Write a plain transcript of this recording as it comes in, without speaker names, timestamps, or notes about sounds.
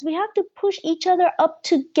We have to push each other up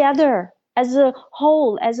together as a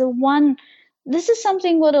whole, as a one. This is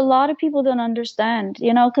something what a lot of people don't understand,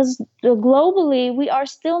 because globally we are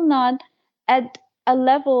still not at a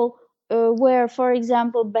level where, for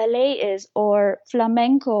example, ballet is, or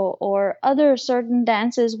flamenco, or other certain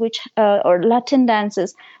dances, or Latin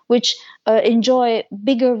dances, which enjoy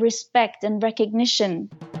bigger respect and recognition.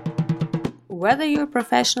 Whether you're a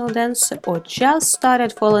professional dancer or just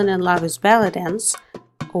started falling in love with belly dance,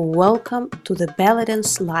 welcome to the Belly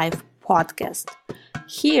Dance Live podcast.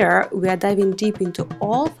 Here we are diving deep into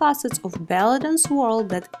all facets of belly dance world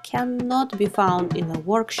that cannot be found in a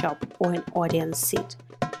workshop or an audience seat.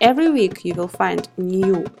 Every week you will find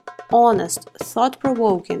new, honest,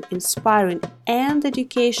 thought-provoking, inspiring and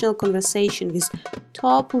educational conversation with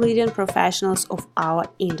top leading professionals of our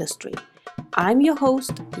industry. I'm your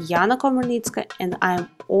host, Yana Komarnitska, and I am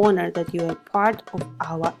honored that you are part of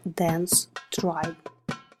our dance tribe.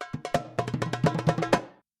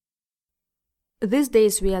 These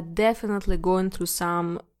days we are definitely going through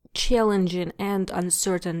some challenging and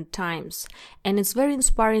uncertain times, and it's very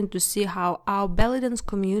inspiring to see how our belly dance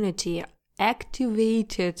community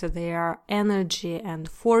activated their energy and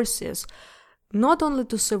forces not only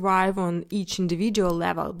to survive on each individual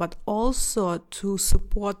level, but also to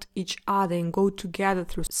support each other and go together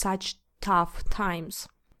through such tough times.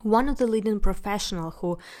 One of the leading professionals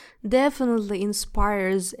who definitely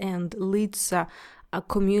inspires and leads a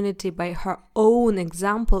community by her own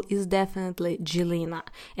example is definitely Jelena.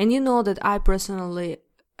 And you know that I personally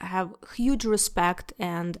have huge respect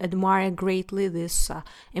and admire greatly this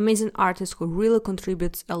amazing artist who really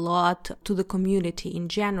contributes a lot to the community in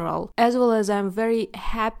general, as well as I'm very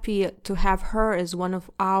happy to have her as one of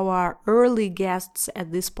our early guests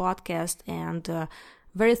at this podcast, and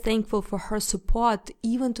very thankful for her support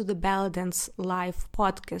even to the Belly Dance Live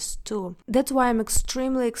podcast too. That's why I'm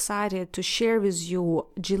extremely excited to share with you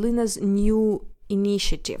Jelena's new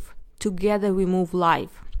initiative, Together We Move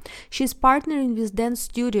Live. She's partnering with dance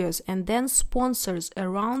studios and dance sponsors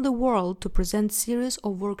around the world to present series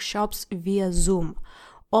of workshops via Zoom.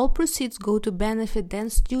 All proceeds go to benefit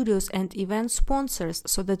dance studios and event sponsors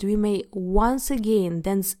so that we may once again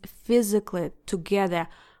dance physically together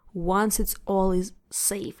once it's all is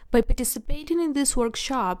safe. By participating in these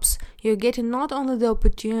workshops, you're getting not only the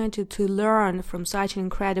opportunity to learn from such an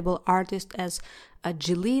incredible artist as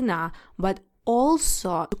Jelena, but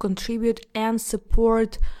also to contribute and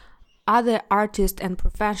support other artists and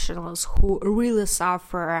professionals who really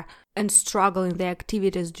suffer and struggle in their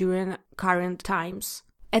activities during current times.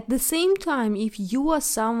 At the same time, if you are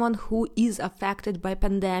someone who is affected by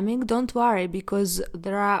pandemic, don't worry, because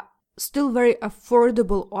there are still very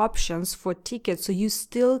affordable options for tickets, so you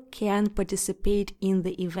still can participate in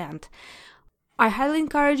the event. I highly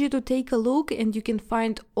encourage you to take a look, and you can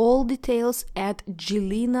find all details at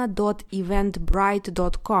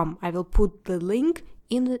jelena.eventbrite.com. I will put the link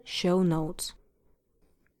in the show notes.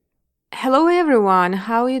 Hello everyone,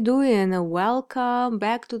 how are you doing? Welcome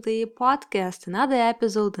back to the podcast. Another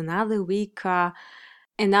episode, another week,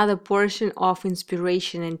 another portion of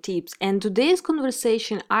inspiration and tips. And today's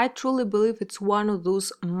conversation, I truly believe it's one of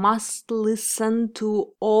those must listen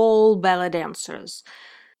to all belly dancers.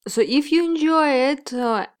 So if you enjoy it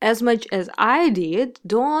as much as I did,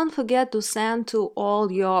 don't forget to send to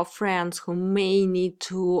all your friends who may need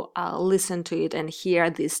to listen to it and hear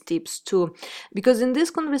these tips too. Because in this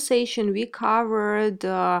conversation, we covered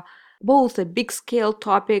both a big scale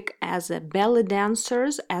topic as a belly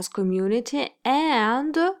dancers, as community,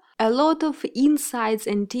 and a lot of insights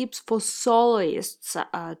and tips for soloists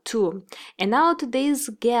too. And now today's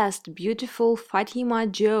guest, beautiful Fatima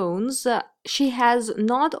Jones, she has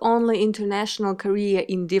not only international career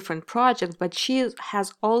in different projects, but she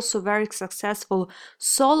has also very successful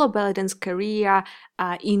solo belly dance career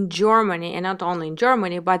in Germany, and not only in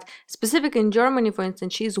Germany, but specifically in Germany, for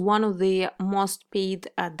instance, she's one of the most paid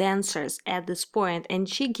dancers at this point, and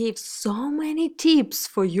she gives so many tips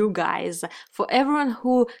for you guys, for everyone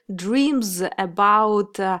who dreams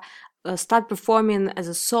about start performing as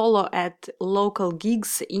a solo at local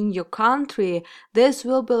gigs in your country. This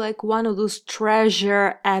will be like one of those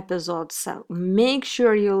treasure episodes. So make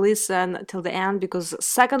sure you listen till the end, because the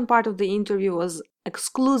second part of the interview was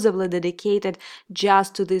exclusively dedicated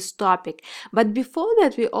just to this topic. But before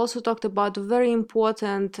that, we also talked about very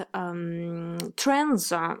important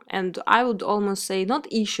trends, and I would almost say not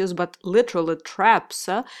issues, but literally traps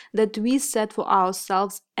that we set for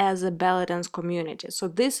ourselves as a belly dance community. So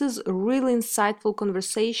this is a really insightful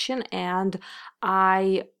conversation, and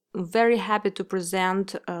I'm very happy to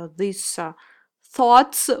present this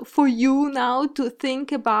thoughts for you now to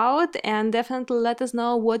think about, and definitely let us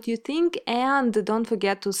know what you think. And don't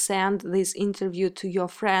forget to send this interview to your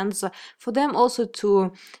friends for them also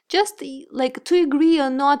to just like to agree or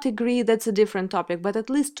not agree. That's a different topic, but at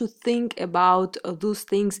least to think about those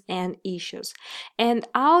things and issues. And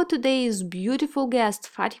our today's beautiful guest,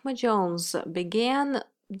 Fatima Jones, began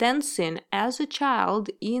dancing as a child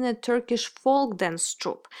in a Turkish folk dance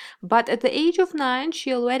troupe, but at the age of 9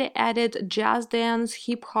 she already added jazz dance,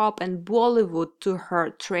 hip hop, and Bollywood to her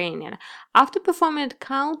training. After performing at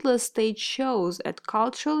countless stage shows at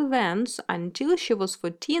cultural events until she was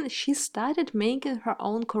 14, she started making her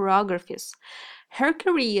own choreographies. Her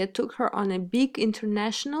career took her on a big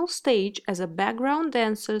international stage as a background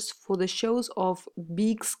dancer for the shows of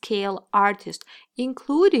big scale artists,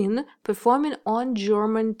 including performing on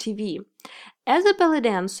German TV. As a belly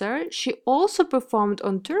dancer, she also performed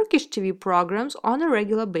on Turkish TV programs on a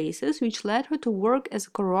regular basis, which led her to work as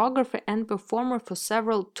a choreographer and performer for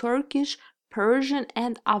several Turkish, Persian,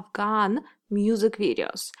 and Afghan music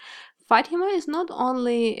videos. Fatima is not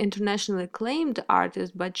only internationally acclaimed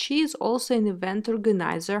artist, but she is also an event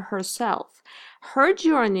organizer herself. Her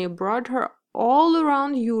journey brought her all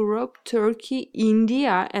around Europe, Turkey,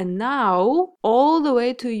 India, and now all the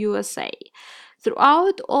way to USA.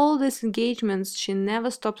 Throughout all these engagements, she never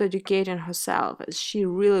stopped educating herself, as she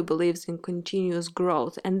really believes in continuous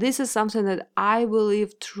growth. And this is something that I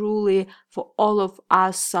believe truly for all of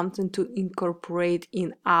us, something to incorporate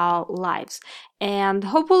in our lives. And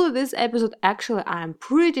hopefully this episode, actually, I'm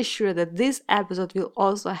pretty sure that this episode will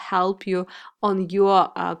also help you on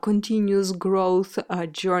your continuous growth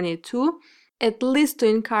journey too. At least to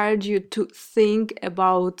encourage you to think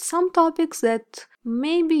about some topics that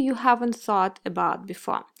maybe you haven't thought about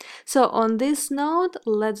before. So, on this note,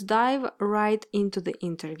 let's dive right into the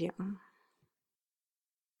interview.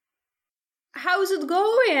 How's it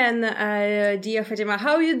going, dear Fatima?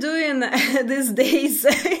 How are you doing these days?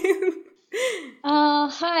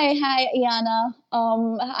 Hi, Iana.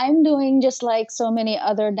 I'm doing just like so many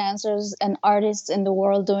other dancers and artists in the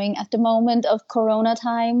world doing at the moment of Corona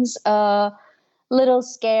times. Little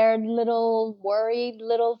scared, little worried,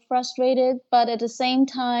 little frustrated, but at the same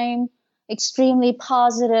time, extremely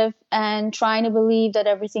positive and trying to believe that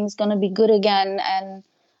everything's going to be good again, and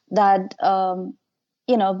that,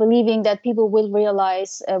 believing that people will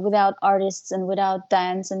realize without artists and without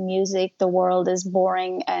dance and music, the world is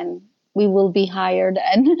boring and we will be hired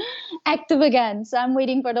and active again. So I'm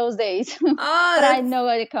waiting for those days. Oh, but I know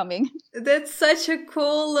they're coming. That's such a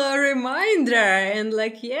cool reminder. And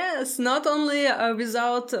like, yes, not only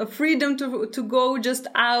without freedom to go just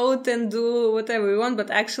out and do whatever we want,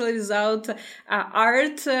 but actually without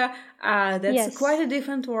art, that's Yes. quite a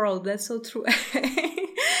different world. That's so true.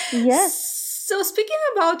 Yes. So speaking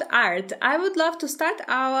about art, I would love to start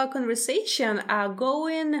our conversation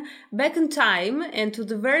going back in time and to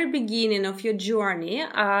the very beginning of your journey.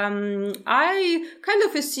 I kind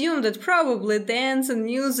of assume that probably dance and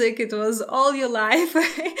music, it was all your life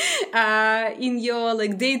in your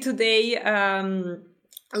like day-to-day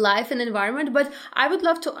life and environment. But I would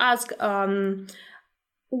love to ask,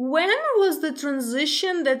 when was the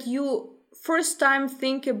transition that you first time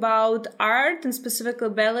think about art and specifically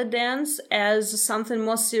belly dance as something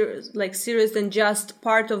more serious than just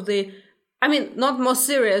part of the, I mean, not more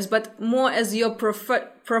serious, but more as your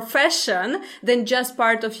profession than just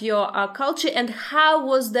part of your culture? And how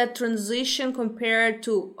was that transition compared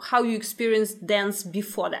to how you experienced dance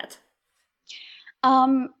before that?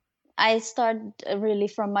 I start really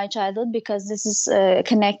from my childhood because this is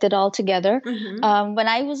connected all together. Mm-hmm. When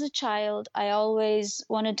I was a child, I always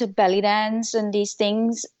wanted to belly dance and these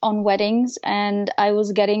things on weddings, and I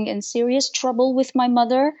was getting in serious trouble with my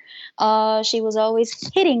mother. She was always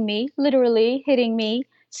hitting me, literally hitting me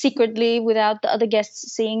secretly without the other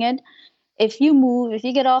guests seeing it. If you move, if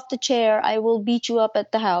you get off the chair, I will beat you up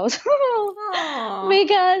at the house.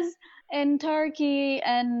 Because in Turkey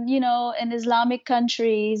and in Islamic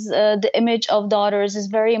countries, the image of daughters is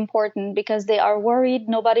very important because they are worried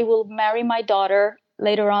nobody will marry my daughter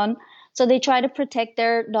later on. So they try to protect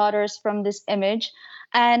their daughters from this image.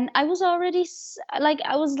 And I was already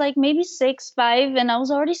I was like maybe 6, 5, and I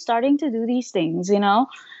was already starting to do these things.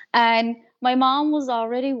 And my mom was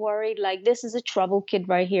already worried, like, this is a trouble kid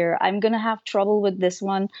right here. I'm going to have trouble with this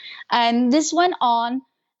one. And this went on.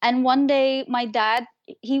 And one day, my dad,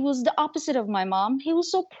 he was the opposite of my mom. He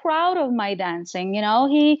was so proud of my dancing.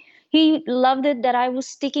 He loved it that I was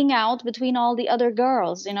sticking out between all the other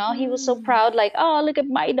girls. He was so proud, like, oh, look at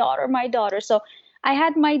my daughter, my daughter. So I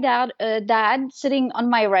had my dad sitting on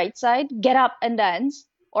my right side, get up and dance,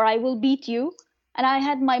 or I will beat you. And I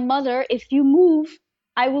had my mother, if you move,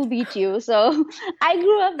 I will beat you. So I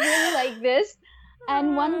grew up really like this.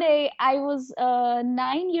 And one day I was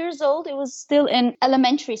 9 years old. It was still in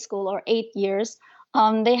elementary school, or 8 years.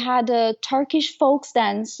 They had a Turkish folk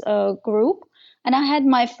dance group, and I had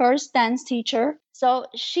my first dance teacher. So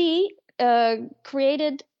she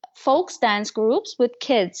created folk dance groups with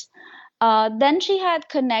kids. Then she had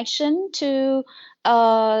connection to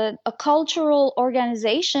a cultural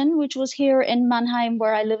organization which was here in Mannheim,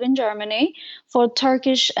 where I live in Germany, for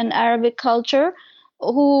Turkish and Arabic culture,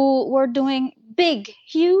 who were doing big,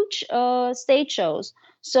 huge stage shows.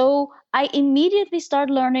 So I immediately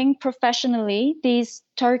started learning professionally these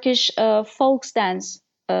Turkish folk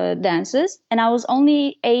dances, and I was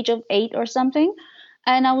only age of 8 or something,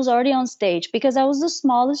 and I was already on stage because I was the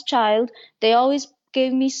smallest child. They always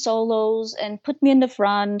gave me solos and put me in the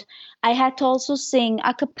front. I had to also sing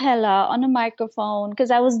a cappella on a microphone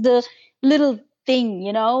because I was the little thing,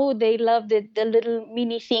 They loved it, the little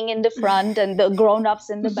mini thing in the front and the grown-ups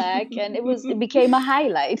in the back, and it became a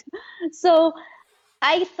highlight. So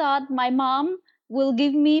I thought my mom will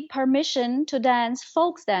give me permission to dance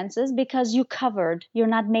folk dances because you covered, you're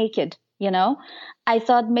not naked. I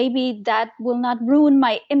thought maybe that will not ruin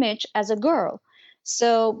my image as a girl.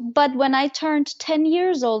 So, but when I turned 10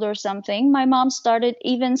 years old or something, my mom started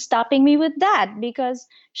even stopping me with that because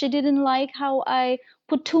she didn't like how I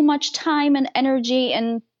put too much time and energy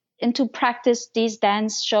into practice these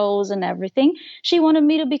dance shows and everything. She wanted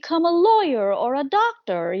me to become a lawyer or a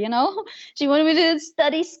doctor. She wanted me to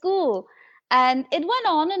study school. And it went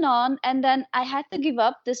on and on. And then I had to give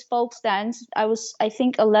up this folk dance. I was, I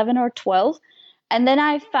think, 11 or 12. And then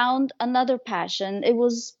I found another passion. It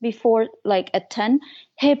was before, like at 10,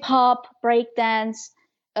 hip hop, break dance,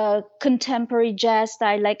 contemporary jazz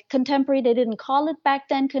style. Like contemporary, they didn't call it back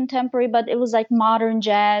then contemporary, but it was like modern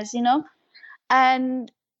jazz.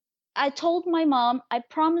 And I told my mom, I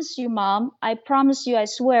promise you, mom, I promise you, I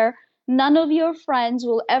swear, none of your friends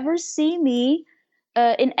will ever see me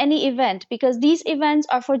in any event because these events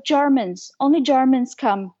are for Germans. Only Germans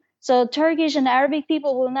come. So Turkish and Arabic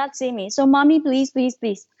people will not see me. So, mommy, please, please,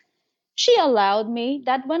 please. She allowed me.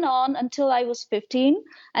 That went on until I was 15.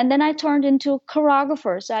 And then I turned into a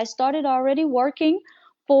choreographer. So I started already working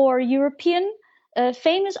for European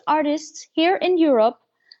famous artists here in Europe.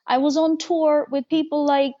 I was on tour with people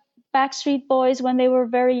like Backstreet Boys when they were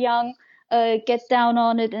very young, Get Down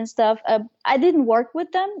on It and stuff. I didn't work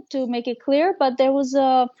with them, to make it clear, but there was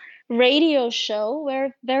a radio show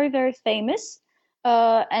where very, very famous,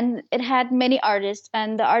 and it had many artists,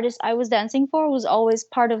 and the artist I was dancing for was always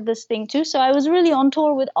part of this thing too. So I was really on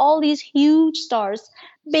tour with all these huge stars,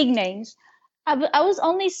 big names. I was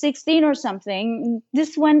only 16 or something.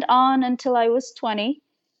 This went on until I was 20,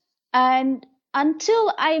 and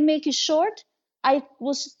until I make it short, I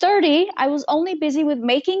was 30. I was only busy with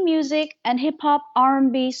making music and hip hop,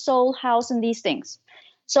 R&B, soul, house, and these things.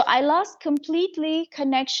 So I lost completely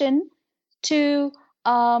connection to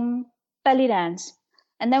belly dance.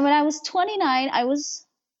 And then when I was 29, I was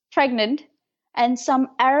pregnant, and some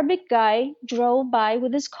Arabic guy drove by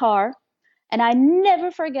with his car. And I never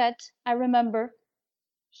forget, I remember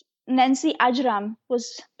Nancy Ajram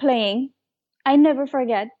was playing. I never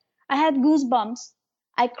forget. I had goosebumps.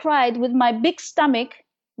 I cried with my big stomach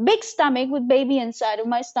with baby inside of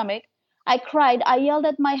my stomach. I cried. I yelled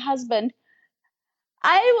at my husband,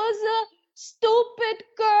 I was a stupid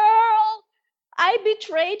girl. I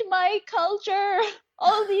betrayed my culture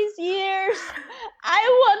all these years. I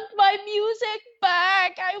want my music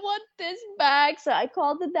back. I want this back. So I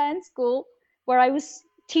called the dance school where I was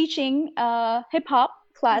teaching hip hop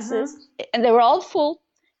classes, and they were all full.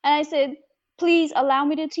 And I said, please allow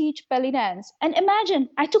me to teach belly dance. And imagine,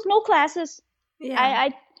 I took no classes. Yeah.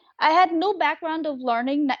 I had no background of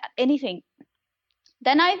learning anything.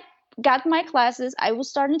 Then I got my classes. I was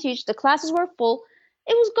starting to teach. The classes were full.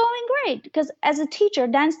 It was going great because as a teacher,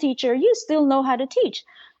 dance teacher, you still know how to teach.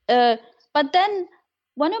 Uh, but then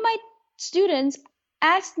one of my students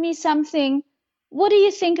asked me something. What do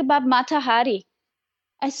you think about Matahari?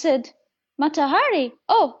 I said, Matahari?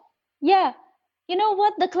 Oh, yeah. You know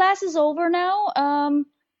what? The class is over now.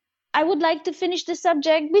 I would like to finish the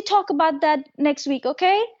subject. We talk about that next week,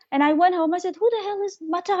 okay? And I went home. I said, who the hell is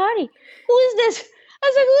Matahari? Who is this? I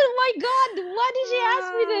was like, oh my God, why did she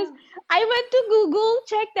ask me this? I went to Google,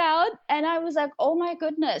 checked out, and I was like, oh my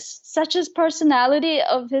goodness, such a personality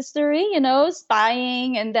of history,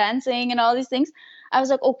 spying and dancing and all these things. I was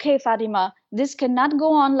like, okay, Fatima, this cannot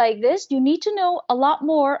go on like this. You need to know a lot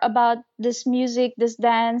more about this music, this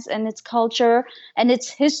dance, and its culture and its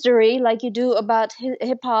history, like you do about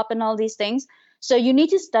hip hop and all these things. So you need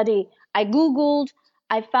to study. I Googled,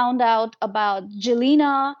 I found out about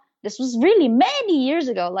Jelena. This was really many years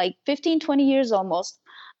ago, like 15, 20 years almost.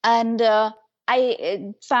 And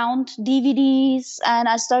I found DVDs and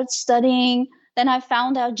I started studying. Then I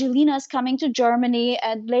found out Jelena's coming to Germany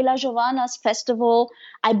at Leila Giovanna's festival.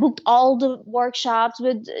 I booked all the workshops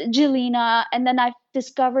with Jelena, and then I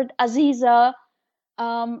discovered Aziza.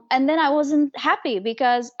 And then I wasn't happy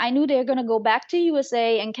because I knew they're going to go back to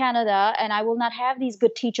USA and Canada, and I will not have these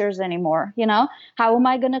good teachers anymore. How am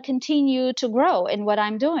I going to continue to grow in what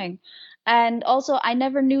I'm doing? And also, I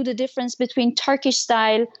never knew the difference between Turkish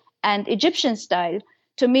style and Egyptian style.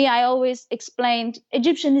 To me, I always explained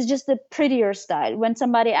Egyptian is just a prettier style. When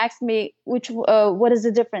somebody asked me what is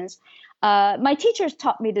the difference, my teachers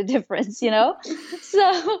taught me the difference.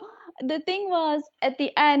 So the thing was, at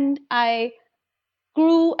the end, I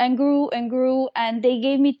grew and grew and grew, and they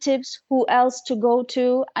gave me tips who else to go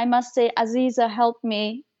to. I must say Aziza helped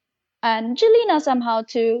me, and Jelena somehow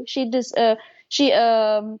too. She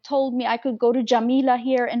told me I could go to Jamila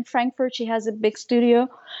here in Frankfurt. She has a big studio,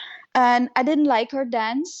 and I didn't like her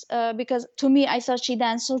dance because to me I thought she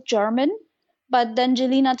danced so German. But then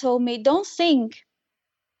Jelena told me, don't think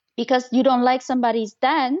because you don't like somebody's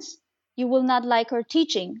dance, you will not like her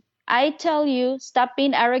teaching. I tell you, stop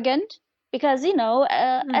being arrogant because, as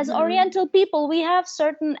Mm-hmm. Oriental people, we have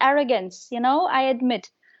certain arrogance, I admit.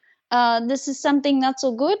 This is something not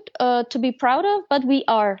so good to be proud of, but we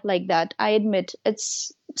are like that. I admit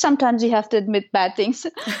it's sometimes you have to admit bad things.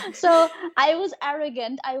 So I was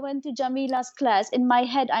arrogant. I went to Jamila's class. In my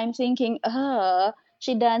head, I'm thinking,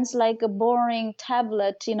 she danced like a boring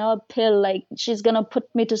tablet, a pill, like she's gonna put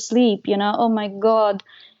me to sleep, Oh my God.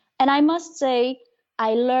 And I must say,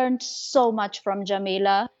 I learned so much from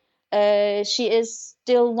Jamila. She is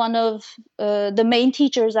still one of the main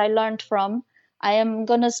teachers I learned from. I am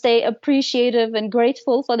going to stay appreciative and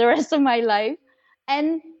grateful for the rest of my life.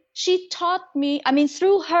 And she taught me, I mean,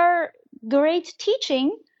 through her great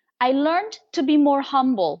teaching, I learned to be more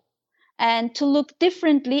humble and to look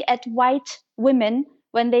differently at white women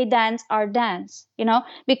when they dance our dance,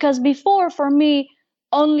 because before for me,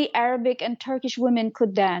 only Arabic and Turkish women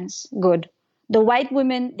could dance good. The white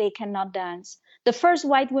women, they cannot dance. The first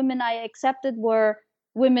white women I accepted were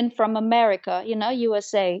women from America,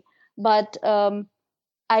 USA. But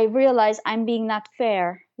I realized I'm being not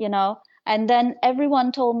fair. And then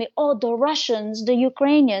everyone told me, oh, the Russians, the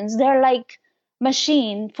Ukrainians, they're like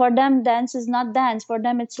machine. For them, dance is not dance. For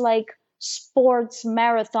them, it's like sports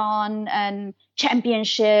marathon and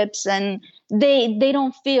championships, and they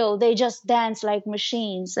don't feel. They just dance like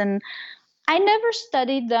machines. And I never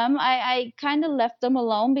studied them. I kind of left them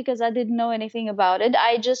alone because I didn't know anything about it.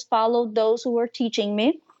 I just followed those who were teaching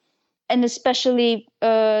me, and especially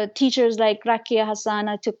teachers like Rakia Hassan,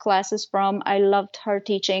 I took classes from. I loved her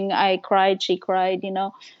teaching. I cried, she cried,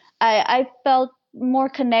 I felt more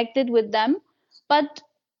connected with them. But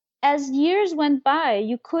as years went by,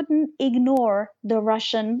 you couldn't ignore the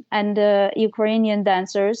Russian and the Ukrainian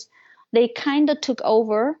dancers. They kind of took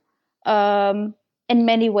over in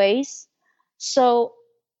many ways. So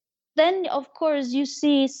then of course you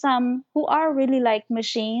see some who are really like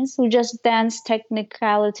machines who just dance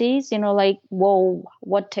technicalities, like whoa,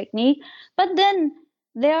 what technique. But then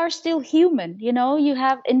they are still human, you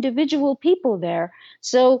have individual people there.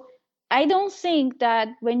 So I don't think that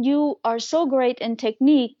when you are so great in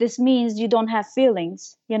technique, this means you don't have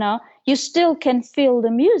feelings. You still can feel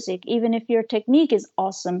the music even if your technique is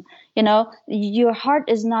awesome. Your heart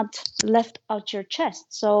is not left out your chest.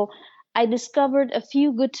 So I discovered a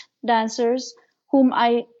few good dancers whom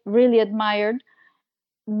I really admired.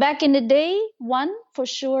 Back in the day, one for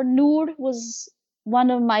sure, Noor was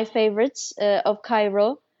one of my favorites of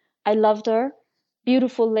Cairo. I loved her.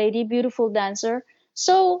 Beautiful lady, beautiful dancer.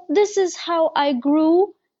 So, this is how I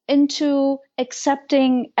grew into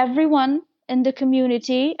accepting everyone in the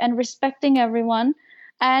community and respecting everyone.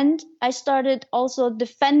 And I started also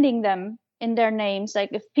defending them in their names. Like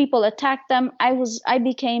if people attacked them, I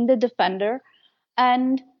became the defender.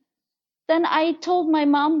 And then I told my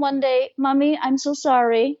mom one day, Mommy, I'm so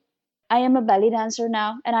sorry. I am a belly dancer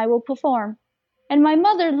now and I will perform. And my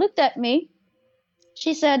mother looked at me.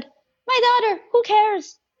 She said, my daughter, who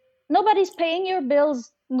cares? Nobody's paying your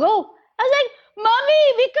bills. Go. I was like, Mommy,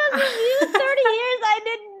 because of you, 30 years I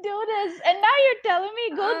didn't do this. And now you're telling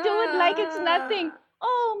me go do it like it's nothing.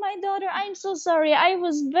 Oh, my daughter, I'm so sorry. I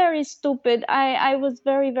was very stupid. I was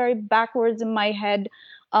very, very backwards in my head.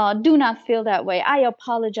 Do not feel that way. I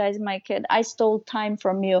apologize, my kid. I stole time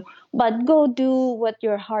from you, but go do what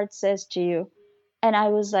your heart says to you. And I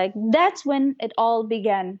was like, that's when it all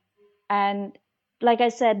began. And like I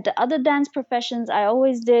said, the other dance professions I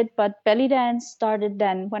always did, but belly dance started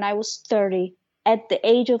then when I was 30. At the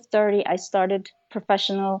age of 30, I started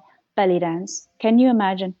professional belly dance. Can you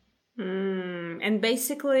imagine? And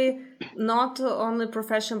basically, not only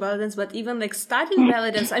professional belly dance, but even like studying belly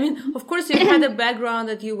dance. I mean, of course, you had a background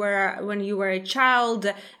that you were when you were a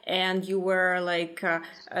child, and you were like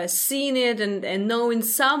seeing it and knowing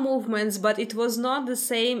some movements, but it was not the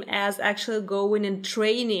same as actually going and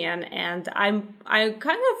training. And I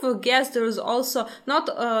kind of guess there was also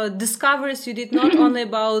not discoveries you did not only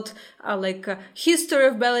about history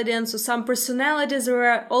of belly dance, or some personalities that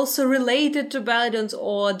were also related to belly dance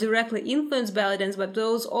or directly influenced belly dance, but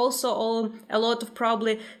those also all a lot of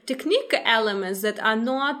probably technique elements that are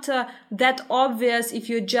not that obvious if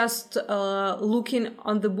you're just looking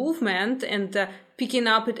on the movement and picking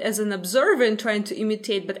up it as an observer and trying to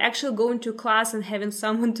imitate, but actually going to class and having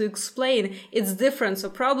someone to explain, it's different. So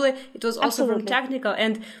probably it was also Absolutely. from technical,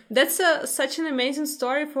 and that's such an amazing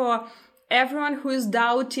story for everyone who is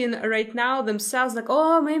doubting right now themselves, like,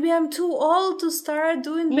 oh, maybe I'm too old to start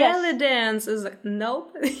doing belly dance. Is like,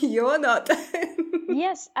 nope, you're not.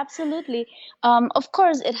 Yes, absolutely. Of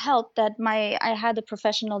course, it helped that I had a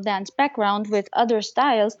professional dance background with other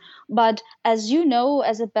styles, but as you know,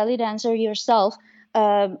 as a belly dancer yourself,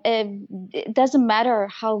 it doesn't matter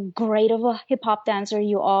how great of a hip hop dancer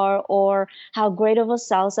you are, or how great of a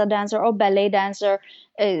salsa dancer or ballet dancer.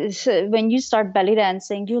 So when you start belly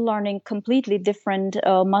dancing, you're learning completely different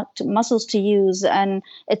muscles to use, and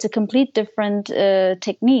it's a complete different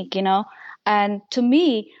technique, you know. And to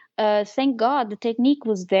me, thank God the technique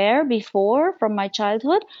was there before from my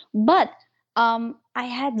childhood, but I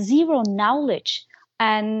had zero knowledge,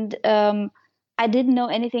 and I didn't know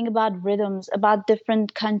anything about rhythms, about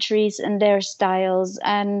different countries and their styles,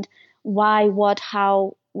 and why, what,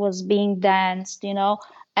 how was being danced, you know.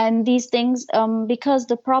 And these things, because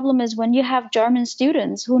the problem is when you have German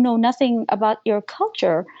students who know nothing about your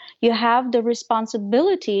culture, you have the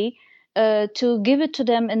responsibility to give it to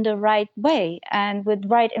them in the right way and with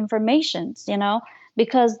right informations, you know,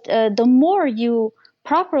 because the more you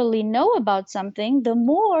properly know about something, the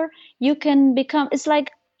more you can become. It's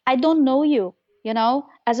like, I don't know you, you know,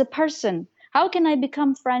 as a person. How can I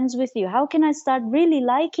become friends with you? How can I start really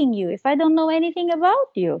liking you if I don't know anything about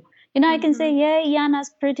you? You know, I can say, yeah, Yana's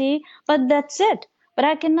pretty, but that's it. But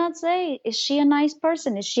I cannot say, is she a nice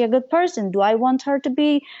person? Is she a good person? Do I want her to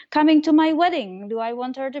be coming to my wedding? Do I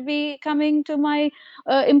want her to be coming to my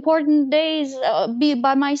important days, be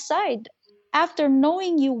by my side? After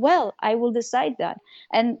knowing you well, I will decide that.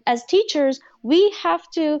 And as teachers, we have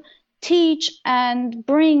to teach and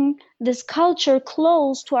bring this culture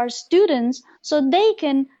close to our students so they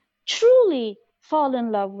can truly fall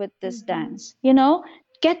in love with this dance, you know,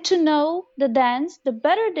 get to know the dance. The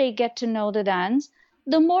better they get to know the dance,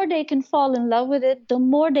 the more they can fall in love with it, the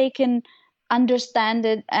more they can understand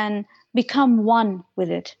it and become one with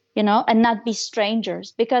it, you know, and not be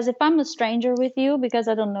strangers. Because if I'm a stranger with you because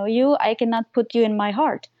I don't know you, I cannot put you in my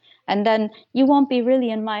heart. And then you won't be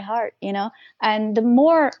really in my heart, you know. And the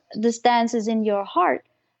more this dance is in your heart,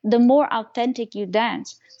 the more authentic you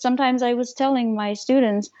dance. Sometimes I was telling my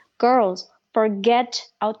students, girls, forget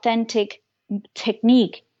authentic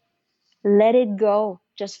technique, let it go.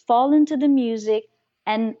 Just fall into the music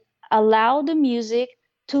and allow the music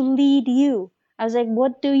to lead you. I was like,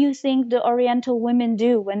 what do you think the Oriental women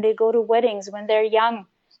do when they go to weddings when they're young?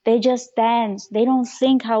 They just dance. They don't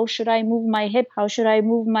think, how should I move my hip? How should I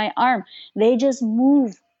move my arm? They just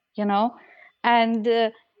move, you know? And,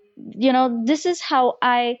 you know, this is how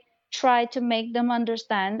I try to make them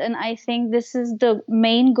understand. And I think this is the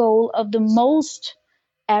main goal of the most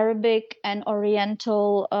Arabic and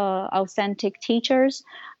Oriental authentic teachers,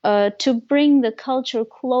 to bring the culture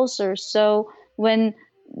closer. So when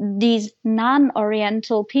these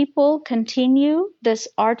non-Oriental people continue this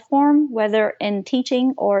art form, whether in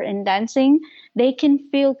teaching or in dancing, they can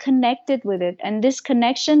feel connected with it. And this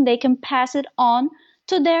connection, they can pass it on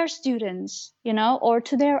to their students, you know, or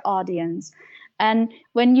to their audience. And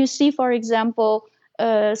when you see, for example,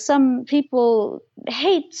 some people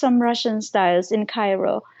hate some Russian styles in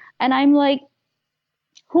Cairo. And I'm like,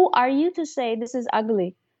 who are you to say this is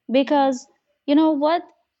ugly? Because you know what?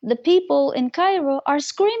 The people in Cairo are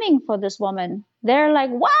screaming for this woman. They're like,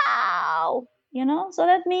 wow, you know? So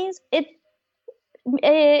that means it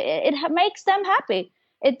makes them happy.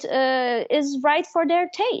 It is right for their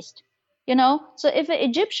taste, you know? So if an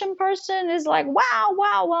Egyptian person is like, wow,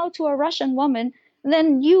 wow, wow to a Russian woman,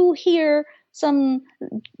 then you hear some,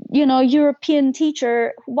 you know, European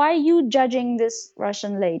teacher, why are you judging this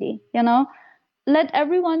Russian lady, you know? let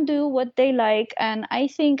everyone do what they like, and I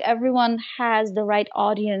think everyone has the right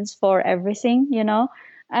audience for everything,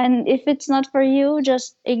 and if it's not for you,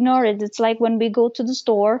 just ignore it. It's like when we go to the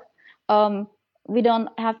store, um we don't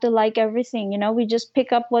have to like everything, we just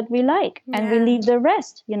pick up what we like and we Yeah. leave the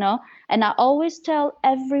rest, and I always tell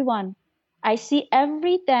everyone, I see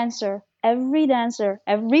every dancer,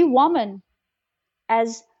 every woman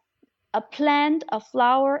as a plant, a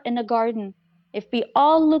flower in a garden. If we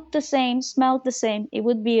all looked the same, smelled the same, it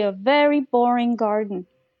would be a very boring garden.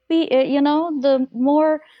 The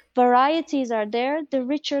more varieties are there, the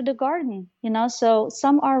richer the garden. So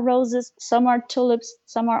some are roses, some are tulips,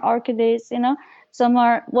 some are orchids, some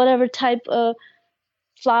are whatever type of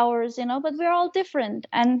flowers, but we're all different.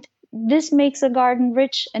 And this makes a garden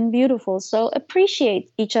rich and beautiful. So appreciate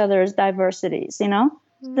each other's diversities.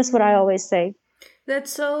 That's what I Mm. always say.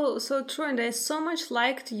 That's so true, and I so much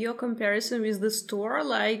liked your comparison with the store.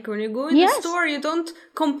 Like when you go in the Yes, store, you don't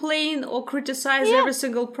complain or criticize every yes.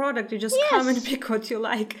 single product. You just come and Yes, pick what you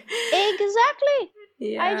like. exactly.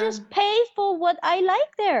 I Yeah. just pay for what I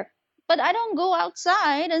like there. But I don't go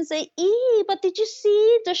outside and say, but did you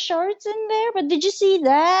see the shirts in there? But did you see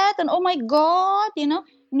that? And oh my God,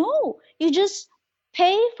 No, you just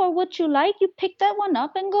pay for what you like. You pick that one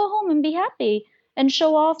up and go home and be happy and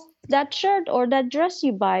show off that shirt or that dress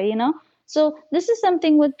you buy. So this is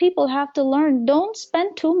something what people have to learn. Don't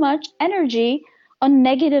spend too much energy on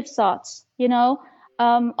negative thoughts.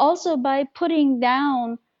 Also, by putting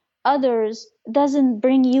down others doesn't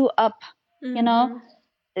bring you up. You know,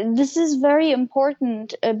 Mm-hmm. this is very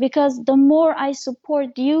important because the more I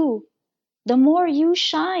support you, the more you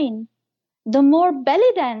shine, the more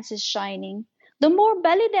belly dance is shining. The more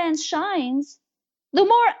belly dance shines, the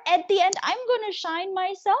more at the end I'm going to shine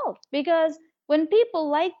myself, because when people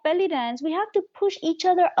like belly dance, we have to push each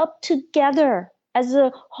other up together as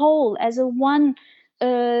a whole, as a one.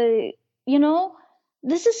 You know,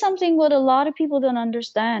 this is something what a lot of people don't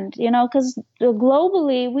understand, because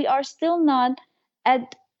globally we are still not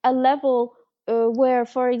at a level where,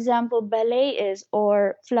 for example, ballet is,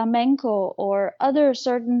 or flamenco, or other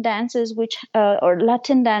certain dances, or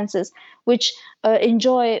Latin dances, which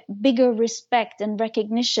enjoy bigger respect and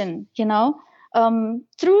recognition,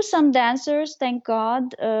 through some dancers, thank God,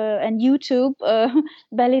 and YouTube,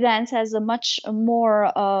 belly dance has a much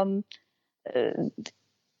more uh,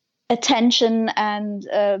 attention and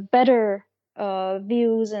better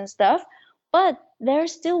views and stuff. But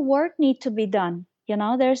there's still work need to be done.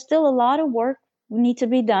 There's still a lot of work need to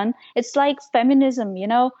be done. It's like feminism.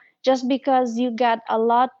 Just because you got a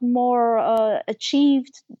lot more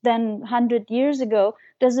achieved than 100 years ago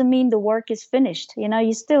doesn't mean the work is finished.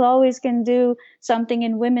 You still always can do something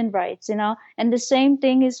in women rights. And the same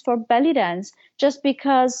thing is for belly dance. Just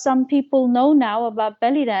because some people know now about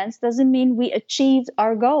belly dance doesn't mean we achieved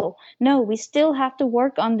our goal. No, we still have to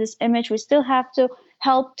work on this image. We still have to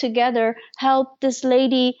help together, help this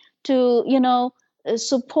lady to,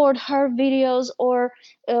 support her videos, or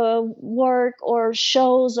work, or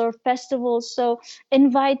shows, or festivals. So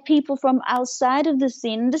invite people from outside of the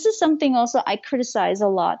scene. This is something also I criticize a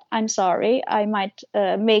lot. I'm sorry, I might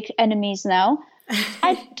make enemies now.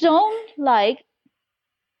 I don't like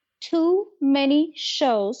too many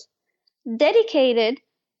shows dedicated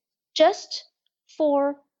just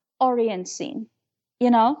for Orient scene.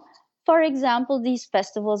 You know, for example, these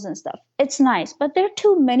festivals and stuff. It's nice, but there are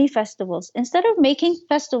too many festivals. Instead of making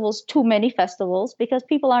festivals too many festivals, because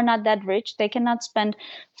people are not that rich, they cannot spend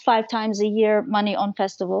 5 times a year money on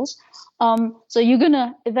festivals. So you're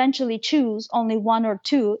gonna eventually choose only one or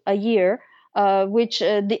two a year. Which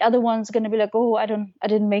the other one's gonna be like, oh, I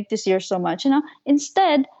didn't make this year so much.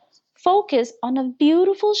 Instead, focus on a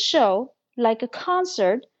beautiful show like a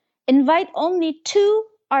concert. Invite only two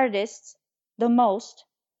artists the most,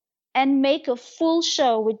 and make a full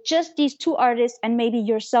show with just these two artists and maybe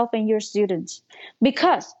yourself and your students.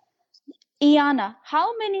 Because, Iana,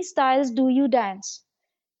 how many styles do you dance?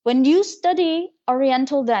 When you study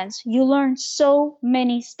Oriental dance, you learn so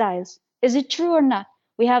many styles. Is it true or not?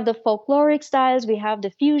 We have the folkloric styles, we have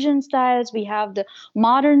the fusion styles, we have the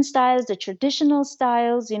modern styles, the traditional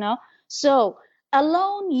styles. So,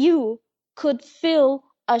 alone you could fill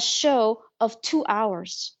a show of 2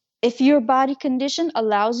 hours. If your body condition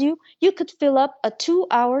allows you, you could fill up a 2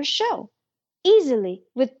 hour show easily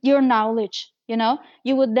with your knowledge.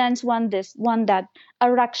 You would dance one this, one that, a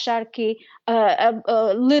raksharki,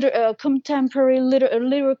 a contemporary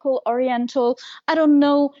lyrical oriental, I don't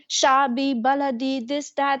know, shabi, baladi,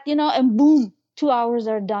 this, that, and boom, 2 hours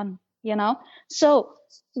are done. So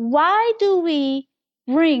why do we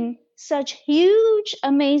bring such huge,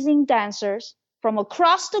 amazing dancers from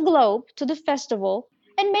across the globe to the festival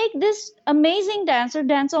and make this amazing dancer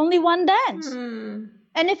dance only one dance.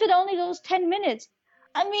 And if it only goes 10 minutes,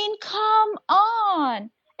 I mean, come on.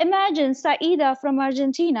 Imagine Saida from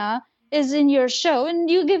Argentina is in your show and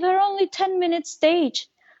you give her only 10 minutes stage.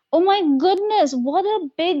 Oh my goodness, what a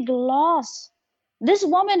big loss. This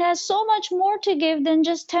woman has so much more to give than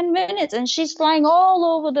just 10 minutes, and she's flying all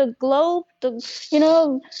over the globe,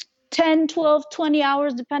 10, 12, 20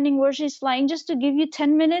 hours, depending where she's flying, just to give you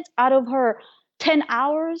 10 minutes out of her 10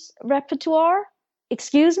 hours repertoire.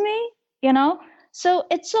 Excuse me? So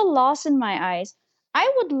it's a loss in my eyes.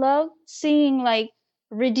 I would love seeing like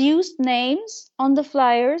reduced names on the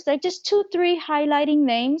flyers, like just two, three highlighting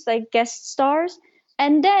names, like guest stars,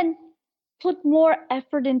 and then put more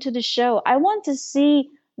effort into the show. I want to see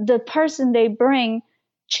the person they bring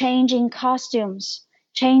changing costumes,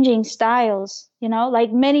 changing styles,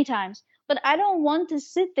 like many times. But I don't want to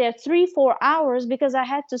sit there 3-4 hours because I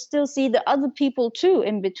had to still see the other people too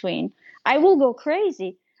in between. I will go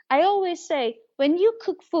crazy. I always say, when you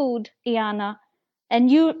cook food, Iana, and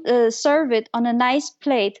you serve it on a nice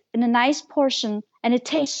plate in a nice portion, and it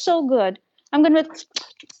tastes so good, I'm gonna,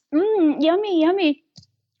 yummy, yummy.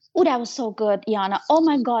 Oh, that was so good, Iana. Oh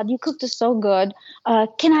my God, you cooked it so good.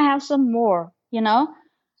 Can I have some more?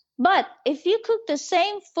 But if you cook the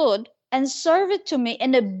same food and serve it to me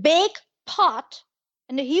in a big pot,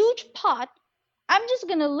 in a huge pot, I'm just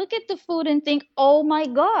gonna look at the food and think, oh my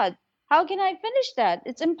God, how can I finish that?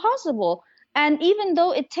 It's impossible. And even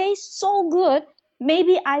though it tastes so good,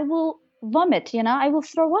 maybe I will vomit, I will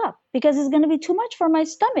throw up because it's gonna be too much for my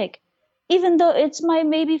stomach, even though it's my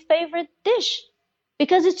maybe favorite dish,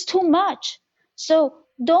 because it's too much. So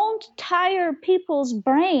don't tire people's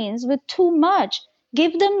brains with too much.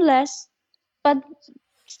 Give them less, but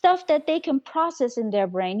stuff that they can process in their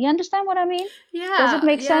brain. You understand what I mean? Does it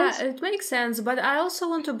make sense? Yeah, it makes sense. But I also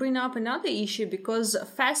want to bring up another issue, because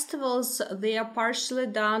festivals, they are partially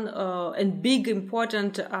done, and big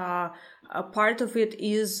important a part of it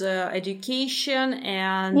is education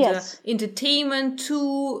and Yes. entertainment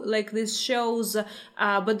too, like these shows.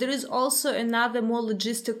 But there is also another more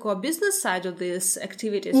logistical business side of these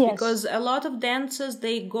activities, Yes. because a lot of dancers,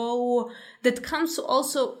 that comes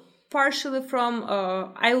also partially from,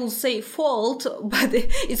 I will say fault, but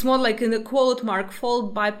it's more like in a quote mark,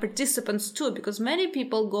 fault by participants too, because many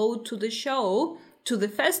people go to the show, to the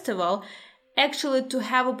festival, actually to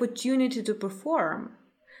have opportunity to perform.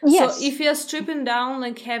 Yes. So if you're stripping down,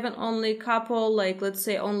 like having only a couple, like let's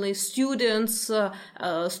say only students,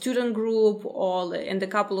 student group, and a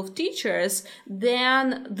couple of teachers,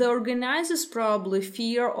 then the organizers probably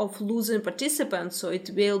fear of losing participants, so it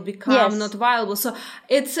will become not viable. So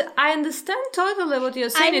I understand totally what you're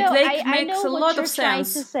saying. It makes a lot of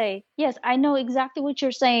sense. To say. Yes, I know exactly what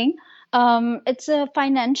you're saying. It's a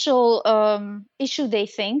financial issue, they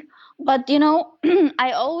think, but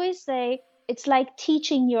I always say, it's like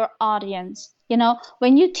teaching your audience.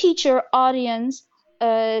 When you teach your audience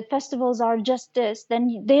festivals are just this,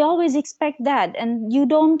 then they always expect that, and you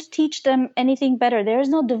don't teach them anything better. There is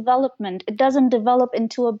no development. It doesn't develop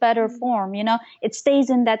into a better form. It stays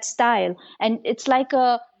in that style, and it's like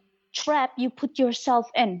a trap you put yourself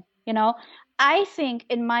in. I think,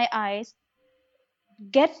 in my eyes,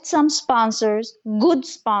 get some sponsors, good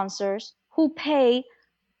sponsors, who pay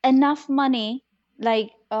enough money,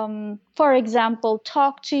 like for example,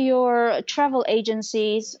 talk to your travel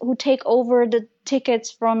agencies who take over the tickets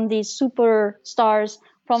from these superstars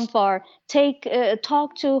from far.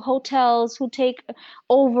 Talk to hotels who take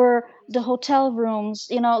over the hotel rooms,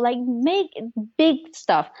 like make big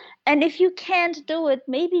stuff. And if you can't do it,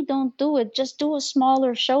 maybe don't do it. Just do a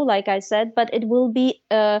smaller show, like I said, but it will be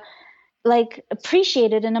like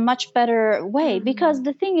appreciated in a much better way. Because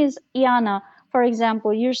the thing is, Iana, for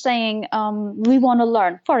example, you're saying we want to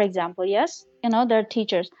learn, for example. Yes, they're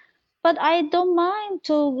teachers, but I don't mind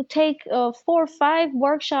to take 4 or 5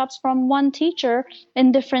 workshops from one teacher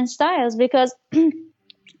in different styles. Because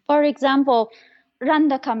for example,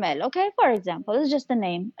 Randa Kamel, okay, for example, it's just a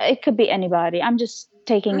name, it could be anybody, I'm just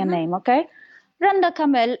taking a name, okay. Randa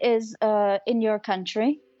Kamel is in your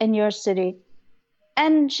country, in your city,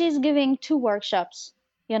 and she's giving 2 workshops,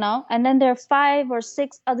 and then there are 5 or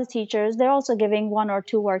 6 other teachers, they're also giving 1 or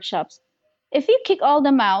 2 workshops. If you kick all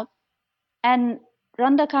them out and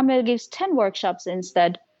Randa Kamel gives 10 workshops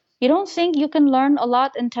instead, you don't think you can learn a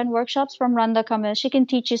lot in 10 workshops from Randa Kamel? She can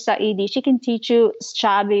teach you Saidi, she can teach you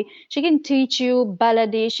Shabi, she can teach you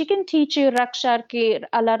Baladi, she can teach you Raksharki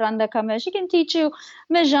ala Randa Kamel, she can teach you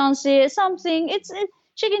Mejansi, something.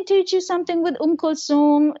 She can teach you something with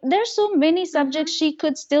Kulsum. There's so many subjects she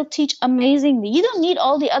could still teach amazingly. You don't need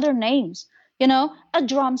all the other names. a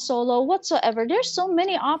drum solo, whatsoever. There's so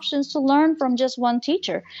many options to learn from just one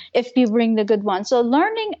teacher if you bring the good one. So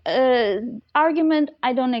learning argument,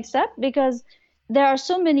 I don't accept, because there are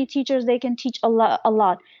so many teachers, they can teach a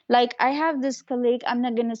lot. Like I have this colleague, I'm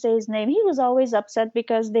not going to say his name. He was always upset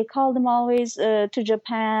because they called him always to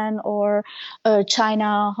Japan or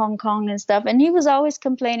China, Hong Kong and stuff. And he was always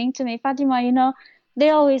complaining to me, Fatima, they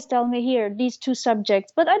always tell me here these two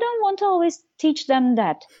subjects, but I don't want to always teach them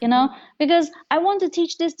that, because I want to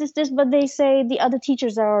teach this, but they say the other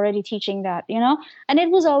teachers are already teaching that, and it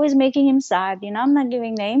was always making him sad. I'm not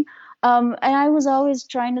giving name. And I was always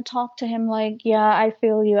trying to talk to him like, yeah, I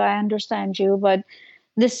feel you, I understand you, but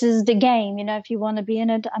this is the game. If you want to be in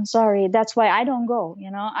it, I'm sorry. That's why I don't go.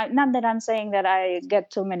 Not that I'm saying that I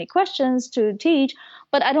get so many questions to teach,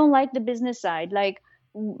 but I don't like the business side. Like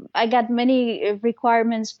I got many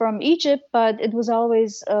requirements from Egypt, but it was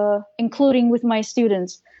always including with my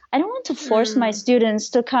students. I don't want to force my students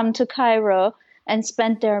to come to Cairo and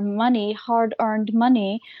spend their money, hard-earned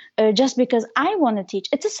money, just because I want to teach.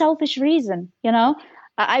 It's a selfish reason.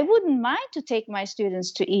 I wouldn't mind to take my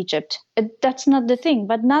students to Egypt. That's not the thing,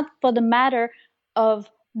 but not for the matter of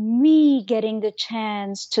me getting the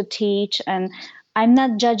chance to teach. And I'm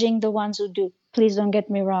not judging the ones who do. Please don't get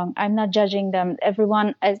me wrong. I'm not judging them.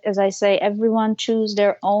 Everyone, as I say, everyone choose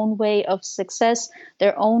their own way of success,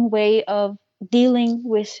 their own way of dealing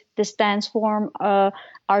with this dance form,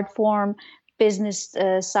 art form, business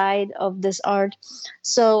side of this art.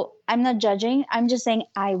 So I'm not judging. I'm just saying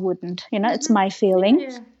I wouldn't. It's my feeling.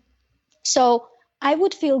 Yeah. So I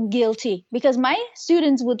would feel guilty because my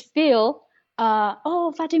students would feel,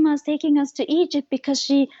 oh, Fatima is taking us to Egypt because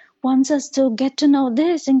she wants us to get to know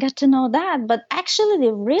this and get to know that. But actually,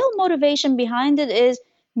 the real motivation behind it is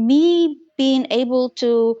me being able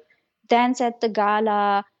to dance at the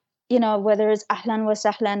gala, whether it's Ahlan wa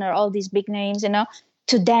Sahlan or all these big names,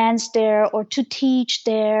 to dance there or to teach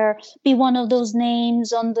there, be one of those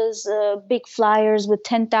names on those big flyers with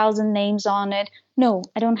 10,000 names on it. No,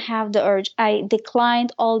 I don't have the urge. I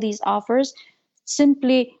declined all these offers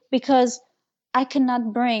simply because I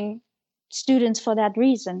cannot bring students for that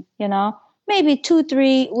reason, Maybe 2,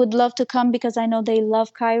 3 would love to come because I know they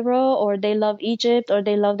love Cairo or they love Egypt or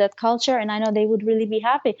they love that culture and I know they would really be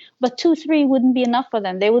happy. But 2, 3 wouldn't be enough for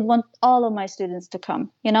them. They would want all of my students to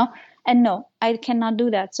come, And no, I cannot do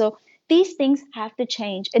that. So these things have to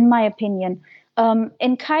change, in my opinion.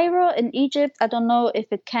 In Cairo, in Egypt, I don't know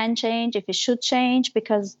if it can change, if it should change,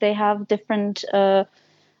 because they have different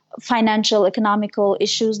financial, economical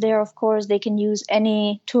issues there. Of course, they can use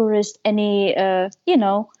any tourist, any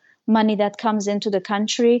money that comes into the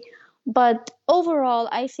country. But overall,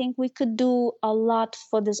 I think we could do a lot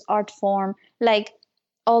for this art form, like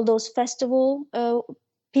all those festival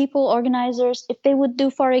people, organizers, if they would do,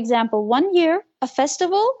 for example, 1 year a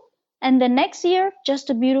festival and the next year just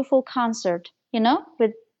a beautiful concert,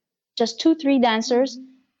 with just 2, 3 dancers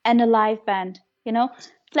and a live band,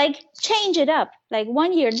 like change it up, like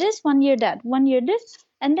 1 year this, 1 year that, 1 year this,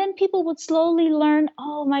 and then people would slowly learn,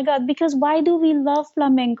 oh my God, because why do we love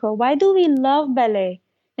flamenco? Why do we love ballet?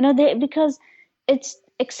 Because it's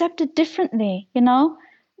accepted differently,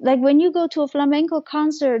 like when you go to a flamenco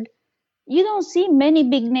concert, you don't see many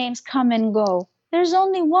big names come and go. There's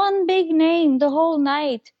only one big name the whole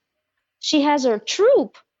night. She has her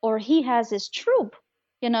troupe, or he has his troupe,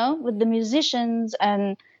 with the musicians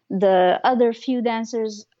and the other few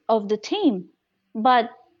dancers of the team.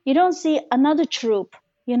 But you don't see another troupe,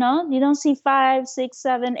 you don't see 5, 6,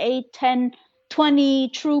 7, 8, 10, 20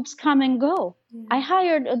 troops come and go. Yeah. I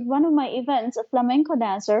hired at one of my events a flamenco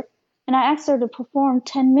dancer, and I asked her to perform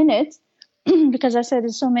 10 minutes because I said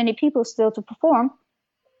there's so many people still to perform.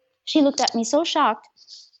 She looked at me so shocked.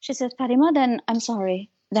 She said, Farima, then I'm sorry.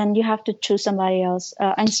 Then you have to choose somebody else.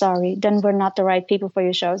 I'm sorry. Then we're not the right people for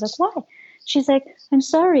your show. I was like, why? She's like, I'm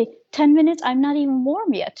sorry. 10 minutes, I'm not even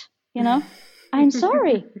warm yet. I'm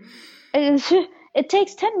sorry. It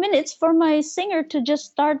takes 10 minutes for my singer to just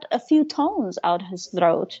start a few tones out his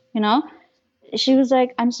throat, She was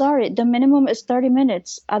like, I'm sorry. The minimum is 30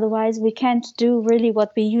 minutes. Otherwise, we can't do really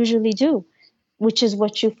what we usually do, which is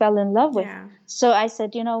what you fell in love with. Yeah. So I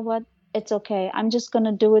said, you know what? It's okay. I'm just going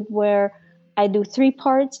to do it where I do 3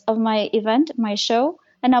 parts of my event, my show,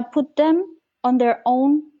 and I'll put them on their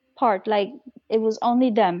own part. Like it was only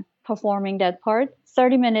them performing that part.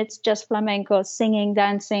 30 minutes, just flamenco, singing,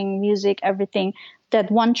 dancing, music, everything. That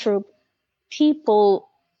one troupe, people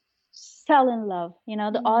fell in love.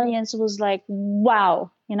 The audience was like,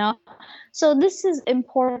 wow, So this is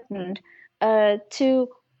important to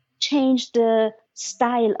change the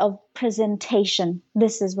style of presentation.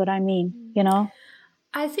 This is what I mean,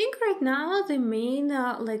 I think right now the main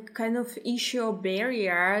like kind of issue or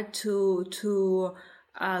barrier to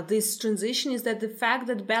this transition is that the fact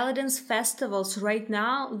that belly dance festivals right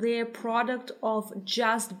now they're a product of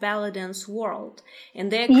just belly dance world,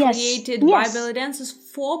 and they're Yes, created by yes, belly dancers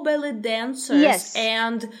for belly dancers, yes,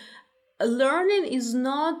 and learning is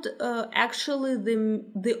not actually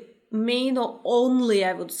the main or only,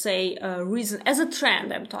 I would say, reason as a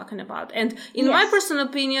trend I'm talking about. And in my yes, personal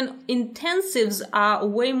opinion, intensives are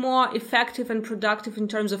way more effective and productive in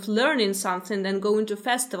terms of learning something than going to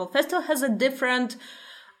festival. Festival has a different,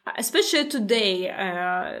 especially today,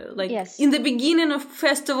 like yes, in the beginning of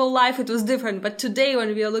festival life it was different, but today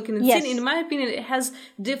when we are looking at scene, in yes, my opinion it has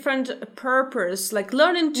different purpose, like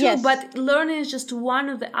learning too, yes, but learning is just one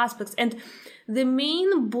of the aspects. And the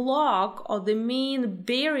main block or the main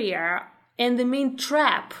barrier and the main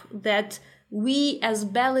trap that we as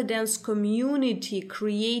belly dance community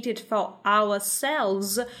created for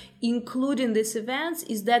ourselves, including these events,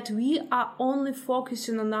 is that we are only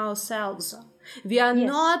focusing on ourselves. We are yes,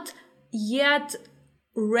 not yet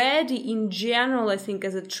ready in general, I think,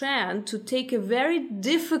 as a trend to take a very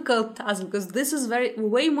difficult task, because this is very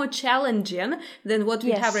way more challenging than what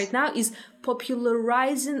we have right yes, now, is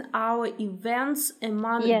popularizing our events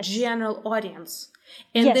among yes, general audience.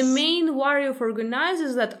 And the yes, main worry of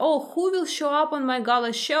organizers is that, oh, who will show up on my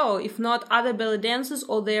gala show if not other belly dancers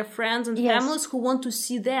or their friends and yes, families who want to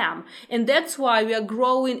see them? And that's why we are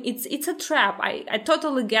growing. It's a trap. I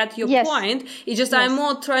totally get your yes, point. It's just I'm yes.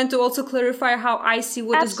 more trying to also clarify how I see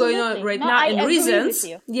what is going on Absolutely. right No, now I and agree with reasons.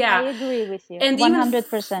 you. I Yeah. agree with you And even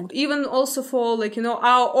 100%. even also for, like,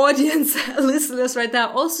 our audience listeners right now,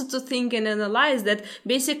 also to think and analyze that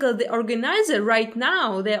basically the organizer right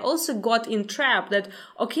now, they also got in trap that,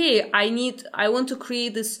 okay, I want to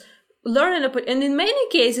create this learning and in many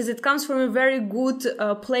cases it comes from a very good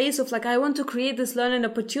place of, like, I want to create this learning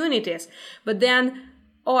opportunities, but then,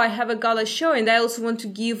 oh, I have a gala show and I also want to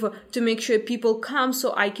give to make sure people come,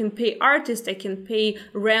 so I can pay artists, I can pay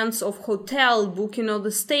rents of hotel, booking of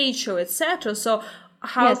the stage show, etc. So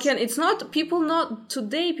how Yes, can, it's not, people not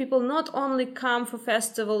today, people not only come for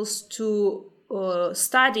festivals to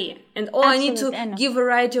study and, oh, I need to absolutely. I know. give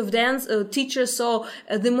variety of dance teachers, so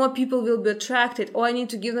the more people will be attracted, or I need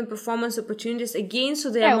to give them performance opportunities again so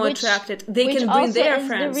they are Yeah, more which attracted, they which can bring also their is the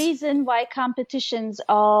friends. reason why competitions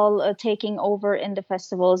all taking over in the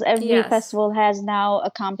festivals. Every Yes. festival has now a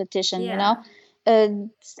competition, you know. Yeah. Uh,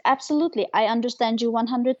 Absolutely. I understand you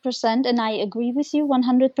 100% and I agree with you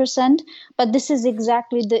 100%, but this is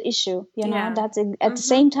exactly the issue, you know. Yeah. That's at the Mm-hmm.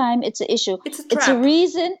 same time it's an issue. It's a It's a trap.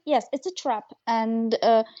 reason, yes, it's a trap, and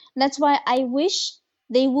that's why I wish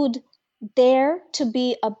they would dare to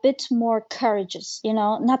be a bit more courageous, you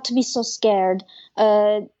know, not to be so scared.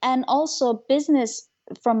 And also, business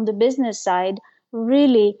from the business side,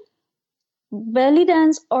 really, belly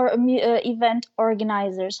dance or event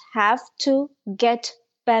organizers have to get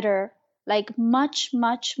better, like much,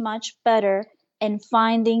 much, much better in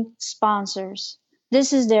finding sponsors.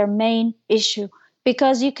 This is their main issue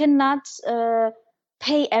because you cannot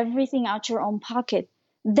pay everything out your own pocket.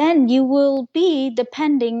 Then you will be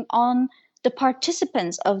depending on the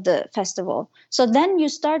participants of the festival. So then you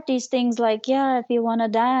start these things like, yeah, if you want to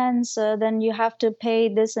dance, then you have to pay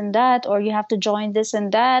this and that, or you have to join this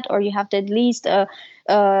and that, or you have to at least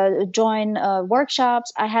join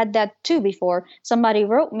workshops. I had that too before. Somebody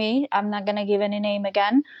wrote me, I'm not going to give any name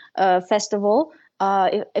again, festival,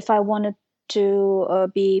 if I wanted to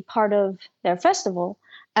be part of their festival.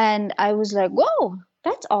 And I was like, whoa,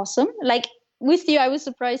 that's awesome. Like, with you, I was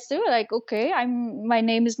surprised too. Like, okay, my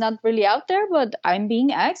name is not really out there, but I'm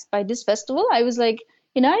being asked by this festival. I was like,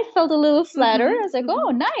 you know, I felt a little flattered. I was Mm-hmm. like,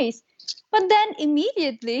 Mm-hmm. oh, nice. But then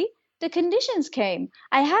immediately the conditions came.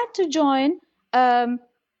 I had to join um,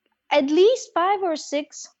 at least 5 or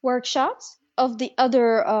 6 workshops of the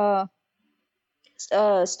other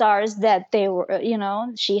stars that they were, you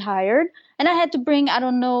know, she hired, and I had to bring, I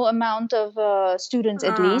don't know, amount of students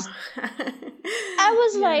at Ah. least. I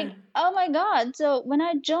was Yeah. like, oh my God. So when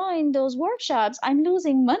I joined those workshops, I'm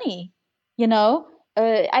losing money, you know,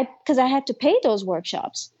 because I had to pay those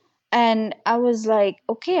workshops. And I was like,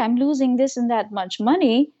 okay, I'm losing this and that much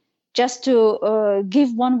money just to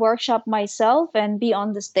give one workshop myself and be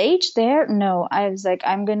on the stage there. No, I was like,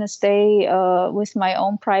 I'm going to stay with my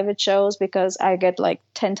own private shows because I get like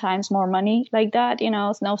 10 times more money like that, you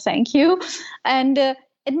know, no, thank you. And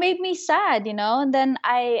it made me sad, you know. And then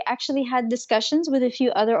I actually had discussions with a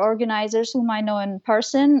few other organizers whom I know in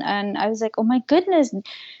person, and I was like, "Oh my goodness,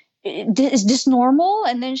 is this normal?"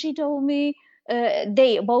 And then she told me,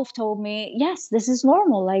 they both told me, yes, this is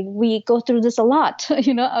normal. Like we go through this a lot. I was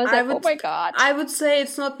I like, oh would my God. I would say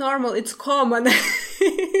it's not normal, it's common.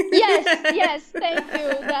 Yes, yes, thank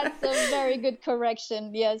you. That's a very good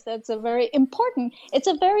correction. Yes, that's a very important. It's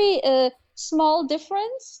a very small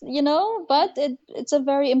difference, but it's a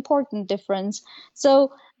very important difference.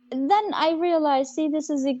 So then I realized, see, this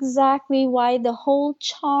is exactly why the whole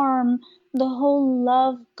charm, the whole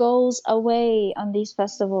love goes away on these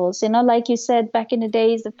festivals. Like you said, back in the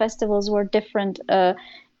days, the festivals were different.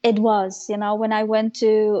 It was, when I went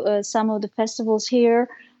to some of the festivals here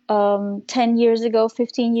 10 years ago,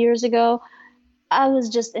 15 years ago, I was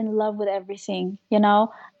just in love with everything.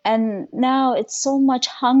 And now it's so much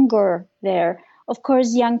hunger there. Of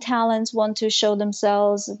course, young talents want to show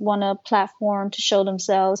themselves, want a platform to show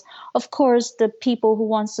themselves. Of course, the people who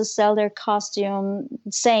wants to sell their costume,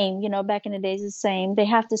 same, back in the days, the same. They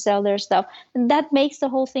have to sell their stuff. And that makes the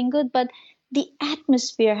whole thing good. But the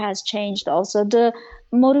atmosphere has changed also. The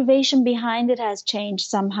motivation behind it has changed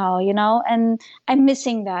somehow, and I'm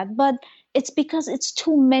missing that. But it's because it's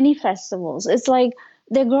too many festivals. It's like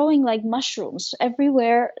they're growing like mushrooms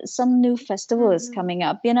everywhere. Some new festival is coming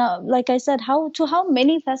up. Like I said, how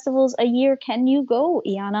many festivals a year can you go,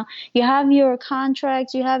 Iana? You have your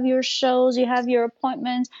contracts, you have your shows, you have your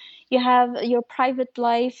appointments, you have your private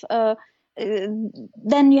life.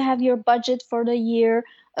 Then you have your budget for the year.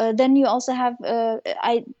 Then you also have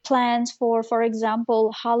plans for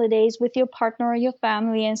example, holidays with your partner or your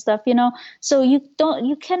family and stuff. So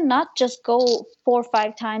you cannot just go 4 or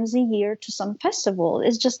 5 times a year to some festival.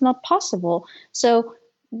 It's just not possible. So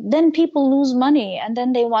then people lose money, and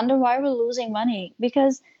then they wonder why we're losing money.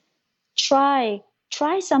 Because try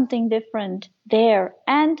try something different there,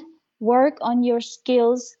 and work on your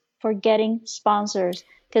skills for getting sponsors,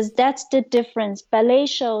 because that's the difference. Ballet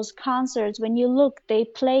shows, concerts, when you look, they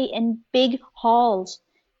play in big halls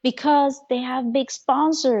because they have big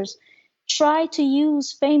sponsors. Try to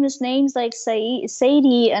use famous names like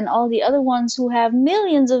Sadie and all the other ones who have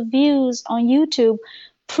millions of views on YouTube.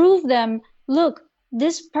 Prove them, look,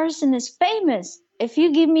 this person is famous. If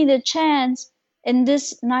you give me the chance in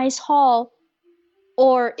this nice hall,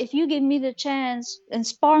 or if you give me the chance and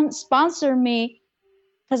sponsor me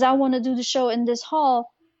because I want to do the show in this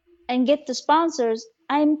hall and get the sponsors,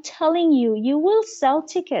 I'm telling you, you will sell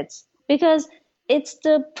tickets, because it's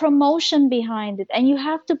the promotion behind it, and you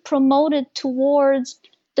have to promote it towards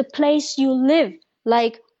the place you live,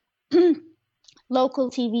 like local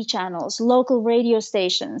TV channels, local radio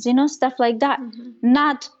stations, stuff like that.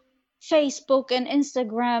 Not Facebook and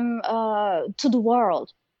Instagram to the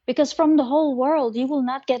world. Because from the whole world, you will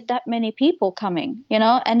not get that many people coming.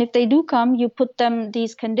 And if they do come, you put them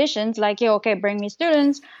these conditions like, yeah, okay, bring me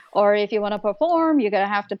students, or if you want to perform, you're going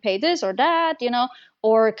to have to pay this or that,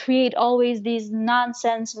 or create always these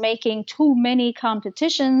nonsense, making too many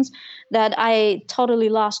competitions that I totally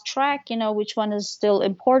lost track, which one is still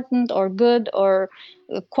important or good or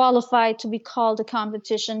qualified to be called a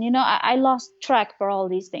competition. I lost track for all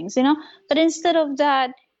these things. But instead of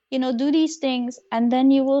that, do these things, and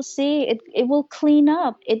then you will see it will clean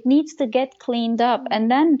up. It needs to get cleaned up.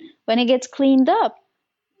 And then when it gets cleaned up,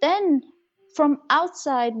 then from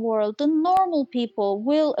outside world, the normal people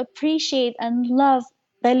will appreciate and love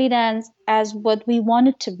belly dance as what we want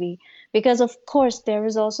it to be. Because of course there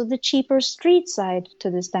is also the cheaper street side to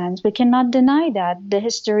this dance. We cannot deny that. The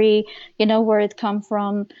history, where it come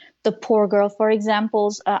from, the poor girl, for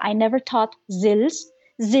examples. I never taught zils.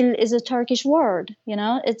 Zil is a Turkish word.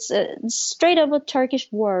 It's straight up a Turkish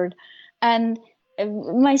word. And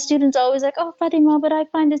my students are always like, oh, Fatima, but I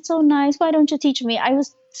find it so nice. Why don't you teach me? I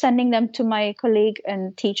was sending them to my colleague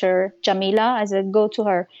and teacher, Jamila. I said, go to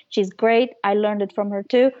her. She's great. I learned it from her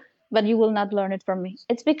too, but you will not learn it from me.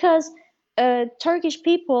 It's because Turkish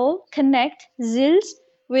people connect zils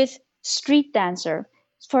with street dancer.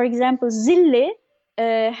 For example, zilli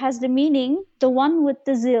has the meaning, the one with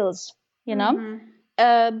the zils.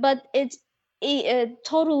 But it's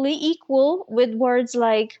totally equal with words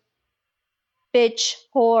like bitch,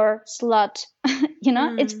 whore, slut.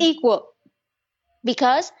 It's equal.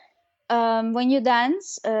 Because when you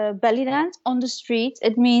dance, belly dance on the streets,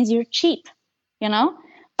 it means you're cheap.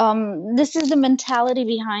 This is the mentality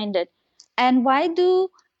behind it. And why do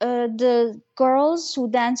the girls who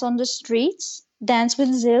dance on the streets dance with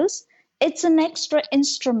zils? It's an extra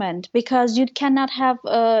instrument, because you cannot have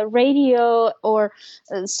a radio or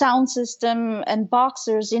a sound system and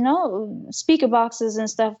boxers, speaker boxes and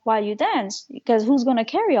stuff while you dance, because who's going to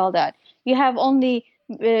carry all that? You have only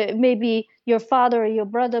maybe your father or your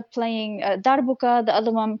brother playing darbuka, the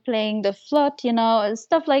other one playing the flute,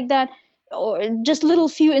 stuff like that. or just little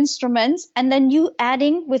few instruments, and then you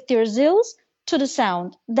adding with your zills to the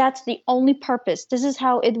sound. That's the only purpose. This is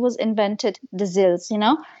how it was invented, the zills,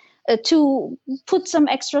 to put some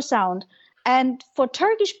extra sound. And for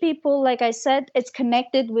Turkish people, like I said, it's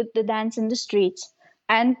connected with the dance in the streets,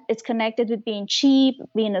 and it's connected with being cheap,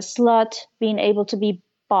 being a slut, being able to be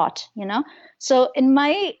bought. So in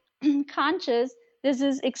my conscious, this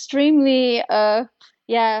is extremely,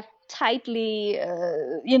 yeah, tightly,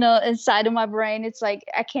 inside of my brain. It's like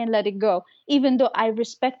I can't let it go, even though I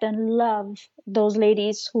respect and love those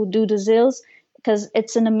ladies who do the zills, because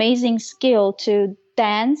it's an amazing skill to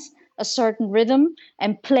dance a certain rhythm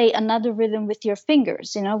and play another rhythm with your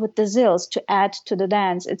fingers, with the zills to add to the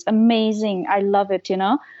dance. It's amazing. I love it.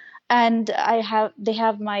 And they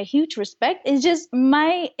have my huge respect. It's just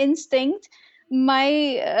my instinct,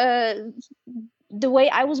 my the way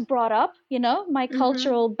I was brought up, my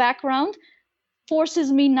cultural background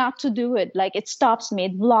forces me not to do it. Like it stops me,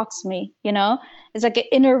 it blocks me. It's like an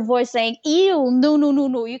inner voice saying, ew, no, no, no,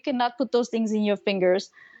 no, you cannot put those things in your fingers.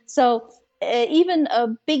 So even a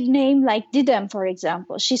big name like Didem, for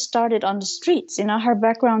example, she started on the streets. Her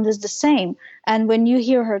background is the same. And when you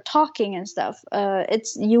hear her talking and stuff,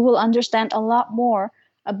 you will understand a lot more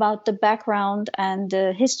about the background and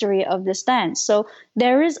the history of this dance. So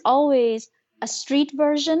there is always a street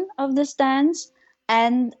version of this dance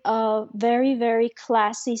and a very, very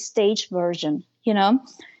classy stage version.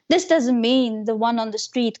 This doesn't mean the one on the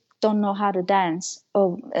street don't know how to dance.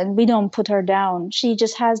 Oh, and we don't put her down. She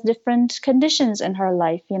just has different conditions in her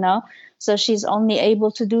life. So she's only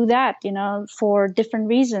able to do that, for different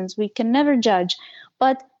reasons. We can never judge,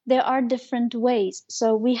 but there are different ways.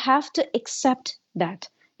 So we have to accept that.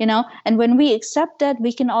 And when we accept that,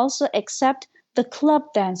 we can also accept the club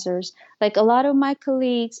dancers. Like a lot of my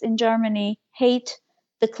colleagues in Germany hate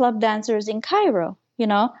the club dancers in Cairo.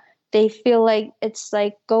 They feel like it's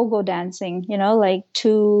like go-go dancing, like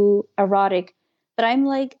too erotic. But I'm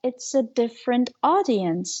like, it's a different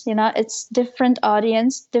audience, it's different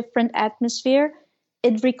audience, different atmosphere.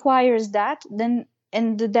 It requires that.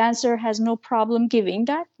 And the dancer has no problem giving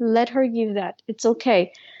that. Let her give that. It's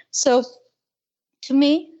okay. So to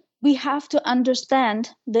me, we have to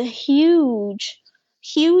understand the huge,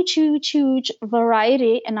 huge, huge, huge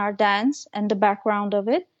variety in our dance and the background of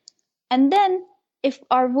it. And then if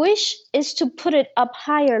our wish is to put it up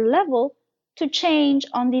higher level, to change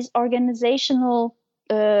on these organizational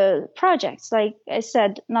projects, like I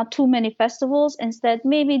said, not too many festivals, instead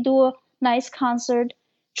maybe do a nice concert,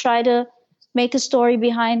 try to make a story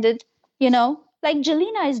behind it. Like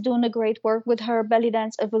Jelena is doing a great work with her belly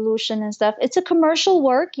dance evolution and stuff. It's a commercial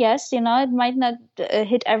work, yes, it might not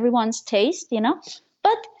hit everyone's taste,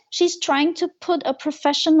 but she's trying to put a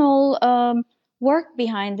professional work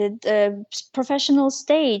behind it, professional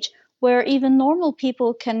stage where even normal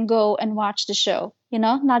people can go and watch the show,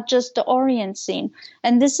 not just the Orient scene.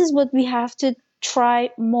 And this is what we have to try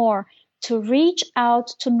more, to reach out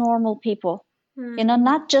to normal people,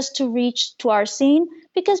 not just to reach to our scene,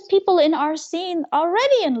 because people in our scene are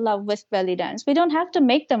already in love with belly dance. We don't have to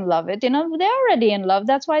make them love it, they're already in love.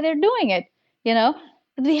 That's why they're doing it. But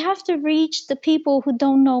we have to reach the people who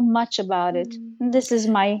don't know much about it. And this is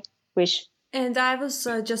my wish. And I was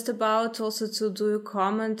just about also to do a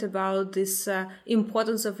comment about this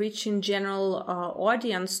importance of reaching general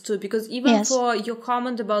audience too, because even for your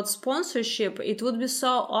comment about sponsorship, it would be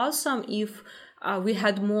so awesome if we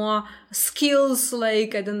had more skills,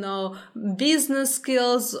 like, I don't know, business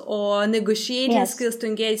skills or negotiating skills to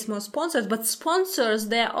engage more sponsors. But sponsors,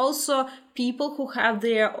 they're also people who have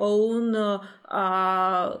their own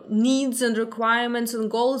needs and requirements and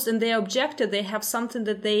goals, and their objective. They have something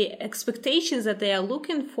that expectations that they are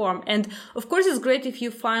looking for. And of course, it's great if you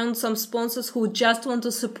find some sponsors who just want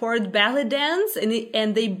to support belly dance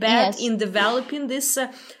and they bet in developing this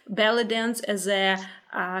belly dance as a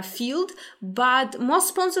field. But most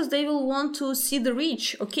sponsors, they will want to see the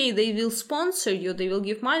reach. Okay, they will sponsor you, they will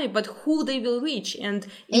give money, but who they will reach? And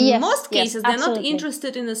in most cases, they're not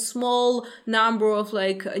interested in a small number of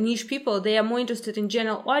like niche people. They are more interested in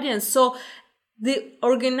general audience. So the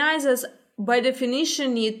organizers, by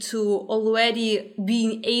definition, need to already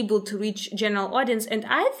being able to reach general audience. And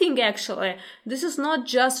I think actually this is not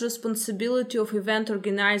just responsibility of event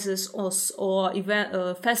organizers or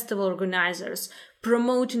event festival organizers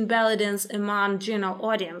promoting belly dance among general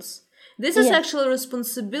audience. This is actually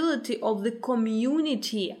responsibility of the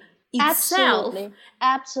community itself.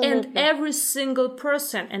 Absolutely. And every single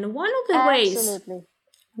person. And one of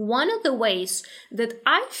the ways that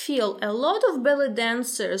I feel a lot of belly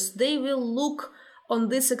dancers, they will look on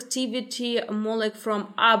this activity more like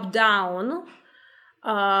from up down,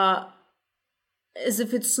 as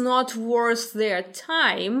if it's not worth their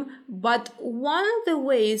time. But one of the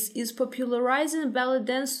ways is popularizing belly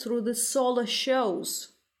dance through the solo shows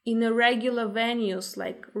in irregular venues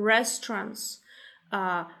like restaurants,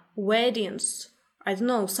 weddings, I don't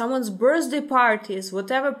know, someone's birthday parties,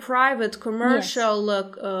 whatever, private,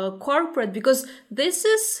 commercial, corporate, because this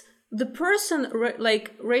is the person,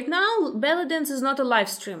 like right now, belly dance is not a live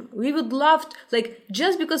stream. We would love to, like,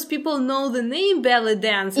 just because people know the name belly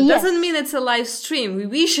dance, it doesn't mean it's a live stream. We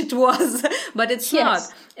wish it was, but it's not.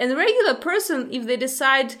 And a regular person, if they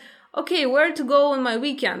decide, okay, where to go on my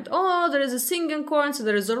weekend? Oh, there is a singing concert,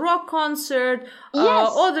 there is a rock concert,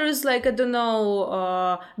 or there is like, I don't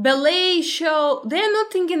know, ballet show. They're not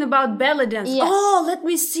thinking about belly dance. Oh, let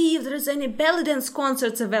me see if there's any belly dance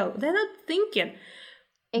concerts available. They're not thinking.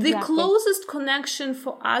 Exactly. The closest connection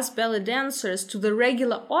for us belly dancers to the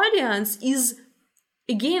regular audience is,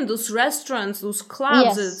 again, those restaurants, those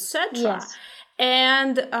clubs, etc.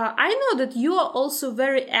 And I know that you are also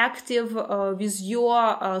very active with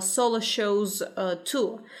your solo shows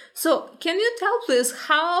too. So can you tell please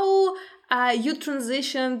how you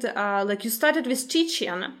transitioned, like you started with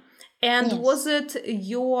teaching, and was it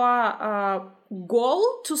your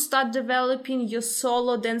goal to start developing your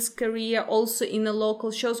solo dance career also in the local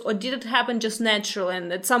shows, or did it happen just naturally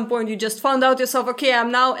and at some point you just found out yourself, okay,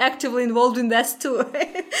 I'm now actively involved in this too?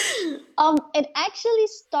 It actually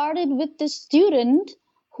started with the student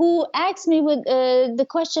who asked me with the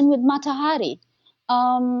question with Matahari.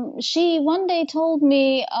 She one day told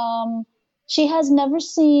me she has never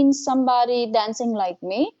seen somebody dancing like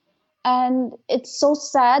me. And it's so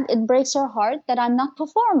sad, it breaks her heart that I'm not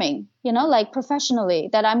performing, like professionally,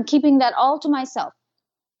 that I'm keeping that all to myself.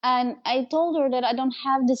 And I told her that I don't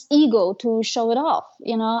have this ego to show it off.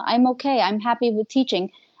 I'm okay. I'm happy with teaching.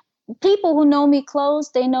 People who know me close,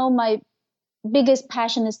 they know my biggest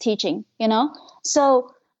passion is teaching,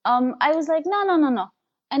 So I was like, no.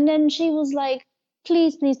 And then she was like,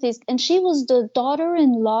 please. And she was the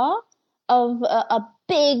daughter-in-law of a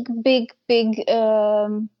big,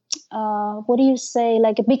 what do you say,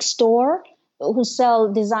 like a big store who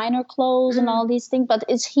sell designer clothes and all these things, but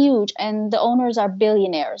it's huge and the owners are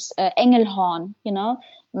billionaires. Engelhorn,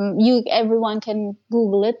 everyone can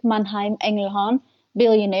Google it, Mannheim Engelhorn,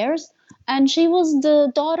 billionaires. And she was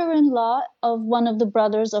the daughter-in-law of one of the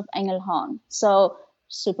brothers of Engelhorn, so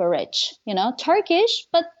super rich, Turkish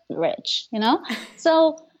but rich,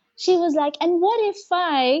 So she was like, and what if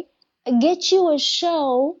I get you a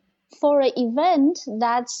show for an event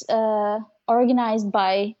that's organized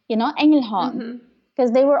by, Engelhorn,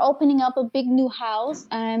 because they were opening up a big new house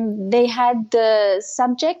and they had the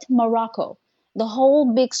subject Morocco. The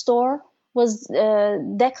whole big store was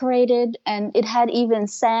decorated and it had even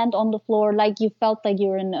sand on the floor, like you felt like you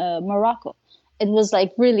were in Morocco. It was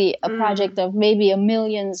like really a project of maybe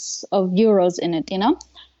millions of euros in it,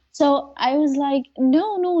 So I was like,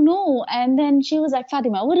 no. And then she was like,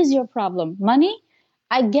 Fatima, what is your problem? Money?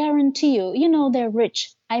 I guarantee you, they're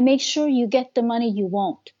rich. I make sure you get the money you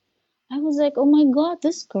want. I was like, oh my God,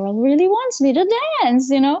 this girl really wants me to dance,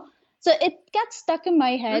 So it got stuck in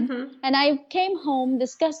my head. And I came home,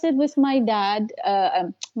 discussed it with my dad,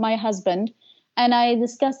 my husband, and I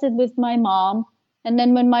discussed it with my mom. And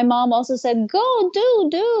then when my mom also said, go,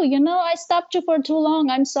 do, I stopped you for too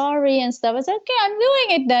long. I'm sorry and stuff. I said, okay, I'm doing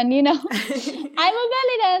it then, I'm a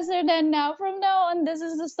belly dancer then now. From now on, this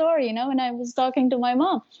is the story, and I was talking to my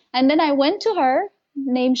mom. And then I went to her,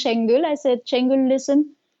 named Şengül. I said, Şengül,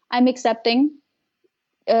 listen, I'm accepting.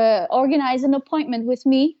 Organize an appointment with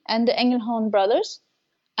me and the Engelhorn brothers.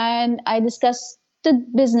 And I discussed the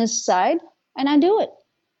business side and I do it.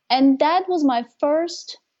 And that was my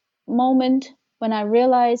first moment when I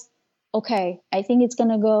realized, okay, I think it's going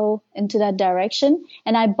to go into that direction.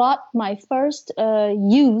 And I bought my first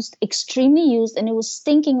extremely used, and it was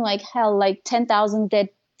stinking like hell, like 10,000 dead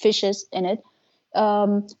fishes in it.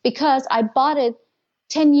 Because I bought it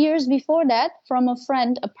 10 years before that from a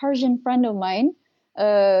friend, a Persian friend of mine,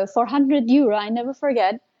 for €100, I never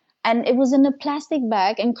forget. And it was in a plastic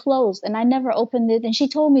bag and closed, and I never opened it. And she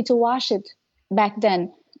told me to wash it back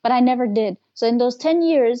then, but I never did. So in those 10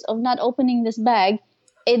 years of not opening this bag,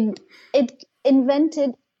 it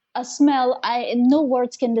invented a smell. No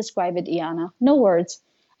words can describe it, Iana. No words.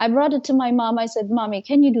 I brought it to my mom. I said, Mommy,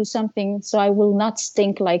 can you do something so I will not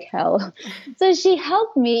stink like hell? So she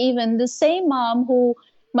helped me, even the same mom who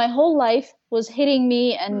my whole life was hitting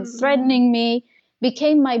me and threatening me,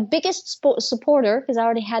 became my biggest supporter, because I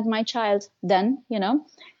already had my child then,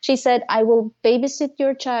 She said, I will babysit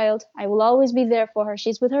your child. I will always be there for her.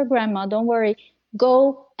 She's with her grandma. Don't worry.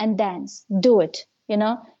 Go and dance. Do it.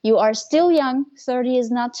 You are still young. 30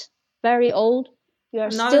 is not very old. You are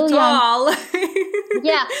Not still at young. all.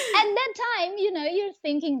 Yeah, at that time, you're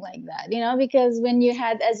thinking like that, because when you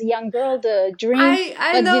had as a young girl the dream, I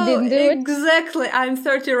but you know didn't do it. exactly. I'm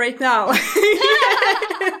 30 right now.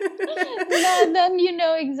 Then you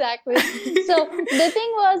know exactly. So the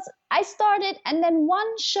thing was, I started, and then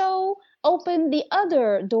one show opened the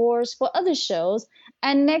other doors for other shows.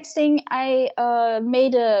 And next thing, I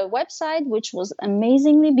made a website, which was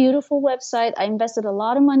amazingly beautiful website. I invested a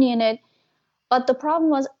lot of money in it. But the problem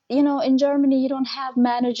was, in Germany, you don't have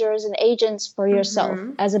managers and agents for yourself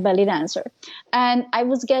Mhm. as a belly dancer. And I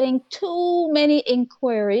was getting too many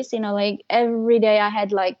inquiries, like every day I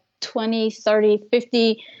had like 20, 30,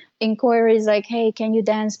 50 inquiries like, hey, can you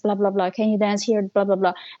dance? Blah, blah, blah. Can you dance here? Blah, blah,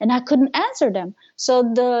 blah. And I couldn't answer them. So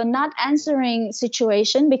the not answering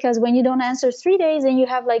situation, because when you don't answer 3 days, and you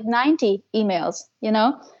have like 90 emails,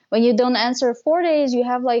 when you don't answer 4 days, you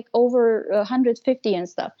have like over 150 and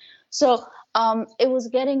stuff. So it was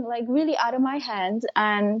getting like really out of my hands,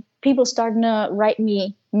 and people starting to write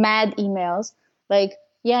me mad emails like,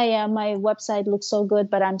 yeah, my website looks so good,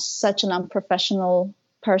 but I'm such an unprofessional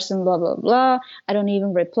person, blah, blah, blah. I don't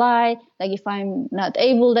even reply. Like, if I'm not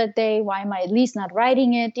able that day, why am I at least not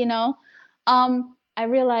writing it, I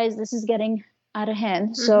realized this is getting out of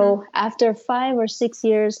hand. So after 5 or 6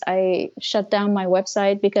 years, I shut down my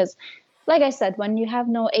website because, like I said, when you have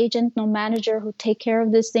no agent, no manager who take care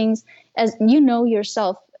of these things, as you know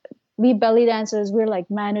yourself, we belly dancers, we're like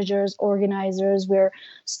managers, organizers, we're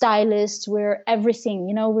stylists, we're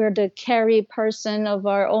everything, we're the carry person of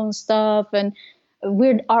our own stuff, and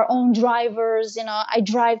we're our own drivers. I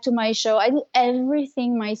drive to my show, I do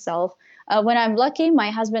everything myself. When I'm lucky, my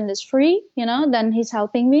husband is free, then he's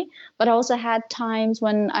helping me. But I also had times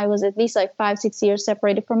when I was at least like 5, 6 years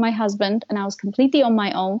separated from my husband, and I was completely on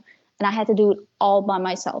my own, and I had to do it all by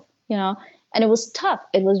myself, and it was tough.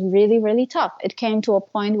 It was really, really tough. It came to a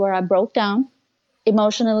point where I broke down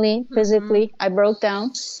emotionally, physically. I broke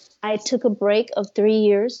down. I took a break of 3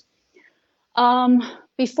 years. Um,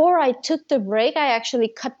 Before I took the break, I actually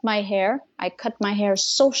cut my hair. I cut my hair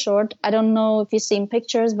so short. I don't know if you've seen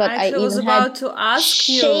pictures, but I I actually was even had about to ask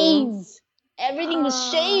you. shaves. Everything was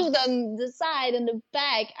Ah. shaved on the side and the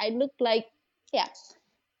back. I looked like, yeah,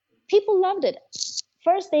 people loved it.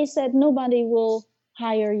 First, they said nobody will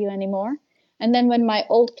hire you anymore. And then when my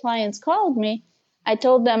old clients called me, I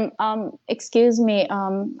told them, excuse me,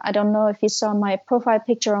 I don't know if you saw my profile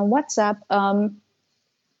picture on WhatsApp.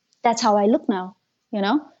 That's how I look now. You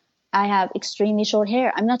know, I have extremely short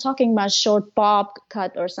hair. I'm not talking about short bob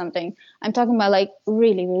cut or something. I'm talking about like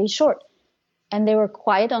really, really short. And they were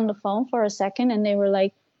quiet on the phone for a second, and they were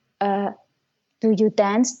like, uh, do you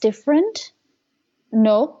dance different?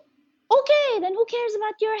 No. Okay, then who cares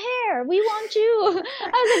about your hair? We want you.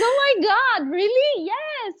 I was like, oh my God, really?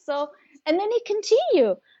 Yes. So, and then he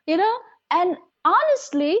continued, and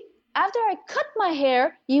honestly, after I cut my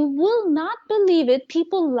hair, you will not believe it,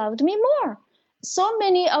 people loved me more. So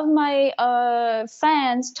many of my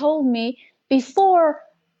fans told me before,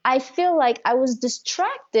 I feel like I was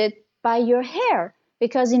distracted by your hair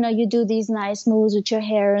because you do these nice moves with your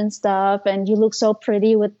hair and stuff, and you look so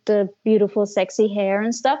pretty with the beautiful sexy hair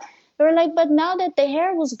and stuff. They were like, but now that the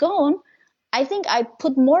hair was gone, I think I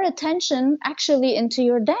put more attention actually into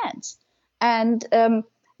your dance. And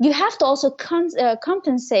you have to also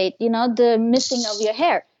compensate the missing of your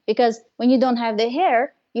hair, because when you don't have the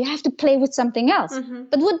hair, you have to play with something else.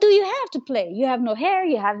 But what do you have to play? You have no hair,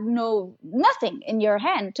 you have no nothing in your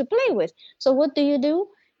hand to play with. So what do?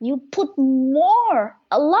 You put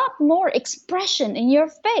a lot more expression in your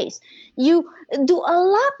face. You do a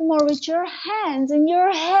lot more with your hands and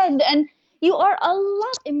your head, and you are a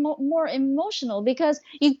lot more emotional because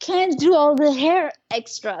you can't do all the hair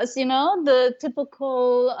extras, the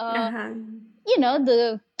typical, Uh-huh.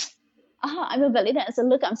 the I'm a belly dancer.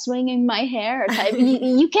 Look, I'm swinging my hair type.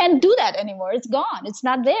 You can't do that anymore. It's gone. It's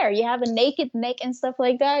not there. You have a naked neck and stuff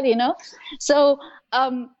like that, So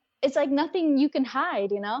it's like nothing you can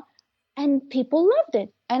hide, And people loved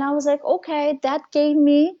it. And I was like, okay, that gave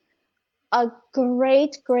me a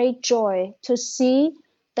great, great joy to see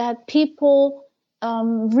that people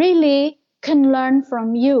really can learn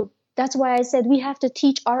from you. That's why I said we have to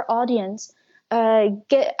teach our audience.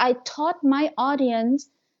 I taught my audience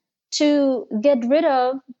to get rid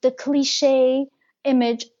of the cliche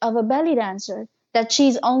image of a belly dancer, that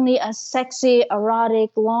she's only a sexy,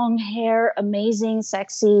 erotic, long hair, amazing,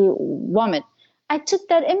 sexy woman. I took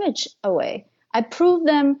that image away. I proved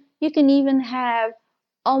them you can even have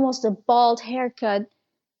almost a bald haircut.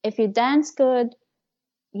 If you dance good,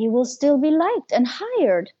 you will still be liked and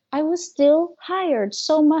hired. I was still hired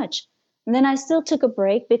so much. And then I still took a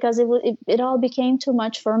break because it all became too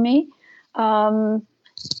much for me. Um,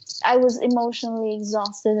 I was emotionally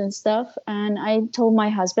exhausted and stuff. And I told my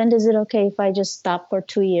husband, is it okay if I just stop for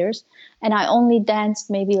 2 years? And I only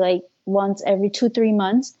danced maybe like once every 2, 3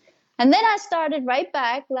 months. And then I started right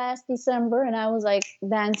back last December and I was like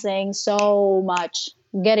dancing so much,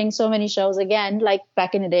 getting so many shows again, like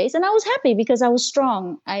back in the days. And I was happy because I was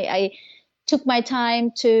strong. I took my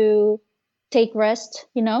time to take rest,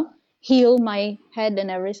 heal my head and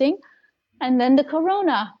everything. And then the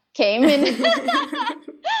corona came in.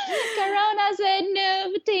 Corona said,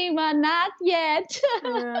 no, Fatima, not yet.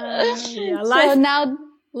 Yeah, So now,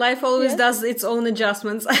 life always yes, does its own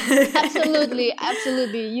adjustments. absolutely,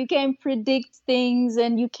 absolutely. You can't predict things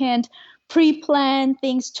and you can't pre-plan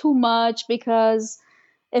things too much because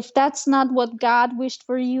if that's not what God wished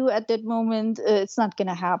for you at that moment, it's not going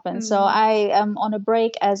to happen. So Mm. I am on a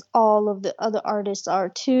break as all of the other artists are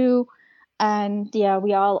too. And yeah,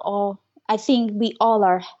 I think we all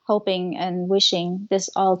are hoping and wishing this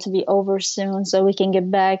all to be over soon so we can get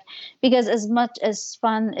back. Because as much as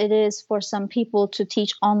fun it is for some people to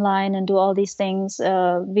teach online and do all these things,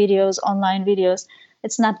 videos, online videos,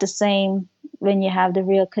 it's not the same when you have the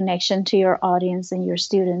real connection to your audience and your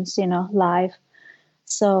students, live.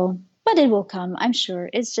 So, but it will come, I'm sure.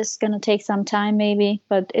 It's just going to take some time, maybe,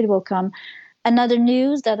 but it will come. Another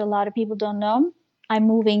news that a lot of people don't know, I'm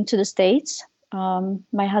moving to the States.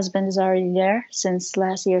 My husband is already there since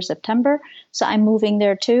last year, September. So I'm moving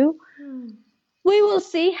there too. We will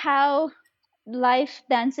see how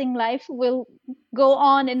dancing life will go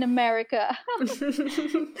on in America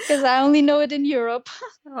because I only know it in Europe.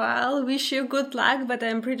 Well, wish you good luck, but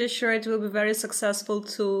I'm pretty sure it will be very successful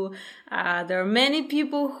too. There are many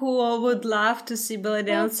people who would love to see belly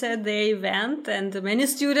dance at their event, and many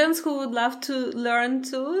students who would love to learn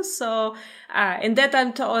too. So, in that,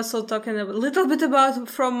 I'm also talking a little bit about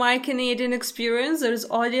from my Canadian experience. There's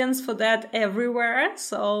audience for that everywhere,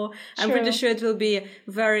 so I'm pretty True. sure it will be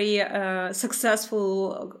very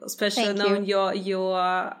successful, especially Thank knowing you. your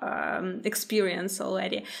experience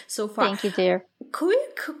already so far. Thank you, dear.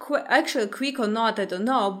 Actually, quick or not, I don't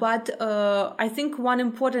know. But I think one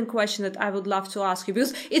important question that I would love to ask you,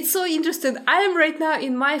 because it's so interesting. I am right now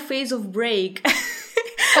in my phase of break. I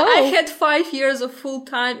Oh, had 5 years of full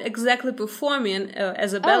time exactly performing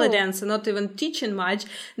as a belly oh, dancer, not even teaching much.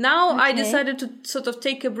 Now I okay. decided to sort of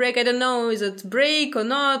take a break. I don't know, is it break or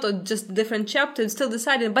not, or just a different chapter? I'm still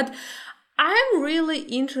deciding. But I'm really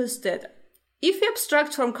interested. If you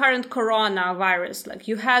abstract from current coronavirus, like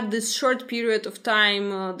you had this short period of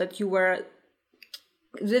time that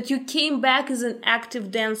you came back as an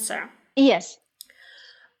active dancer, Yes.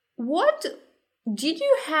 what did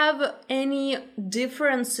you have any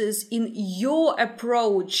differences in your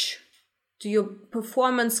approach to your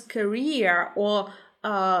performance career or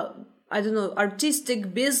I don't know,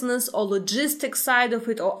 artistic business or logistic side of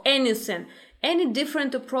it or anything? Any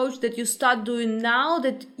different approach that you start doing now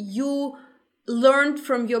that you learned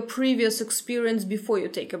from your previous experience before you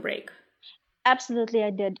take a break? Absolutely,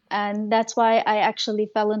 I did. And that's why I actually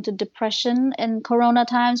fell into depression in Corona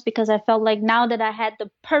times because I felt like now that I had the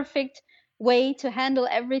perfect way to handle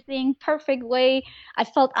everything, perfect way, I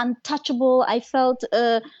felt untouchable. I felt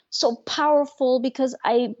so powerful because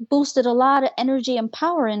I boosted a lot of energy and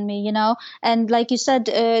power in me, And like you said,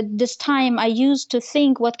 this time I used to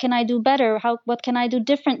think, what can I do better? What can I do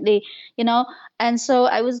differently, you know? And so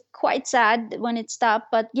I was quite sad when it stopped.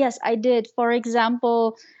 But yes, I did. For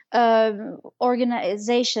example,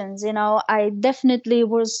 organizations, I definitely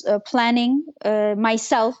was planning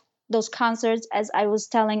myself those concerts as I was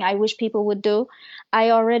telling I wish people would do.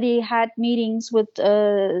 I already had meetings with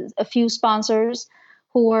a few sponsors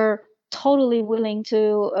who were totally willing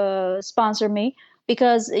to sponsor me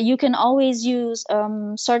because you can always use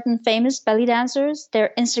certain famous belly dancers,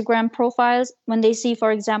 their Instagram profiles, when they see, for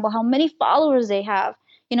example, how many followers they have.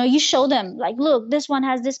 You show them like, look, this one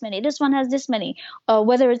has this many, this one has this many,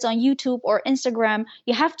 whether it's on YouTube or Instagram.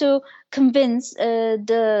 You have to convince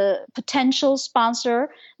the potential sponsor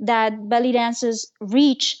that belly dancers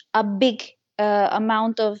reach a big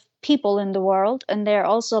amount of people in the world, and they're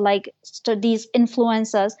also like these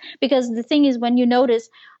influencers. Because the thing is, when you notice,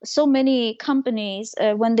 so many companies,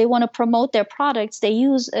 when they want to promote their products, they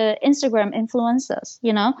use Instagram influencers,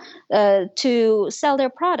 to sell their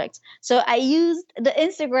products. So I used the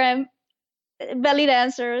Instagram belly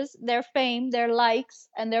dancers, their fame, their likes,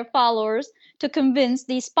 and their followers to convince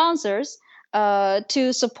these sponsors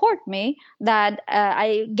to support me. That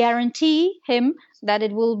I guarantee him that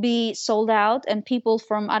it will be sold out and people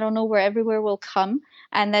from I don't know where everywhere will come.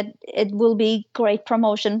 and that it will be great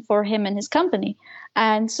promotion for him and his company.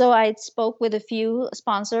 And so I spoke with a few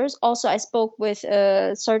sponsors. Also, I spoke with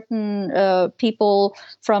certain people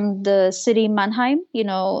from the city Mannheim,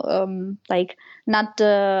 like not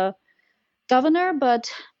the governor,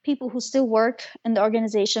 but people who still work in the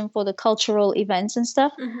organization for the cultural events and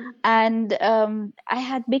stuff. And I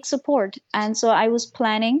had big support. And so I was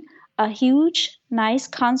planning a huge, nice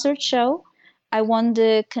concert show. I wanted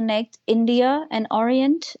to connect India and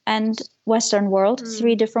Orient and Western world,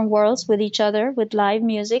 three different worlds with each other, with live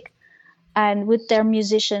music and with their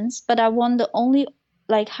musicians. But I wanted to only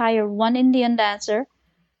like hire one Indian dancer,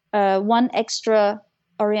 one extra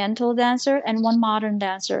Oriental dancer, and one modern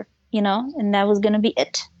dancer, and that was going to be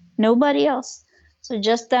it. Nobody else. So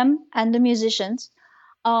just them and the musicians.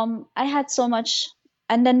 I had so much.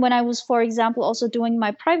 And then when I was, for example, also doing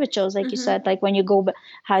my private shows, like you said, like when you go,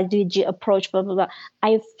 how did you approach, blah, blah, blah.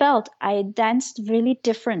 I felt I danced really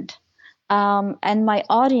different. And my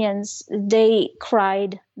audience, they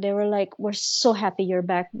cried. They were like, we're so happy you're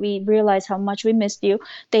back. We realize how much we missed you.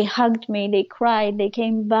 They hugged me. They cried. They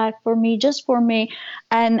came back for me, just for me.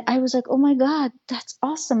 And I was like, oh my God, that's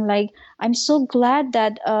awesome. Like, I'm so glad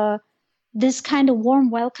that this kind of warm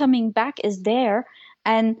welcoming back is there.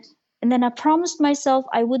 And then I promised myself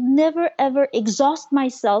I would never, ever exhaust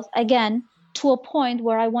myself again to a point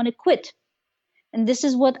where I want to quit. And this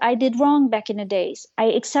is what I did wrong back in the days. I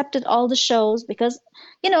accepted all the shows because,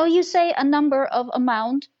 you say a number of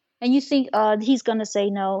amount and you think, he's going to say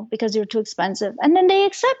no because you're too expensive. And then they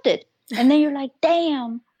accept it. And then you're like,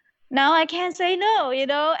 damn, now I can't say no,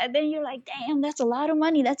 And then you're like, damn, that's a lot of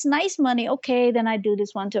money. That's nice money. Okay, then I do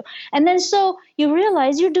this one too. And then so you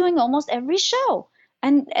realize you're doing almost every show.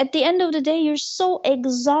 And at the end of the day, you're so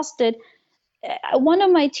exhausted. One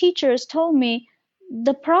of my teachers told me,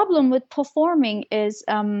 the problem with performing is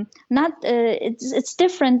not it's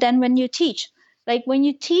different than when you teach. Like when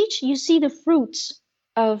you teach, you see the fruits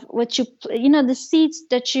of what the seeds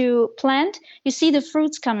that you plant, you see the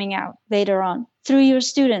fruits coming out later on through your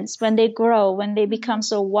students when they grow, when they become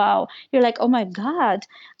so wow. You're like, oh my God,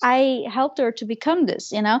 I helped her to become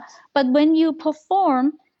this, But when you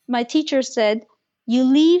perform, my teacher said, you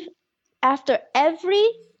leave after every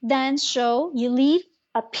dance show, you leave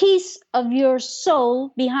a piece of your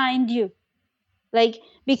soul behind you. Like,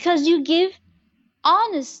 because you give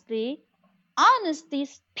honesty,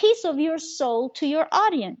 piece of your soul to your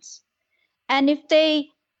audience. And if they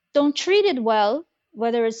don't treat it well,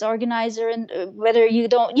 whether it's organizer and whether you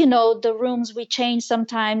don't, the rooms we change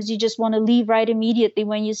sometimes, you just want to leave right immediately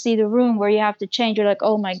when you see the room where you have to change. You're like,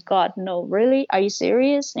 oh my God, no, really? Are you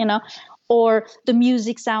serious? Or the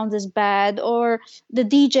music sound is bad, or the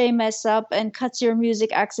DJ mess up and cuts your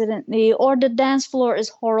music accidentally, or the dance floor is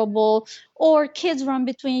horrible, or kids run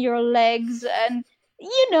between your legs, and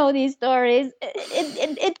these stories.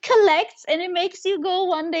 It collects and it makes you go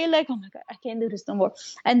one day like, oh my God, I can't do this no more.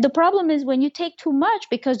 And the problem is when you take too much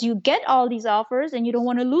because you get all these offers and you don't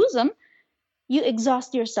want to lose them, you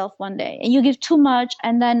exhaust yourself one day and you give too much,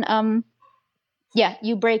 and then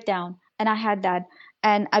you break down. And I had that.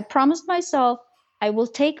 And I promised myself I will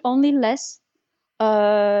take only less,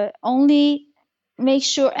 only make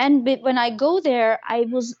sure. And when I go there, I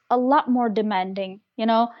was a lot more demanding,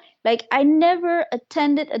 like I never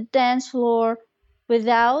attended a dance floor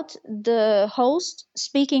without the host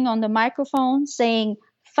speaking on the microphone saying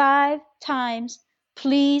 5 times,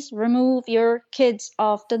 please remove your kids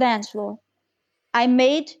off the dance floor. I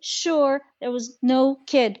made sure there was no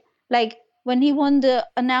kid. Like when he wanted to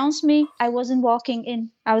announce me, I wasn't walking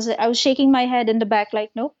in. I was shaking my head in the back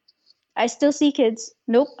like, nope, I still see kids.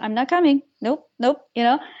 Nope, I'm not coming. Nope, nope,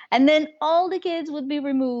 And then all the kids would be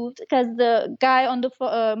removed because the guy on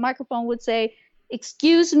the microphone would say,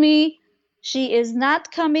 excuse me, she is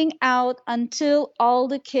not coming out until all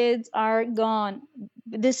the kids are gone.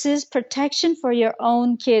 This is protection for your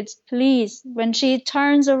own kids. Please, when she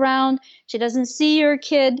turns around, she doesn't see your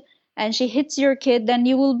kid and she hits your kid, then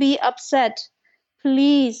you will be upset.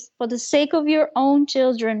 Please, for the sake of your own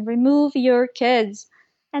children, remove your kids.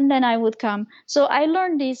 And then I would come. So I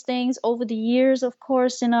learned these things over the years. Of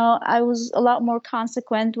course, I was a lot more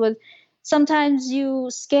consequent with, sometimes you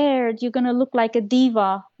scared you're going to look like a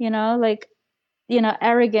diva, like,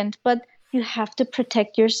 arrogant, but you have to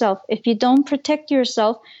protect yourself. If you don't protect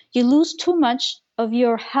yourself, you lose too much of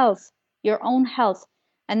your health, your own health.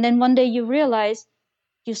 And then one day you realize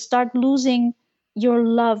you start losing your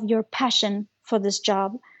love, your passion for this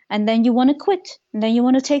job. And then you want to quit. And then you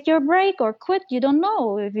want to take your break or quit. You don't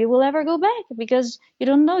know if you will ever go back because you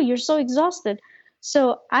don't know. You're so exhausted.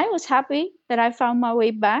 So I was happy that I found my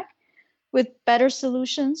way back with better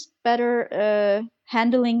solutions, better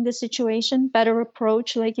handling the situation, better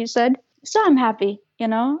approach, like you said. So I'm happy,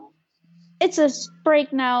 It's a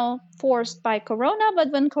break now forced by Corona,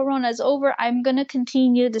 but when Corona is over, I'm going to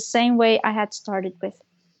continue the same way I had started with.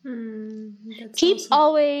 That's Keep awesome.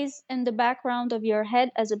 always in the background of your head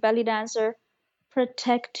as a belly dancer,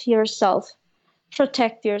 protect yourself.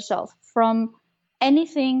 Protect yourself from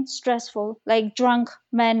anything stressful, like drunk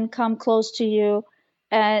men come close to you.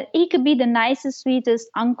 He could be the nicest, sweetest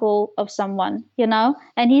uncle of someone,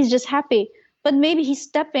 and he's just happy. But maybe he's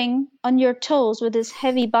stepping on your toes with his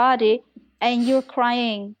heavy body and you're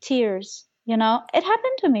crying tears, It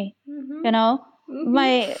happened to me, you know.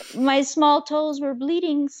 My small toes were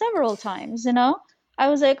bleeding several times, I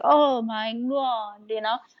was like, oh my God,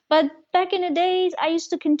 But back in the days, I used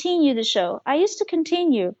to continue the show. I used to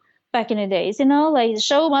continue back in the days, like the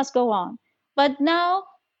show must go on. But now,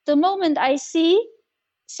 the moment I see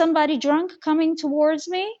somebody drunk coming towards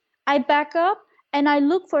me, I back up and I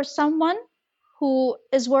look for someone who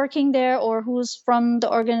is working there or who's from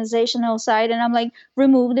the organizational side, and I'm like,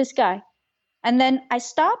 remove this guy. And then I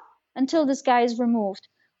stop until this guy is removed.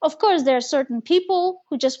 Of course, there are certain people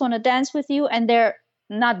who just want to dance with you and they're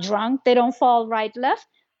not drunk. They don't fall right, left.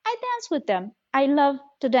 I dance with them. I love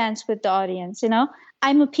to dance with the audience,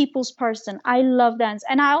 I'm a people's person. I love dance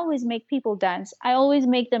and I always make people dance. I always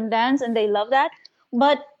make them dance and they love that.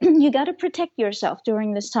 But you got to protect yourself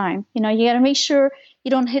during this time. You got to make sure you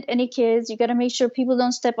don't hit any kids. You got to make sure people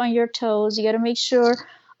don't step on your toes. You got to make sure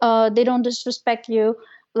they don't disrespect you.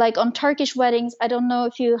 Like on Turkish weddings, I don't know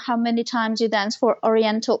if you how many times you dance for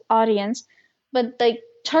Oriental audience, but like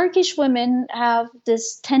Turkish women have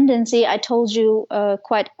this tendency, I told you,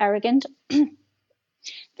 quite arrogant.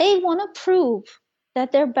 They want to prove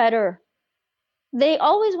that they're better. They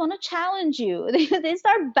always want to challenge you. They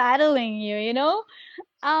start battling you,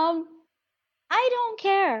 I don't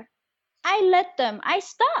care. I let them. I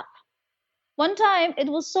stop. One time it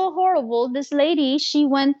was so horrible. This lady, she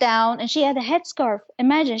went down and she had a headscarf.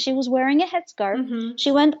 Imagine, she was wearing a headscarf.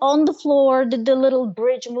 She went on the floor, did the little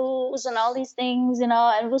bridge moves and all these things, and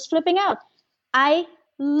was flipping out. I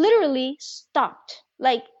literally stopped.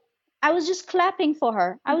 Like, I was just clapping for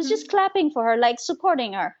her. I was just clapping for her, like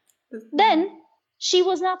supporting her. Then she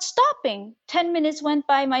was not stopping. 10 minutes went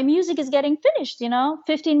by. My music is getting finished,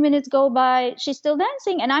 15 minutes go by. She's still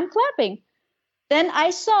dancing and I'm clapping. Then I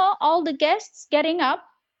saw all the guests getting up,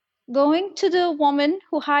 going to the woman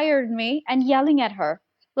who hired me and yelling at her.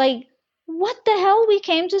 Like, what the hell? We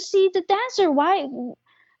came to see the dancer. Why?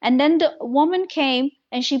 And then the woman came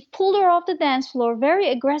and she pulled her off the dance floor very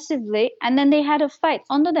aggressively. And then they had a fight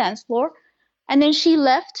on the dance floor. And then she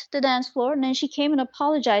left the dance floor and then she came and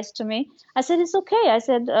apologized to me. I said, it's okay. I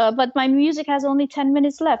said, but my music has only 10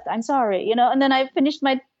 minutes left. I'm sorry, And then I finished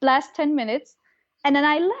my last 10 minutes and then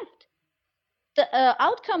I left. The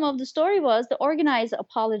outcome of the story was the organizer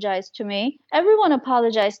apologized to me, everyone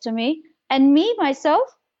apologized to me, and me myself,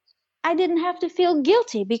 I didn't have to feel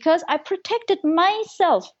guilty because I protected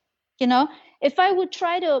myself. If I would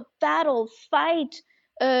try to battle, fight,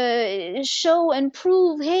 show and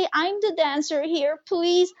prove, hey, I'm the dancer here,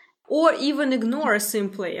 please. Or even ignore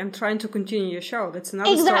simply and trying to continue your show. That's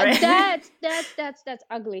another story. That's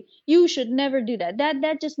ugly. You should never do that.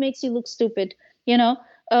 That just makes you look stupid.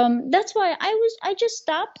 That's why I just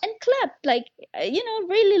stopped and clapped, like,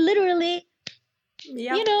 really literally,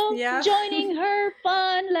 joining her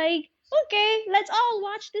fun, like, okay, let's all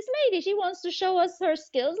watch this lady. She wants to show us her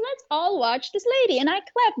skills. Let's all watch this lady. And I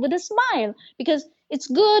clapped with a smile because it's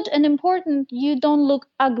good and important you don't look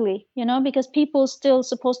ugly, because people still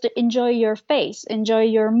supposed to enjoy your face, enjoy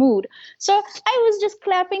your mood. So I was just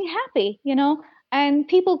clapping happy, and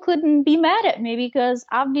people couldn't be mad at me because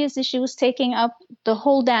obviously she was taking up the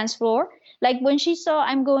whole dance floor. Like when she saw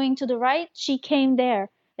I'm going to the right, she came there.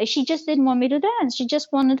 Like she just didn't want me to dance. She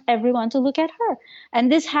just wanted everyone to look at her.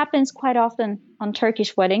 And this happens quite often on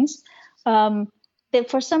Turkish weddings.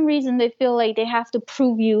 For some reason, they feel like they have to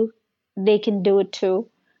prove you they can do it too.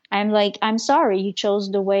 I'm like, I'm sorry, you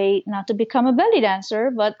chose the way not to become a belly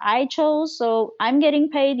dancer, but I chose, so I'm getting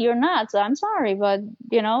paid, you're not. So I'm sorry, but,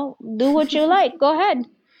 do what you like. Go ahead.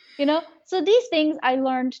 So these things I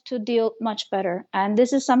learned to deal much better. And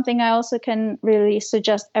this is something I also can really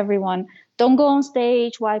suggest everyone. Don't go on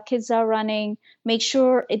stage while kids are running. Make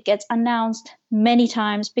sure it gets announced many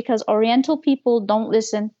times because Oriental people don't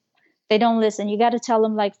listen. They don't listen. You got to tell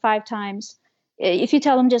them like 5 times. If you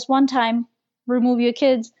tell them just one time, remove your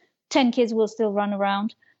kids, 10 kids will still run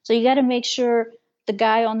around. So you got to make sure the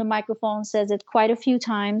guy on the microphone says it quite a few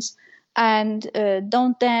times. And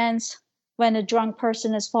don't dance when a drunk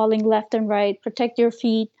person is falling left and right. Protect your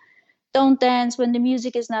feet. Don't dance when the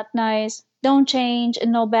music is not nice. don't change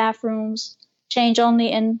in no bathrooms, change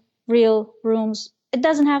only in real rooms. It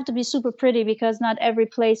doesn't have to be super pretty because not every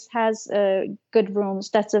place has good rooms.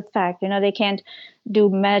 That's a fact. They can't do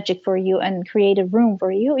magic for you and create a room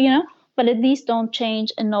for you. But at least don't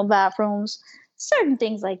change in no bathrooms. Certain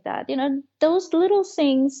things like that. Those little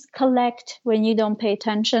things collect when you don't pay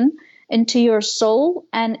attention into your soul,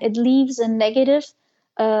 and it leaves a negative,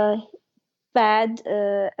 uh, bad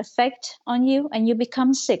effect on you, and you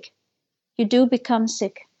become sick. You do become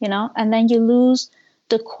sick, and then you lose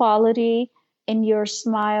the quality in your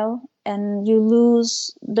smile, and you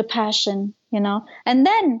lose the passion. And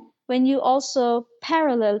then when you also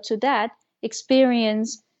parallel to that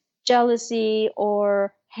experience jealousy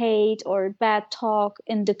or hate or bad talk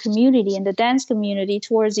in the community, in the dance community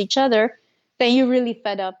towards each other, then you're really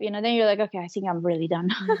fed up. Then you're like, okay, I think I'm really done.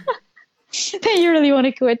 Then you really want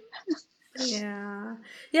to quit. Yeah.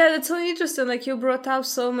 Yeah, that's so interesting. Like you brought up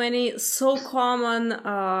so many so common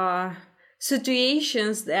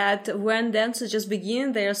situations that when dancers just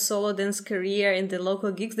begin their solo dance career in the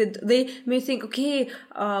local gigs, they may think, okay,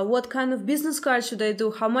 what kind of business card should I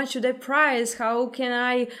do? How much should I price? How can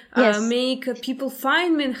I Yes. make people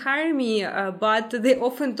find me and hire me? But they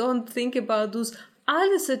often don't think about those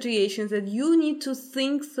other situations that you need to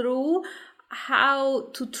think through how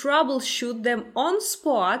to troubleshoot them on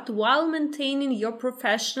spot while maintaining your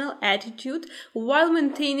professional attitude, while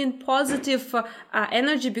maintaining positive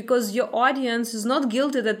energy, because your audience is not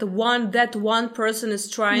guilty that that one person is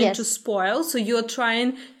trying to Yes. spoil. So you're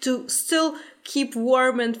trying to still keep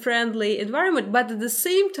warm and friendly environment, but at the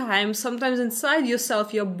same time, sometimes inside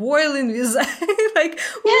yourself you're boiling with like,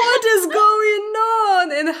 what is going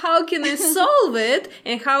on and how can I solve it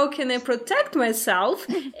and how can I protect myself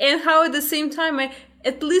and how at the same time I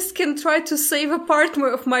at least can try to save a part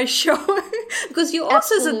of my show. Because you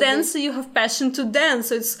also as a dancer, you have passion to dance,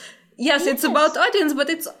 so it's about audience, but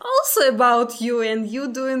it's also about you and you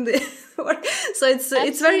doing the work. So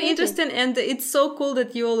it's very interesting, and it's so cool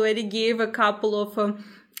that you already gave a couple of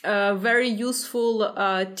very useful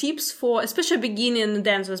tips for especially beginning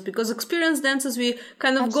dancers, because experienced dancers, we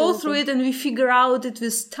kind of go through it and we figure out it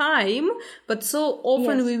with time, but so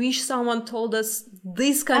often we wish someone told us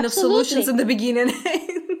these kind of solutions in the beginning.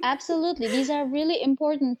 Absolutely. These are really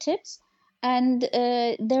important tips, and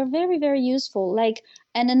they're very, very useful.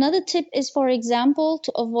 And another tip is, for example,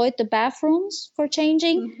 to avoid the bathrooms for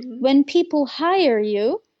changing. When people hire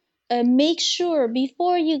you, make sure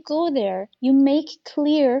before you go there, you make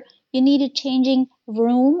clear you need a changing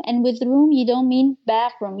room. And with room, you don't mean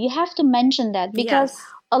bathroom. You have to mention that because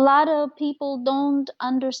a lot of people don't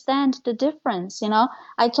understand the difference.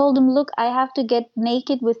 I told them, look, I have to get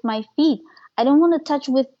naked with my feet. I don't want to touch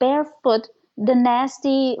with barefoot the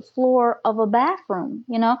nasty floor of a bathroom.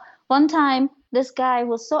 One time, this guy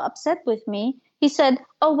was so upset with me. He said,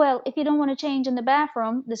 oh, well, if you don't want to change in the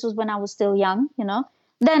bathroom, this was when I was still young,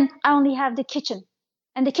 then I only have the kitchen.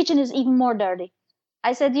 And the kitchen is even more dirty.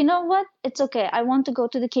 I said, you know what? It's okay. I want to go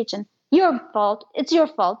to the kitchen. Your fault. It's your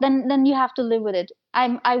fault. Then you have to live with it.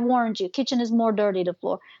 I warned you. Kitchen is more dirty, the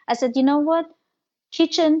floor. I said, you know what?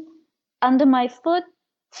 Kitchen under my foot,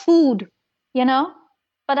 food.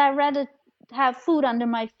 But I rather have food under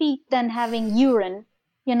my feet than having urine,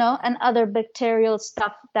 and other bacterial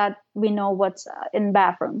stuff that we know what's in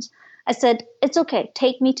bathrooms. I said, it's okay.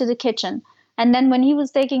 Take me to the kitchen. And then when he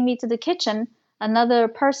was taking me to the kitchen, another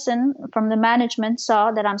person from the management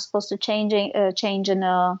saw that I'm supposed to change in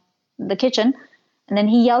the kitchen. And then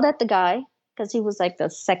he yelled at the guy because he was like the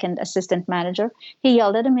second assistant manager. He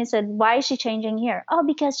yelled at him. He said, why is she changing here? Oh,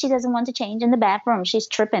 because she doesn't want to change in the bathroom. She's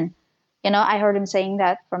tripping. I heard him saying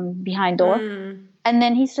that from behind door. And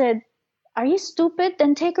then he said, are you stupid?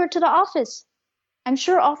 Then take her to the office. I'm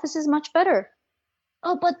sure office is much better.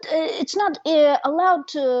 Oh, but it's not allowed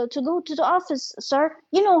to go to the office, sir.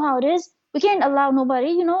 You know how it is. We can't allow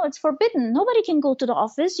nobody. It's forbidden. Nobody can go to the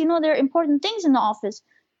office. There are important things in the office.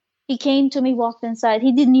 He came to me, walked inside.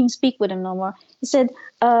 He didn't even speak with him no more. He said,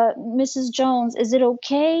 Mrs. Jones, is it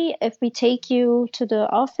okay if we take you to the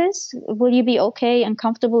office? Will you be okay and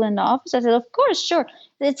comfortable in the office? I said, of course, sure.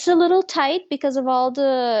 It's a little tight because of all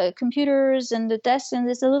the computers and the desks, and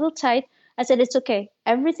it's a little tight. I said, it's okay.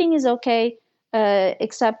 Everything is okay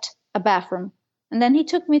except a bathroom. And then he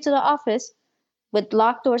took me to the office with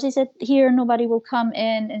locked doors. He said, here, nobody will come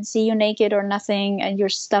in and see you naked or nothing, and your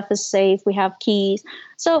stuff is safe. We have keys.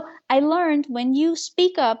 So I learned when you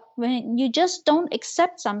speak up, when you just don't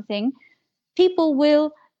accept something, people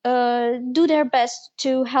will do their best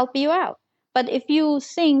to help you out. But if you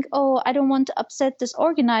think, oh, I don't want to upset this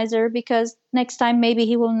organizer because next time maybe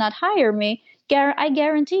he will not hire me, I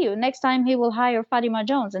guarantee you, next time he will hire Fatima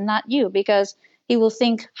Jones and not you, because he will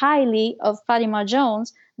think highly of Fatima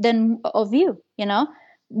Jones than of you.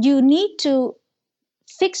 You need to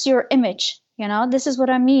fix your image. This is what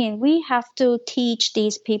I mean. We have to teach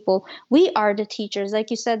these people. We are the teachers,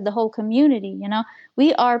 like you said, the whole community.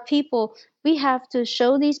 We are people. We have to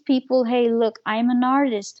show these people, hey, look, I'm an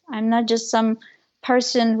artist. I'm not just some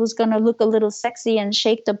person who's going to look a little sexy and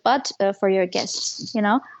shake the butt for your guests.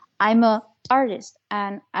 I'm a artist,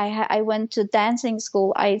 and I went to dancing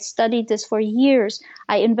school. I studied this for years.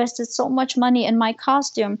 I invested so much money in my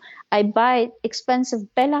costume. I buy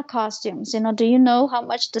expensive Bella costumes. Do you know how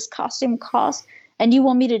much this costume costs? And you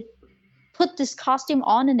want me to put this costume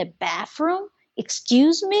on in a bathroom?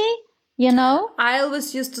 Excuse me? I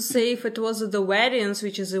always used to say if it was at the weddings,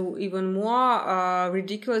 which is even more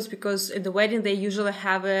ridiculous, because at the wedding they usually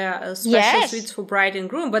have a special suites for bride and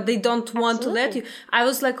groom, but they don't want to let you. I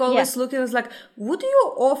was like always looking, I was like, would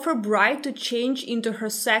you offer bride to change into her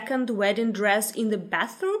second wedding dress in the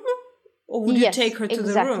bathroom? Or would you take her to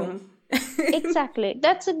the room? Exactly.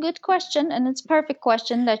 That's a good question, and it's a perfect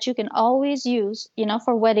question that you can always use,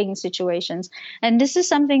 for wedding situations. And this is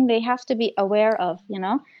something they have to be aware of.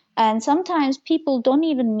 And sometimes people don't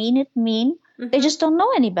even mean it mean. They just don't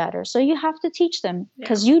know any better. So you have to teach them,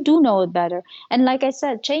 because you do know it better. And like I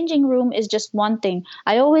said, changing room is just one thing.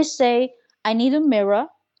 I always say, I need a mirror.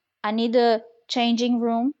 I need a changing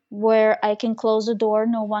room where I can close the door.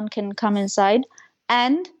 No one can come inside.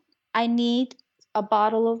 And I need a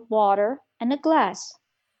bottle of water and a glass.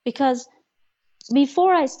 Because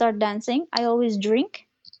before I start dancing, I always drink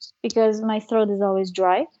because my throat is always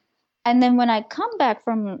dry. And then when I come back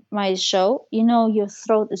from my show, your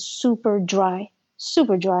throat is super dry. So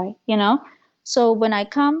when I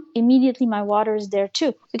come, immediately my water is there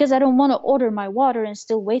too, because I don't want to order my water and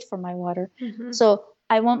still wait for my water. So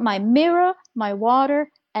I want my mirror, my water,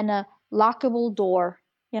 and a lockable door.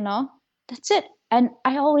 That's it. And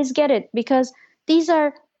I always get it, because these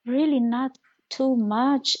are really not too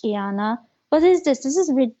much, Iana. What is this? This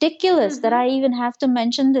is ridiculous that I even have to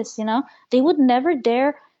mention this. They would never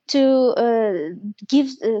dare to give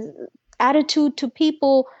attitude to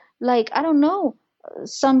people like, I don't know,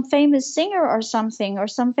 some famous singer or something, or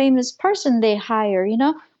some famous person they hire,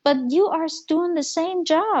 but you are doing the same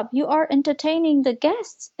job. You are entertaining the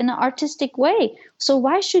guests in an artistic way. So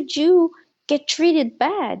why should you get treated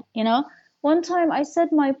bad? One time I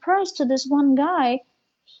said my price to this one guy,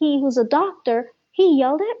 he was a doctor. He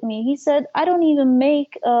yelled at me. He said, I don't even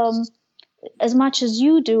make as much as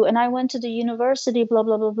you do, and I went to the university, blah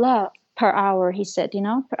blah blah blah, per hour. He said,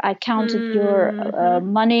 I counted your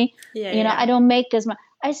money. I don't make as much.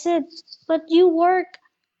 I said, but you work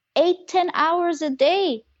 8-10 hours a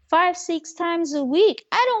day, 5-6 times a week.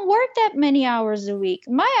 I don't work that many hours a week.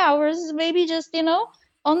 My hours is maybe just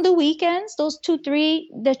on the weekends, those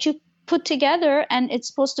 2-3 that you put together, and it's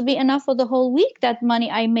supposed to be enough for the whole week, that money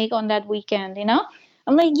I make on that weekend.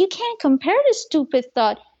 I'm like, you can't compare this stupid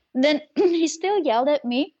thought. Then he still yelled at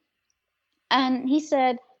me, and he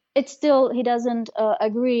said he doesn't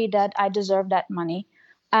agree that I deserve that money.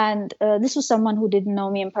 And this was someone who didn't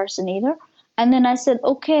know me in person either. And then I said,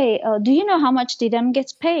 okay, do you know how much Didem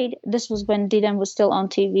gets paid? This was when Didem was still on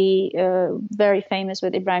TV, very famous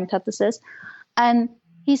with Ibrahim Tatlıses. And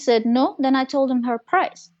he said, no. Then I told him her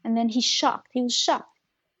price. And then he was shocked.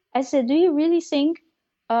 I said, do you really think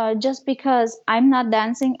just because I'm not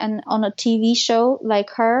dancing and on a TV show like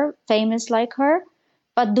her, famous like her,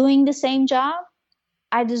 but doing the same job,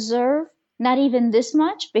 I deserve not even this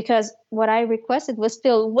much? Because what I requested was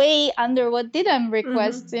still way under what Didem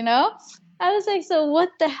requests, I was like, so what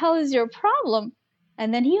the hell is your problem?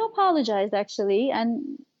 And then he apologized, actually,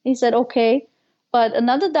 and he said, okay. But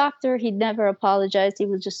another doctor, he never apologized. He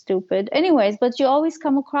was just stupid. Anyways, but you always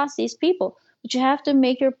come across these people. But you have to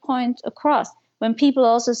make your point across. When people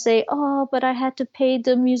also say, oh, but I had to pay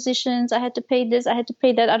the musicians, I had to pay this, I had to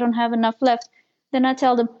pay that, I don't have enough left. Then I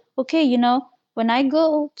tell them, okay, when I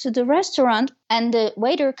go to the restaurant and the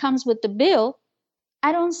waiter comes with the bill,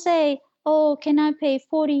 I don't say, oh, can I pay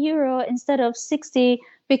 40 euro instead of 60?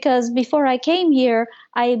 Because before I came here,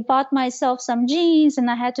 I bought myself some jeans and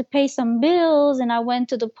I had to pay some bills, and I went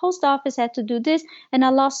to the post office, had to do this, and I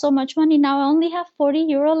lost so much money. Now I only have 40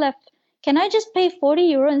 euro left. Can I just pay 40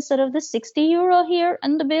 euro instead of the 60 euro here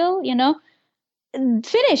on the bill?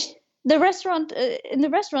 Finished. The restaurant, in the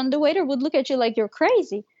restaurant, the waiter would look at you like you're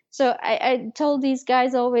crazy. So I told these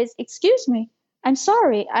guys always, excuse me, I'm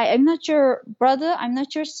sorry. I'm not your brother. I'm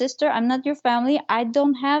not your sister. I'm not your family. I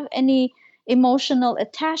don't have any emotional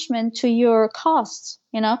attachment to your costs.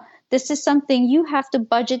 This is something you have to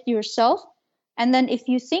budget yourself. And then if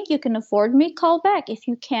you think you can afford me, call back. If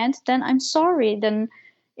you can't, then I'm sorry. Then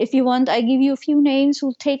if you want, I give you a few names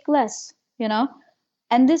who'll take less, you know?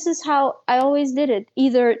 And this is how I always did it.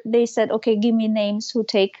 Either they said, okay, give me names who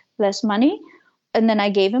take less money. And then I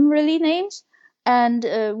gave them really names, and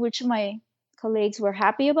which my colleagues were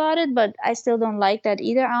happy about it. But I still don't like that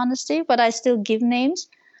either, honestly. But I still give names,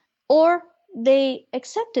 or they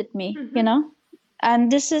accepted me, you know?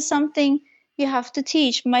 And this is something you have to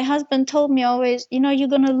teach. My husband told me always, you know, you're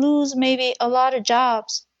going to lose maybe a lot of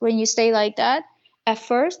jobs when you stay like that at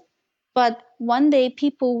first, but one day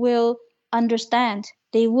people will understand.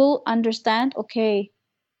 They will understand, okay,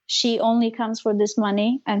 she only comes for this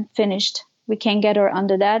money and finished. We can't get her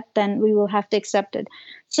under that, then we will have to accept it.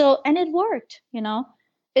 So, and it worked, you know,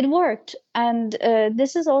 it worked. And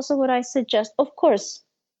this is also what I suggest. Of course,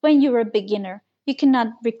 when you're a beginner, you cannot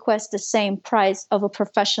request the same price of a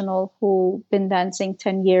professional who been dancing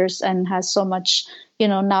 10 years and has so much, you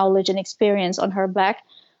know, knowledge and experience on her back.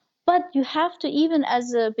 But you have to, even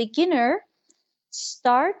as a beginner,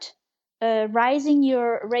 start raising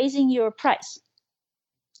your price.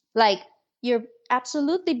 Like your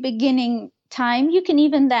absolutely beginning time, you can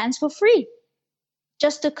even dance for free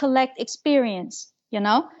just to collect experience, you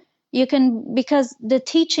know? You can, because the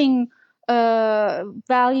teaching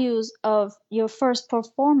values of your first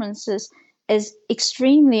performances is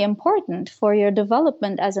extremely important for your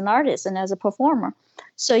development as an artist and as a performer.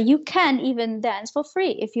 So you can even dance for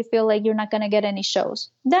free if you feel like you're not going to get any shows.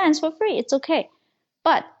 Dance for free, it's okay.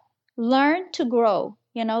 But learn to grow,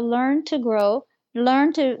 you know, learn to grow,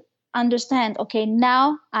 learn to understand, okay,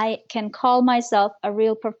 now I can call myself a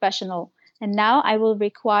real professional, and now I will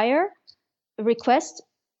request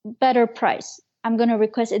better price. I'm going to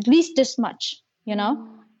request at least this much, you know,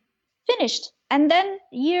 finished. And then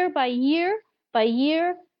year by year by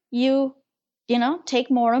year, you know, take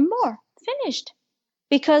more and more, finished.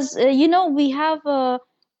 Because, you know, we have a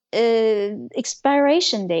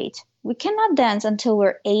expiration date. We cannot dance until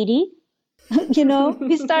we're 80. You know,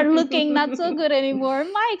 we start looking not so good anymore.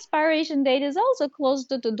 My expiration date is also close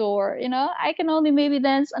to the door. You know, I can only maybe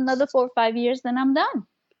dance another 4 or 5 years, then I'm done.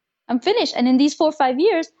 I'm finished. And in these 4 or 5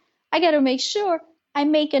 years, I got to make sure I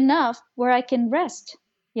make enough where I can rest.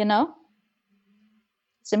 You know,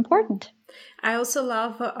 it's important. I also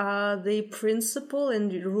love the principle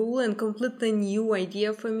and rule, and completely new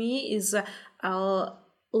idea for me is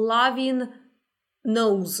loving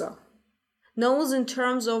no's. No's in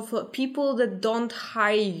terms of people that don't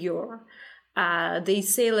hire you. They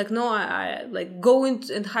say like, no, I like going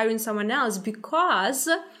and hiring someone else, because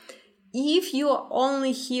if you're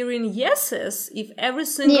only hearing yeses, if every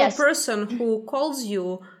single person who calls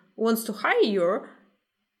you wants to hire you,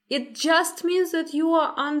 it just means that you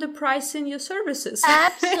are underpricing your services.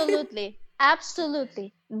 Absolutely.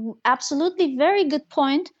 Absolutely. Absolutely. Very good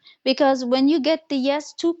point. Because when you get the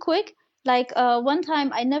yes too quick, like one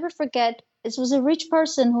time I never forget, it was a rich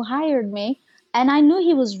person who hired me, and I knew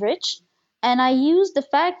he was rich. And I used the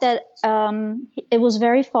fact that it was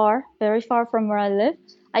very far from where I live.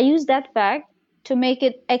 I used that fact to make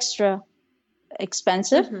it extra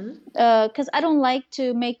expensive, because I don't like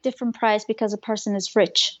to make different price because a person is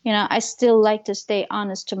rich. You know, I still like to stay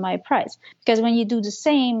honest to my price, because when you do the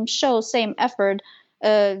same show, same effort,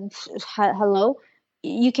 hello,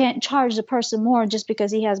 you can't charge the person more just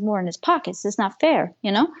because he has more in his pockets. It's not fair,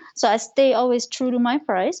 you know. So I stay always true to my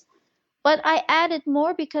price, but I added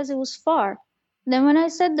more because it was far. Then when I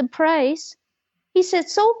said the price, he said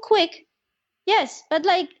so quick, yes, but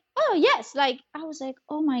like, oh yes, like I was like,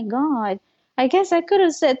 oh my God, I guess I could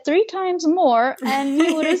have said 3 times more and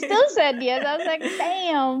he would have still said yes. I was like,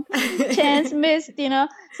 damn, chance missed, you know.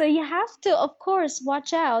 So you have to, of course,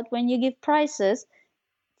 watch out when you give prices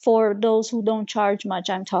for those who don't charge much.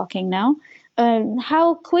 I'm talking now.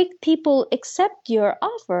 How quick people accept your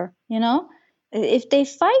offer, you know. If they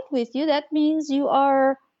fight with you, that means you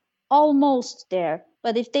are almost there.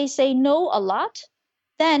 But if they say no a lot,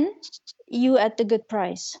 then you at the good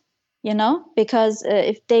price, you know, because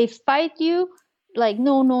if they fight you like,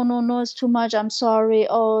 no, no, no, no, it's too much, I'm sorry,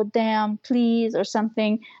 oh damn, please, or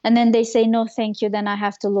something, and then they say no thank you, then I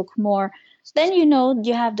have to look more, then you know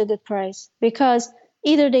you have the good price. Because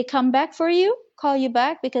either they come back for you, call you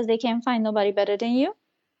back because they can't find nobody better than you,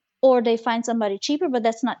 or they find somebody cheaper, but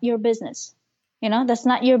that's not your business, you know, that's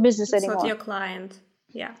not your business it's anymore. Not your client.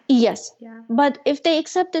 Yeah. Yes. Yeah. But if they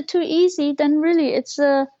accept it too easy, then really it's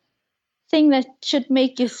thing that should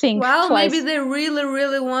make you think Well, maybe twice. they really,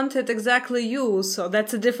 really wanted exactly you, so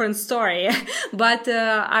that's a different story. But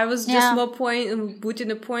I was just Yeah. more putting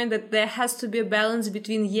a point that there has to be a balance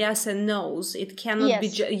between yes and no's. It cannot be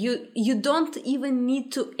Yes. you don't even need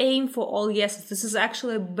to aim for all yeses. This is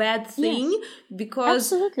actually a bad thing Yes. because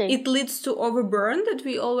Absolutely. it leads to overburn that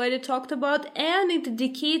we already talked about, and it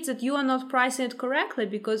indicates that you are not pricing it correctly.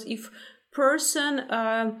 Because if person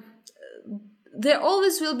there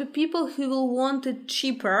always will be people who will want it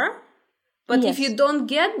cheaper, but if you Yes. don't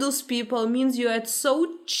get those people, means you're at so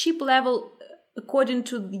cheap level according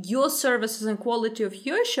to your services and quality of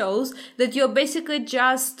your shows that you're basically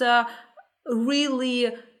just really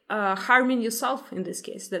harming yourself in this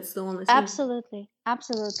case. That's the only thing. Absolutely.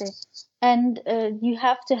 Absolutely. And you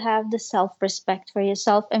have to have the self-respect for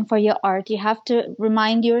yourself and for your art. You have to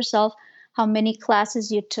remind yourself how many classes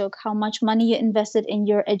you took, how much money you invested in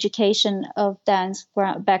your education of dance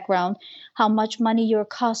background, how much money your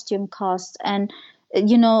costume costs, and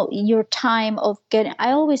your time of getting.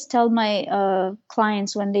 I always tell my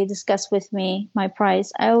clients when they discuss with me my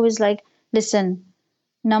price, I always like, listen,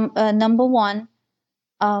 number one,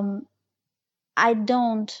 um, I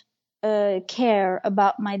don't care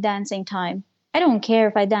about my dancing time. I don't care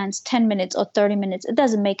if I dance 10 minutes or 30 minutes. It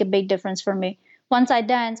doesn't make a big difference for me. Once I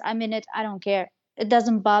dance, I'm in it. I don't care. It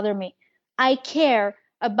doesn't bother me. I care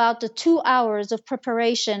about the 2 hours of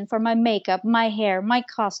preparation for my makeup, my hair, my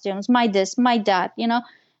costumes, my this, my that.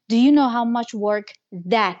 Do you know how much work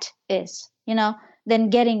that is? Then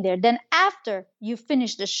getting there. Then after you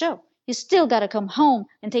finish the show, you still got to come home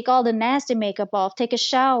and take all the nasty makeup off, take a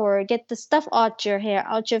shower, get the stuff out your hair,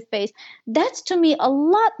 out your face. That's to me a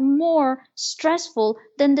lot more stressful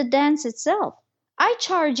than the dance itself. I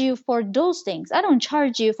charge you for those things. I don't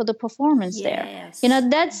charge you for the performance there. Yes.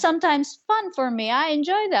 That's sometimes fun for me. I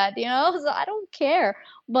enjoy that, so I don't care.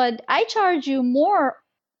 But I charge you more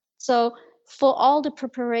so for all the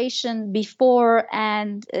preparation before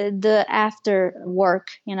and the after work,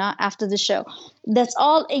 after the show, that's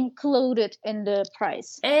all included in the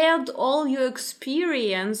price. And all your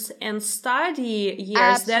experience and study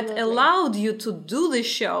years that Absolutely. allowed you to do the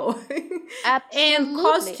show. And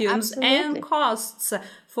costumes and costs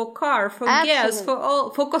for car, for gas,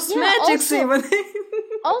 for cosmetics, yeah, even.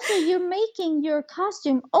 Also, you're making your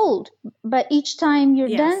costume old, but each time you're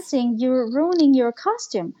dancing, you're ruining your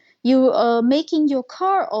costume. You making your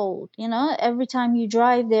car old, every time you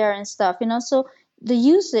drive there and stuff, so the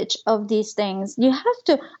usage of these things, you have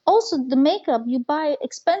to also the makeup, you buy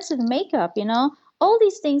expensive makeup, all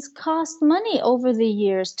these things cost money over the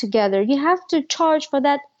years together. You have to charge for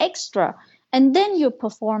that extra, and then your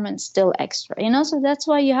performance still extra, so that's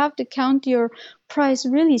why you have to count your price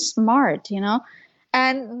really smart.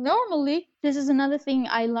 And normally, this is another thing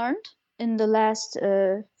I learned in the last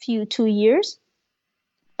few 2 years.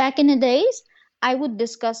 Back in the days, I would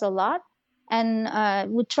discuss a lot and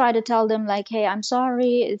would try to tell them like, hey, I'm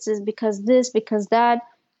sorry, it's just because this, because that.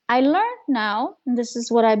 I learned now, and this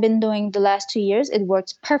is what I've been doing the last 2 years, it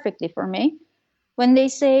works perfectly for me. When they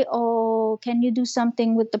say, oh, can you do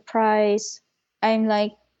something with the price? I'm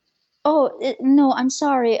like, oh, no, I'm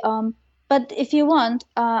sorry. But if you want,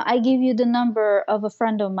 I give you the number of a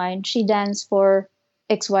friend of mine. She danced for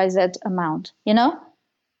XYZ amount,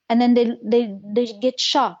 And then they get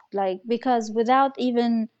shocked, like, because without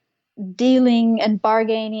even dealing and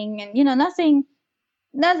bargaining and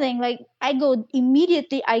nothing, like, I go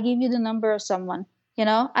immediately, I give you the number of someone,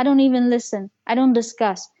 I don't even listen. I don't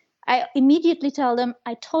discuss. I immediately tell them,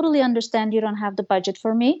 I totally understand you don't have the budget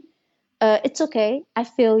for me. It's okay. I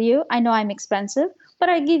feel you. I know I'm expensive, but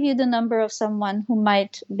I give you the number of someone who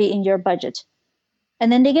might be in your budget.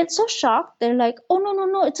 And then they get so shocked. They're like, oh, no, no,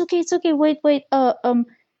 no. It's okay. It's okay. Wait, wait.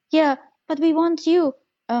 Yeah, but we want you.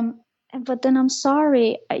 But then I'm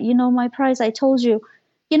sorry. My price, I told you.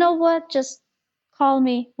 You know what? Just call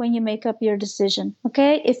me when you make up your decision.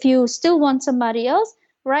 Okay. If you still want somebody else,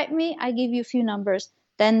 write me. I give you a few numbers.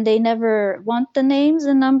 Then they never want the names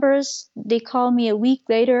and numbers. They call me a week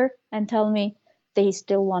later and tell me they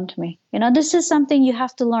still want me. This is something you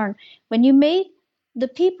have to learn. When you make the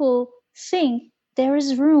people think there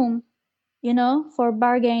is room, for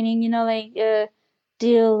bargaining, like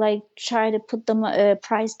deal, like try to put the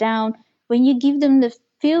price down. When you give them the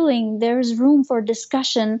feeling there is room for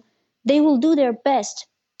discussion, they will do their best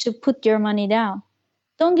to put your money down.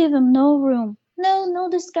 Don't give them no room. No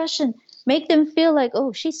discussion. Make them feel like,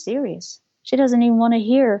 oh, she's serious. She doesn't even want to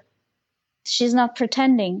hear. She's not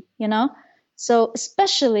pretending, So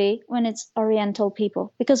especially when it's Oriental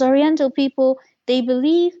people, because Oriental people, they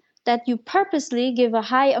believe that you purposely give a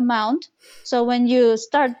high amount. So when you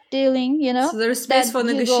start dealing, So there is space that for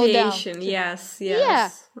you go down. negotiation. Yes, Yeah,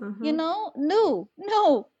 yes. Mm-hmm.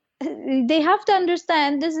 no. They have to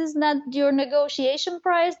understand this is not your negotiation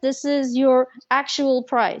price. This is your actual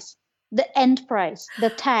price, the end price,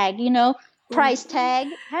 the tag, price tag.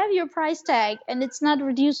 Have your price tag, and it's not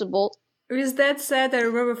reducible. With that said, I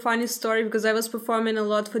remember a funny story because I was performing a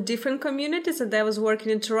lot for different communities, and I was working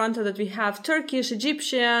in Toronto that we have Turkish,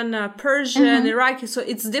 Egyptian, Persian, Iraqi, so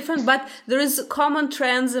it's different, but there is common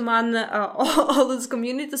trends among all those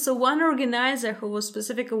communities. So one organizer who was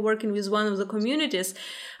specifically working with one of the communities,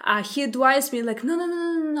 he advised me like,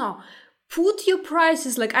 no. Put your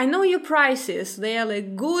prices, like, I know your prices, they are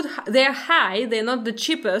like good, they're high, they're not the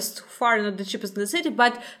cheapest, far not the cheapest in the city,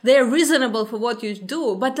 but they're reasonable for what you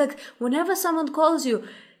do. But like, whenever someone calls you,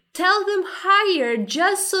 tell them higher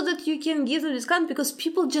just so that you can give the discount, because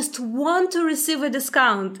people just want to receive a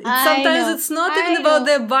discount. Sometimes it's not even about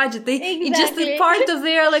their budget. It's just a part of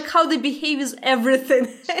their, like, how they behave is everything.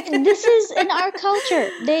 This is in our culture.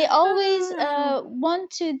 They always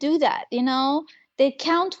want to do that, they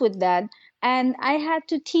count with that. And I had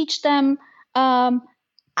to teach them, I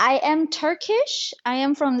am Turkish, I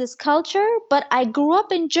am from this culture, but I grew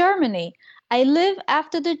up in Germany. I live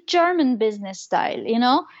after the German business style,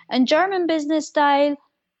 and German business style,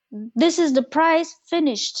 this is the price,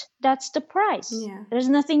 finished. That's the price. Yeah. There's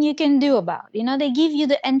nothing you can do about. They give you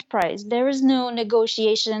the end price. There is no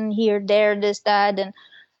negotiation here, there, this, that, and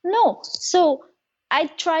no. So I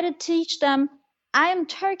try to teach them, I am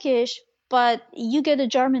Turkish, but you get a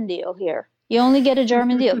German deal here. You only get a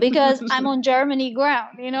German deal because I'm on Germany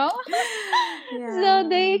ground, Yeah. So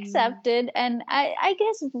they accepted, and I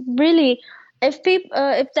guess really,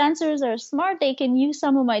 if dancers are smart, they can use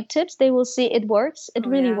some of my tips. They will see it works. It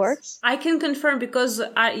really works. I can confirm because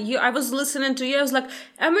I was listening to you. I was like,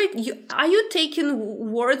 are you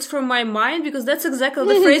taking words from my mind? Because that's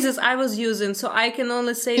exactly the phrases I was using. So I can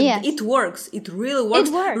only say it works. It really works.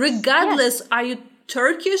 It works. Regardless, are you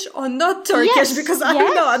Turkish or not Turkish? Because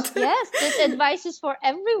I'm not. Yes, this advice is for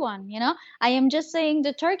everyone. I am just saying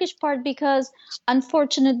the Turkish part because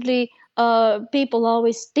unfortunately, people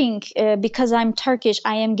always think because I'm Turkish,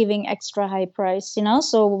 I am giving extra high price.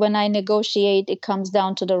 So when I negotiate, it comes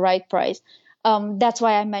down to the right price. That's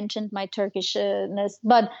why I mentioned my Turkishness,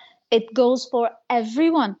 but it goes for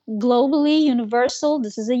everyone globally, universal.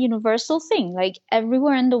 This is a universal thing, like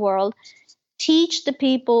everywhere in the world. Teach the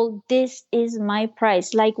people, this is my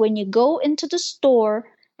price. Like when you go into the store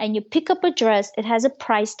and you pick up a dress, it has a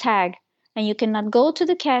price tag, and you cannot go to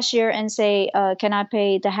the cashier and say, can I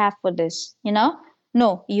pay the half for this?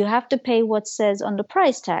 No, you have to pay what says on the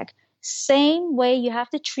price tag. Same way you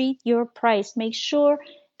have to treat your price. Make sure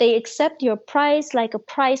they accept your price like a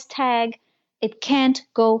price tag. It can't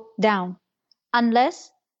go down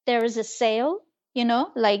unless there is a sale,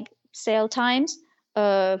 like sale times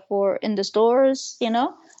for in the stores.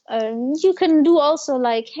 You can do also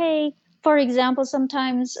like, hey, for example,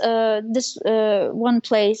 sometimes this one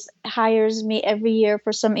place hires me every year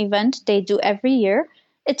for some event they do every year.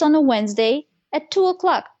 It's on a Wednesday at 2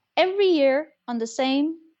 o'clock every year, on the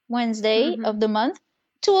same Wednesday of the month,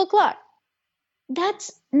 2 o'clock.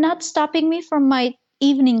 That's not stopping me from my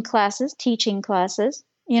evening classes, teaching classes.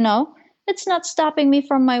 It's not stopping me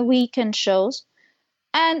from my weekend shows.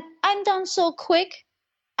 And I'm done so quick,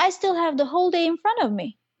 I still have the whole day in front of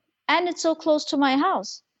me. And it's so close to my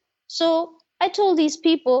house. So I told these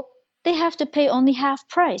people they have to pay only half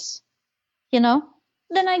price.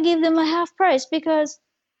 Then I give them a half price because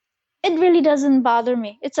it really doesn't bother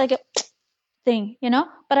me. It's like a thing,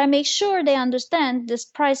 but I make sure they understand this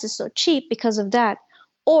price is so cheap because of that.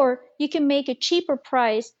 Or you can make a cheaper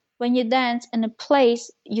price when you dance in a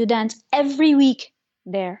place you dance every week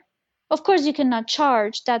there. Of course, you cannot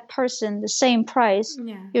charge that person the same price.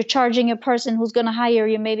 You're charging a person who's going to hire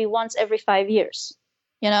you maybe once every 5 years.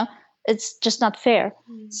 It's just not fair.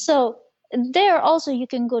 So there also you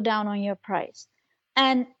can go down on your price.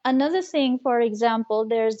 And another thing, for example,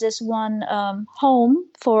 there's this one home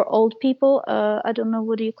for old people. I don't know,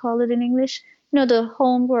 what do you call it in English? The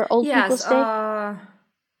home where old people stay.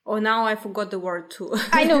 Now I forgot the word too.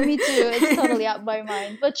 I know, me too. It's totally out my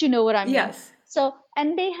mind. But you know what I mean. Yes. So,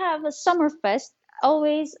 and they have a summer fest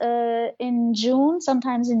always in June,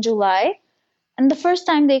 sometimes in July. And the first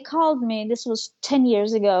time they called me, this was 10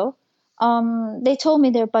 years ago, they told me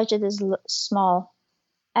their budget is small.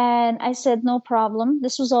 And I said, no problem.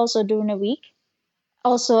 This was also during a week,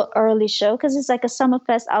 also early show, because it's like a summer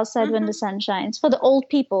fest outside when the sun shines for the old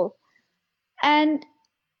people. And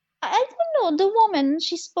I don't know, the woman,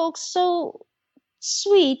 she spoke so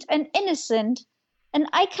sweet and innocent. And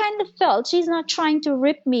I kind of felt she's not trying to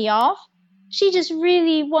rip me off. She just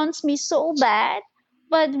really wants me so bad,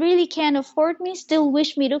 but really can't afford me, still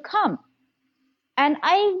wish me to come. And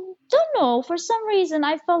I don't know, for some reason,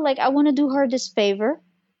 I felt like I want to do her this favor.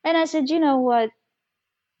 And I said, you know what?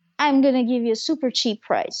 I'm going to give you a super cheap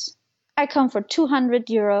price. I come for 200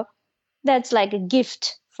 euro. That's like a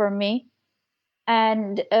gift for me.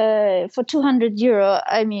 And for 200 euro,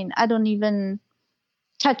 I mean, I don't even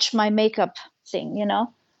touch my makeup thing, you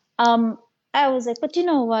know? Um, I was like, but you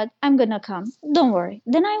know what? I'm going to come. Don't worry.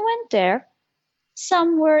 Then I went there.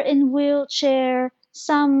 Some were in wheelchair,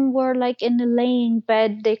 some were like in a laying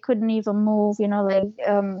bed. They couldn't even move, you know,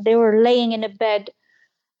 like they were laying in a bed.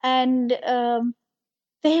 And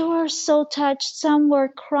they were so touched. Some were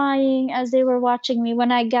crying as they were watching me.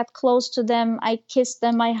 When I got close to them, I kissed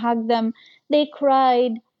them, I hugged them. They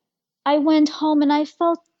cried. I went home and I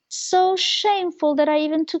felt so shameful that I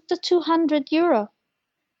even took the 200 euro.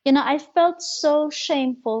 You know, I felt so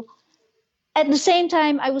shameful. At the same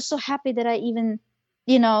time, I was so happy that I even,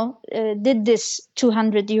 did this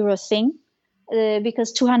 200 euro thing,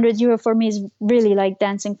 because 200 euro for me is really like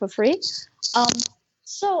dancing for free. Um,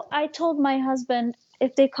 so I told my husband,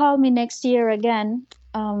 if they call me next year again,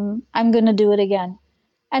 I'm gonna do it again.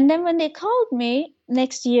 And then when they called me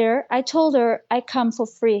next year, I told her I come for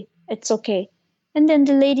free. It's okay. And then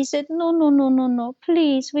the lady said, no, no, no, no, no,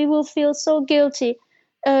 please, we will feel so guilty.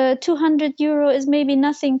 200 euro is maybe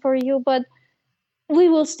nothing for you, but we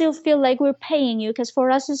will still feel like we're paying you because for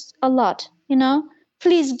us it's a lot, you know?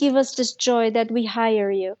 Please give us this joy that we hire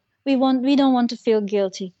you. We don't want to feel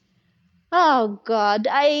guilty. Oh God,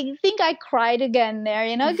 I think I cried again there,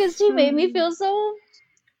 you know, because she made me feel so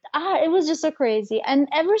it was just so crazy. And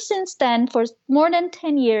ever since then, for more than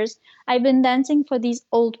 10 years, I've been dancing for these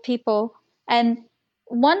old people. And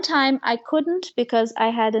one time I couldn't because I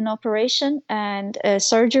had an operation and a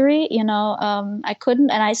surgery, I couldn't.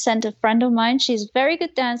 And I sent a friend of mine. She's a very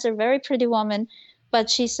good dancer, very pretty woman. But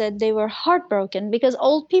she said they were heartbroken because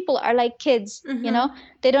old people are like kids,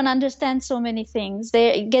 they don't understand so many things.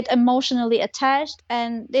 They get emotionally attached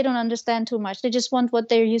and they don't understand too much. They just want what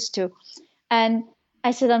they're used to. And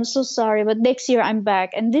I said, I'm so sorry, but next year I'm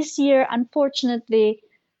back. And this year, unfortunately,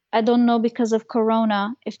 I don't know because of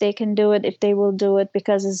Corona if they can do it, if they will do it,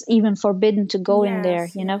 because it's even forbidden to go in there.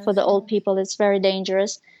 Yes, For yes, the old yes. people, it's very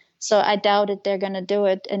dangerous. So I doubt it they're going to do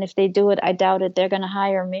it. And if they do it, I doubt it they're going to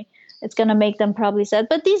hire me. It's going to make them probably sad.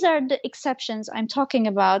 But these are the exceptions I'm talking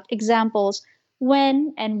about, examples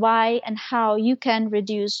when and why and how you can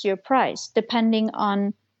reduce your price depending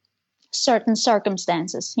on certain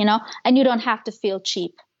circumstances, and you don't have to feel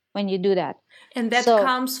cheap when you do that. And that So,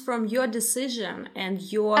 comes from your decision and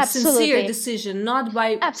your sincere absolutely, decision, not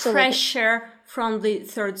by absolutely, pressure from the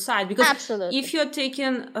third side. Because absolutely. if you're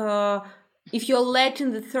taking, if you're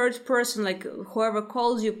letting the third person, like whoever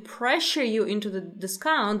calls you, pressure you into the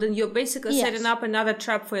discount, then you're basically setting Yes, up another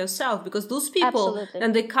trap for yourself. Because those people, absolutely.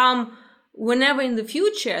 then they come whenever in the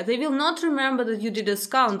future, they will not remember that you did a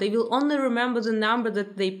discount. They will only remember the number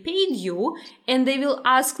that they paid you, and they will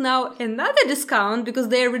ask now another discount because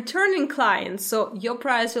they are returning clients. So your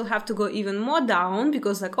price will have to go even more down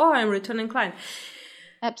because like, oh, I'm returning client.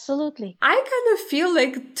 Absolutely. I kind of feel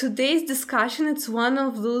like today's discussion, it's one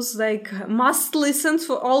of those like must listens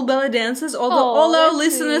for all belly dancers. Although all our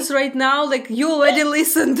listeners sweet. right now, like you already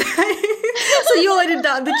listened. So you already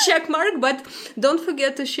done the check mark, but don't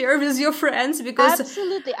forget to share with your friends because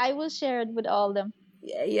Absolutely, I will share it with all of them.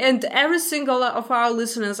 and every single of our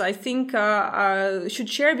listeners, I think, should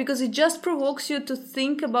share because it just provokes you to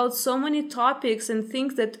think about so many topics and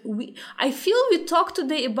things that I feel we talked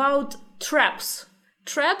today about traps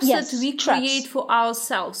Yes, that we traps. create for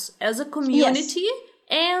ourselves as a Yes, community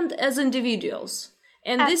and as individuals.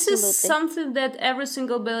 And this is absolutely. something that every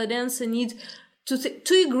single belly dancer needs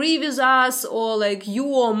to agree with us, or like you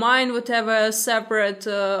or mine, whatever separate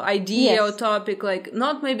idea or Yes, topic, like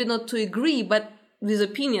maybe not to agree, but with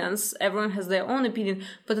opinions. Everyone has their own opinion,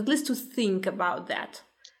 but at least to think about that.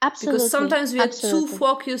 Because absolutely. sometimes we are too Absolutely.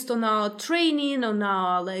 focused on our training, on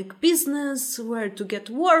our like business, where to get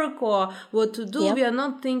work or what to do. Yep. We are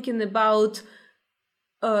not thinking about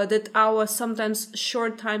that our sometimes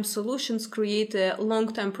short-time solutions create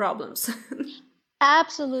long-term problems.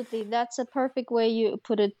 Absolutely. That's a perfect way you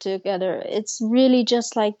put it together. It's really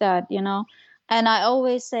just like that, And I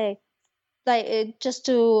always say, like, just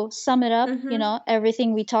to sum it up, Mm-hmm.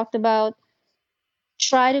 everything we talked about,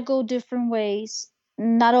 try to go different ways,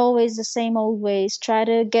 not always the same old ways. Try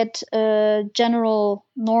to get a general,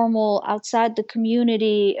 normal, outside the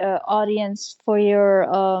community audience for your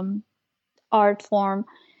art form.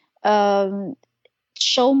 Um,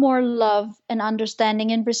 show more love and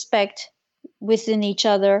understanding and respect within each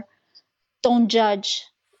other. Don't judge.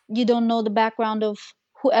 You don't know the background of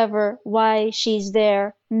whoever, why she's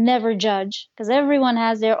there. Never judge, because everyone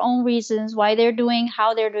has their own reasons why they're doing,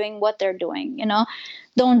 how they're doing, what they're doing, you know?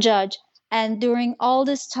 Don't judge. And during all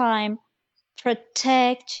this time,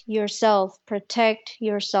 protect yourself,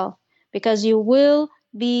 because you will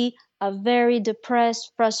be a very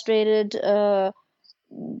depressed, frustrated,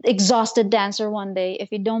 exhausted dancer one day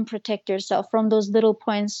if you don't protect yourself from those little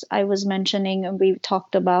points I was mentioning and we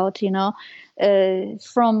talked about,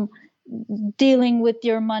 from dealing with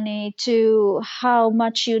your money to how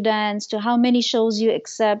much you dance to how many shows you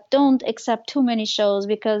accept. Don't accept too many shows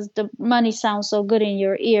because the money sounds so good in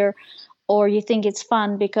your ear, or you think it's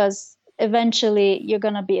fun, because eventually you're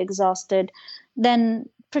going to be exhausted. Then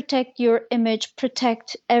protect your image,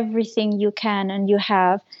 protect everything you can and you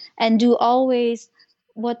have, and do always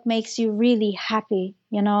what makes you really happy,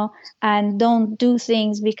 and don't do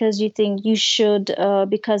things because you think you should,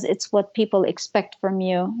 because it's what people expect from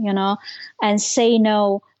you, and say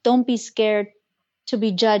no. Don't be scared to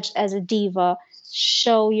be judged as a diva.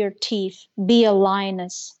 Show your teeth. Be a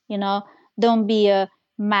lioness, don't be a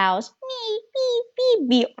mouse. Beep, beep, beep,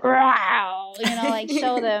 beep. Rawr. Like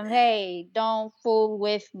show them, hey, don't fool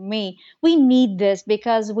with me. We need this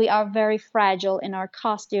because we are very fragile in our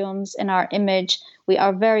costumes, in our image. We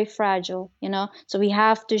are very fragile, so we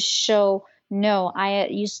have to show, no,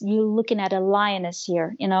 you looking at a lioness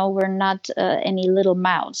here, we're not any little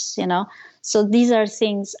mouse, so these are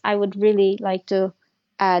things I would really like to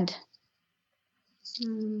add.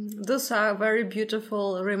 Those are very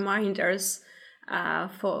beautiful reminders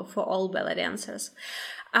for all belly dancers.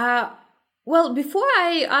 Well, before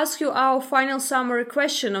I ask you our final summary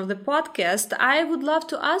question of the podcast, I would love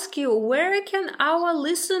to ask you, where can our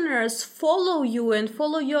listeners follow you and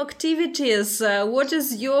follow your activities? What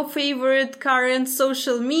is your favorite current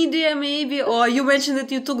social media, maybe? Or you mentioned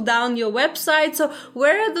that you took down your website. So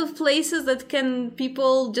where are the places that can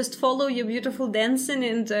people just follow your beautiful dancing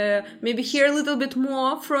and maybe hear a little bit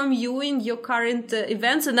more from you in your current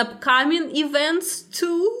events and upcoming events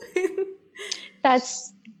too?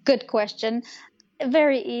 That's good question.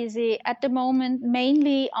 Very easy at the moment,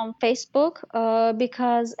 mainly on Facebook,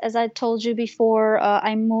 because as I told you before,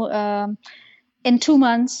 in 2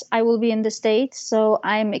 months I will be in the States, so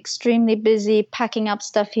I'm extremely busy packing up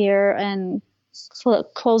stuff here and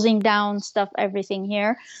closing down stuff, everything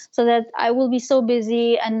here, so that I will be so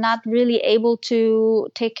busy and not really able to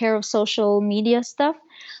take care of social media stuff.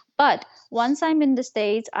 But once I'm in the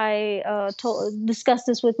States, I discussed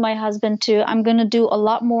this with my husband too. I'm going to do a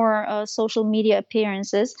lot more social media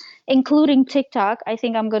appearances, including TikTok. I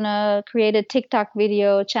think I'm going to create a TikTok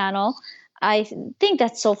video channel. I think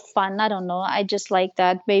that's so fun. I don't know. I just like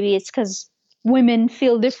that. Maybe it's because women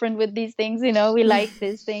feel different with these things. We like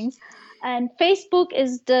these things. And Facebook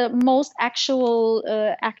is the most actual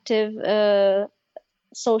active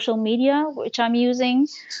social media which I'm using.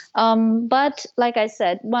 But like I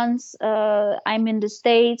said, once I'm in the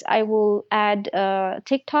States, I will add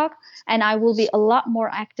TikTok, and I will be a lot more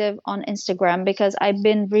active on Instagram, because I've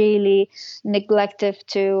been really neglective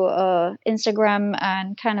to Instagram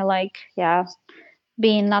and kind of like, yeah,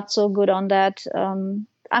 being not so good on that.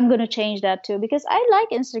 I'm going to change that too, because I like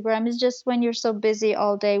Instagram. It's just when you're so busy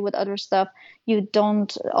all day with other stuff, you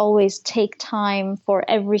don't always take time for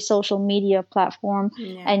every social media platform.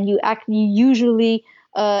 Yeah. And you usually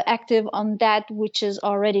active on that which is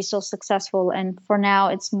already so successful. And for now,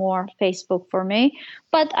 it's more Facebook for me,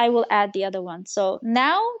 but I will add the other one. So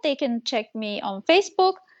now they can check me on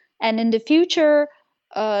Facebook, and in the future,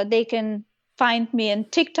 they can find me in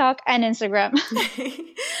TikTok and Instagram.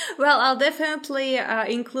 Well, I'll definitely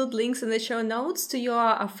include links in the show notes to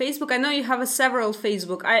your Facebook. I know you have several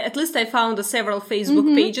Facebook. At least I found several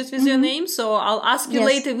Facebook pages with your name. So I'll ask you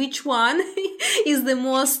later which one is the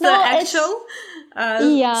most actual.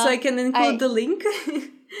 So I can include the link.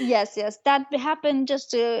 Yes. That happened,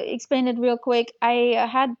 just to explain it real quick. I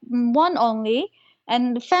had one only,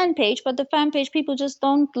 and the fan page, but the fan page, people just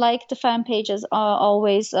don't like the fan pages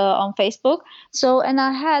always on Facebook. So, and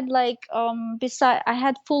I had I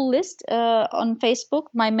had full list on Facebook,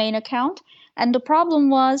 my main account, and the problem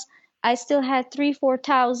was I still had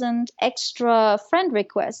 4,000 extra friend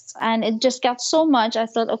requests, and it just got so much. I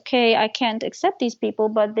thought, okay, I can't accept these people,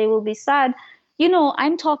 but they will be sad.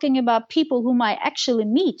 I'm talking about people whom I actually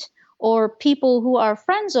meet, or people who are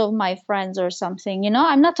friends of my friends or something,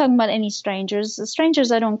 I'm not talking about any strangers.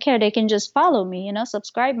 Strangers, I don't care. They can just follow me,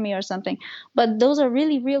 subscribe me or something. But those are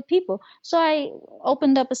really real people. So I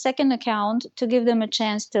opened up a second account to give them a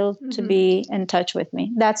chance to be in touch with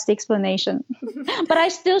me. That's the explanation. But I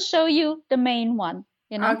still show you the main one.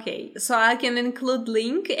 Okay, so I can include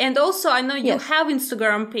link, and also I know you Yes. have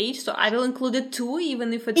Instagram page, so I will include it too,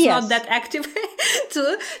 even if it's Yes. not that active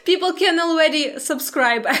too. People can already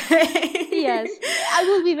subscribe. Yes, I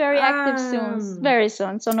will be very active soon, very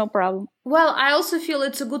soon, so no problem. Well, I also feel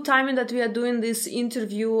it's a good timing that we are doing this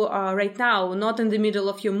interview right now, not in the middle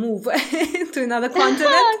of your move to another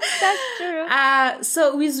continent. That's true.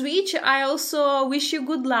 So with which I also wish you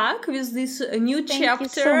good luck with this new chapter.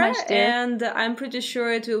 Thank you so much, dear. And I'm pretty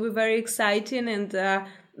sure it will be very exciting and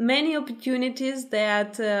many opportunities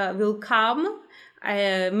that will come.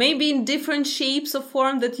 Maybe in different shapes or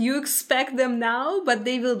form that you expect them now, but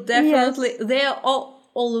they will definitely, Yes. they are all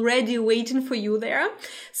already waiting for you there.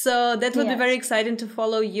 So that would be very exciting to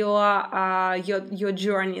follow your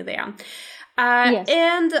journey there. Yes.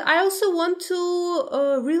 And I also want to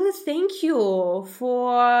really thank you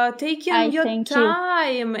for taking your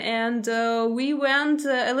time. And we went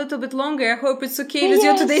a little bit longer. I hope it's okay with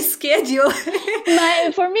your today's schedule.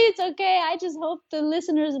 For me, it's okay. I just hope the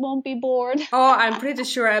listeners won't be bored. Oh, I'm pretty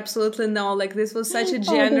sure. Absolutely no. Like, this was such a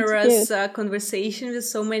generous conversation with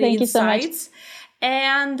so many insights. Thank you so much.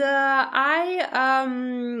 And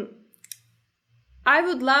I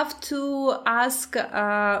would love to ask,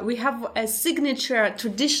 we have a signature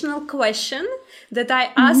traditional question that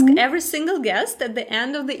I ask every single guest at the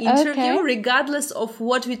end of the interview, regardless of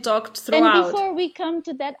what we talked throughout. And before we come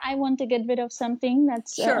to that, I want to get rid of something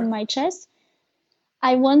that's on my chest.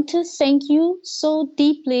 I want to thank you so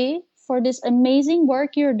deeply for this amazing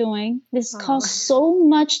work you're doing. This costs so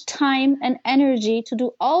much time and energy to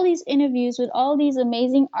do all these interviews with all these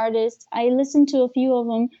amazing artists. I listened to a few of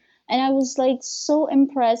them and I was like so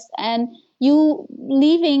impressed, and you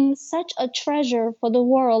leaving such a treasure for the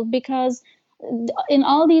world, because in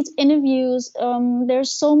all these interviews,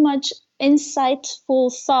 there's so much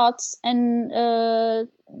insightful thoughts and,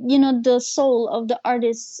 the soul of the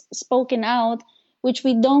artists spoken out, which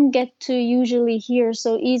we don't get to usually hear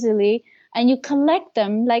so easily. And you collect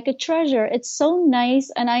them like a treasure. It's so nice.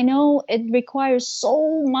 And I know it requires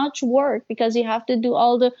so much work because you have to do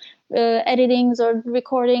all the editings or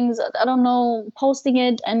recordings, I don't know, posting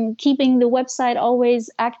it and keeping the website always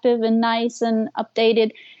active and nice and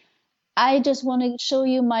updated. I just want to show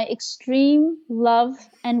you my extreme love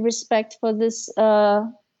and respect for this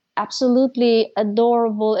absolutely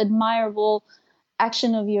adorable, admirable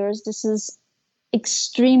action of yours. This is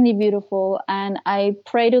extremely beautiful, and I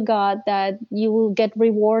pray to God that you will get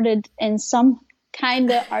rewarded in some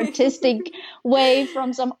kind of artistic way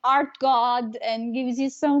from some art god, and gives you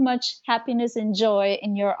so much happiness and joy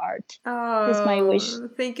in your art. That's my wish.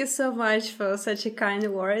 Thank you so much for such a kind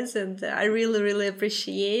words, and I really, really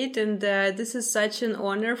appreciate. And this is such an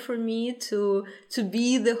honor for me to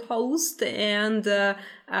be the host and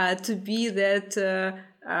to be that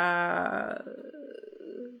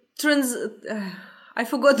I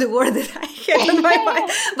forgot the word that I had on my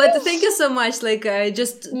mind, but thank you so much. Like,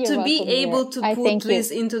 just to be able to put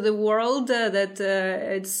this into the world, that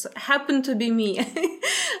it's happened to be me.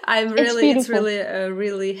 It's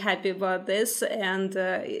really happy about this, and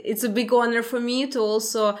it's a big honor for me to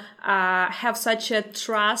also have such a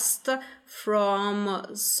trust from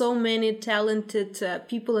so many talented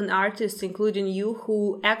people and artists, including you,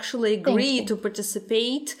 who actually agree to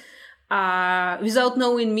participate without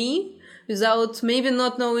knowing me, without maybe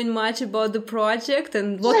not knowing much about the project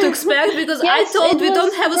and what to expect, because I thought we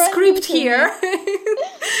don't have a script here.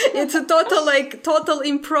 It's a total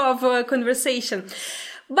improv conversation.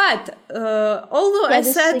 But although I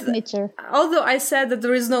said that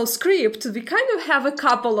there is no script, we kind of have a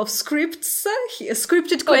couple of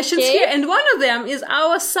scripted questions here, and one of them is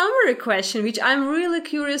our summary question, which I'm really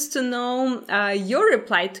curious to know your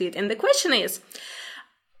reply to it. And the question is,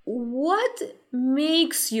 what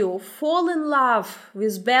makes you fall in love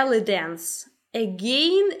with belly dance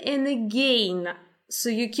again and again, so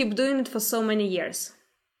you keep doing it for so many years?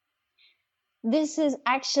 This is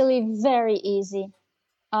actually very easy.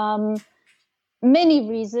 Many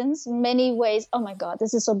reasons, many ways. Oh my God,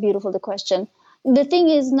 this is so beautiful, the question. The thing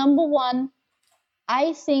is, number one,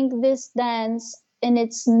 I think this dance in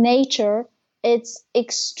its nature, it's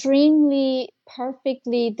extremely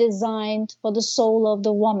perfectly designed for the soul of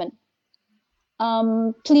the woman.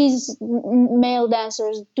 Please, male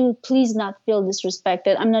dancers, do please not feel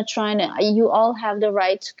disrespected. I'm not trying to, you all have the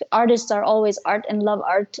right. Artists are always art and love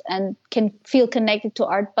art and can feel connected to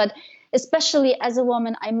art. But especially as a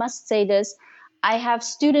woman, I must say this. I have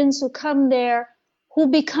students who come there who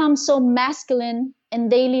become so masculine in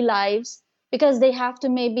daily lives because they have to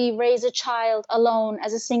maybe raise a child alone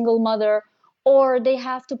as a single mother, or they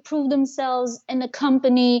have to prove themselves in a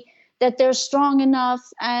company that they're strong enough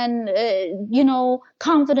and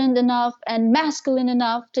confident enough and masculine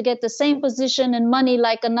enough to get the same position and money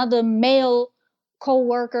like another male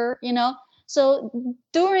co-worker. So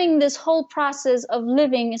during this whole process of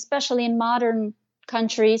living, especially in modern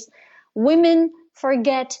countries, women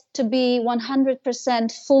forget to be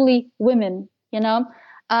 100% fully women.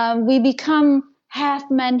 We become half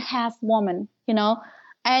man, half woman.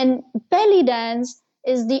 And belly dance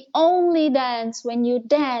is the only dance. When you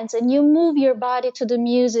dance and you move your body to the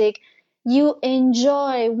music, you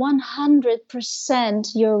enjoy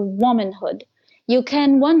 100% your womanhood. You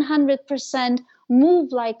can 100%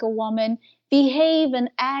 move like a woman, behave and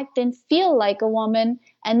act and feel like a woman,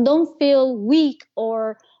 and don't feel weak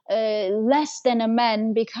or less than a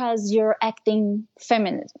man because you're acting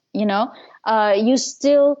feminine. You're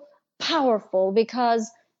still powerful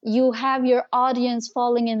because you have your audience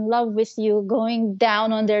falling in love with you, going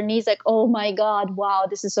down on their knees like, oh my God, wow,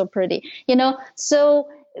 this is so pretty. So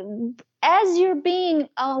as you're being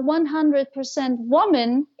a 100%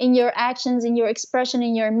 woman in your actions, in your expression,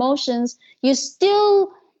 in your emotions, you're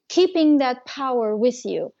still keeping that power with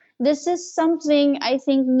you. This is something I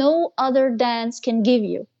think no other dance can give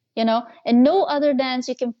you, and no other dance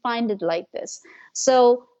you can find it like this.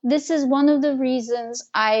 So this is one of the reasons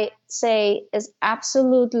I say is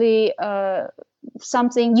absolutely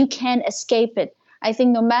something you can't escape it. I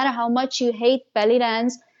think no matter how much you hate belly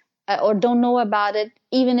dance or don't know about it,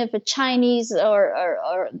 even if a Chinese or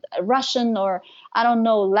a Russian or I don't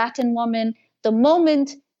know, Latin woman, the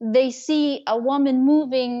moment they see a woman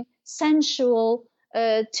moving sensual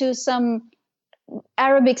to some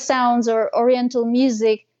Arabic sounds or Oriental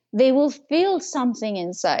music, they will feel something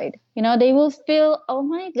inside. They will feel, oh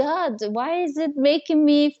my God, why is it making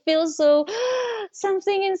me feel so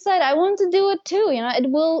something inside? I want to do it too. It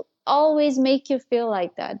will always make you feel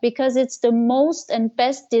like that because it's the most and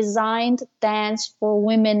best designed dance for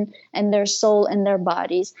women and their soul and their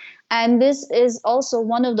bodies. And this is also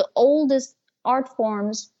one of the oldest art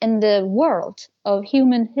forms in the world of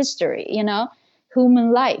human history,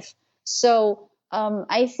 human life. So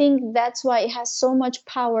I think that's why it has so much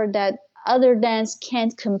power that other dance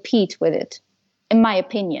can't compete with it, in my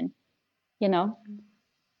opinion.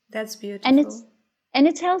 That's beautiful. And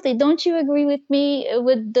it's healthy. Don't you agree with me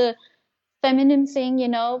with the feminine thing?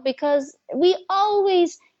 Because we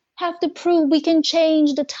always have to prove we can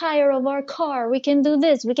change the tire of our car. We can do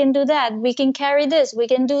this. We can do that. We can carry this. We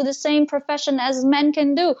can do the same profession as men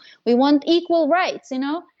can do. We want equal rights.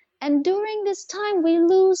 And during this time, we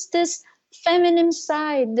lose this feminine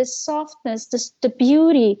side, this softness, the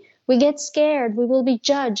beauty. We get scared. We will be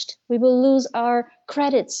judged. We will lose our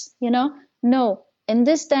credits. No, in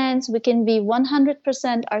this dance, we can be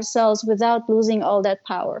 100% ourselves without losing all that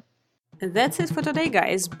power. That's it for today,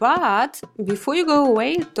 guys. But before you go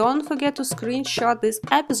away, don't forget to screenshot this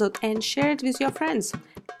episode and share it with your friends.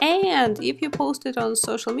 And if you post it on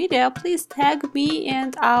social media, please tag me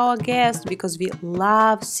and our guest because we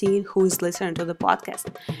love seeing who is listening to the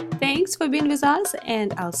podcast. Thanks for being with us,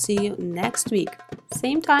 and I'll see you next week.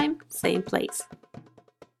 Same time, same place.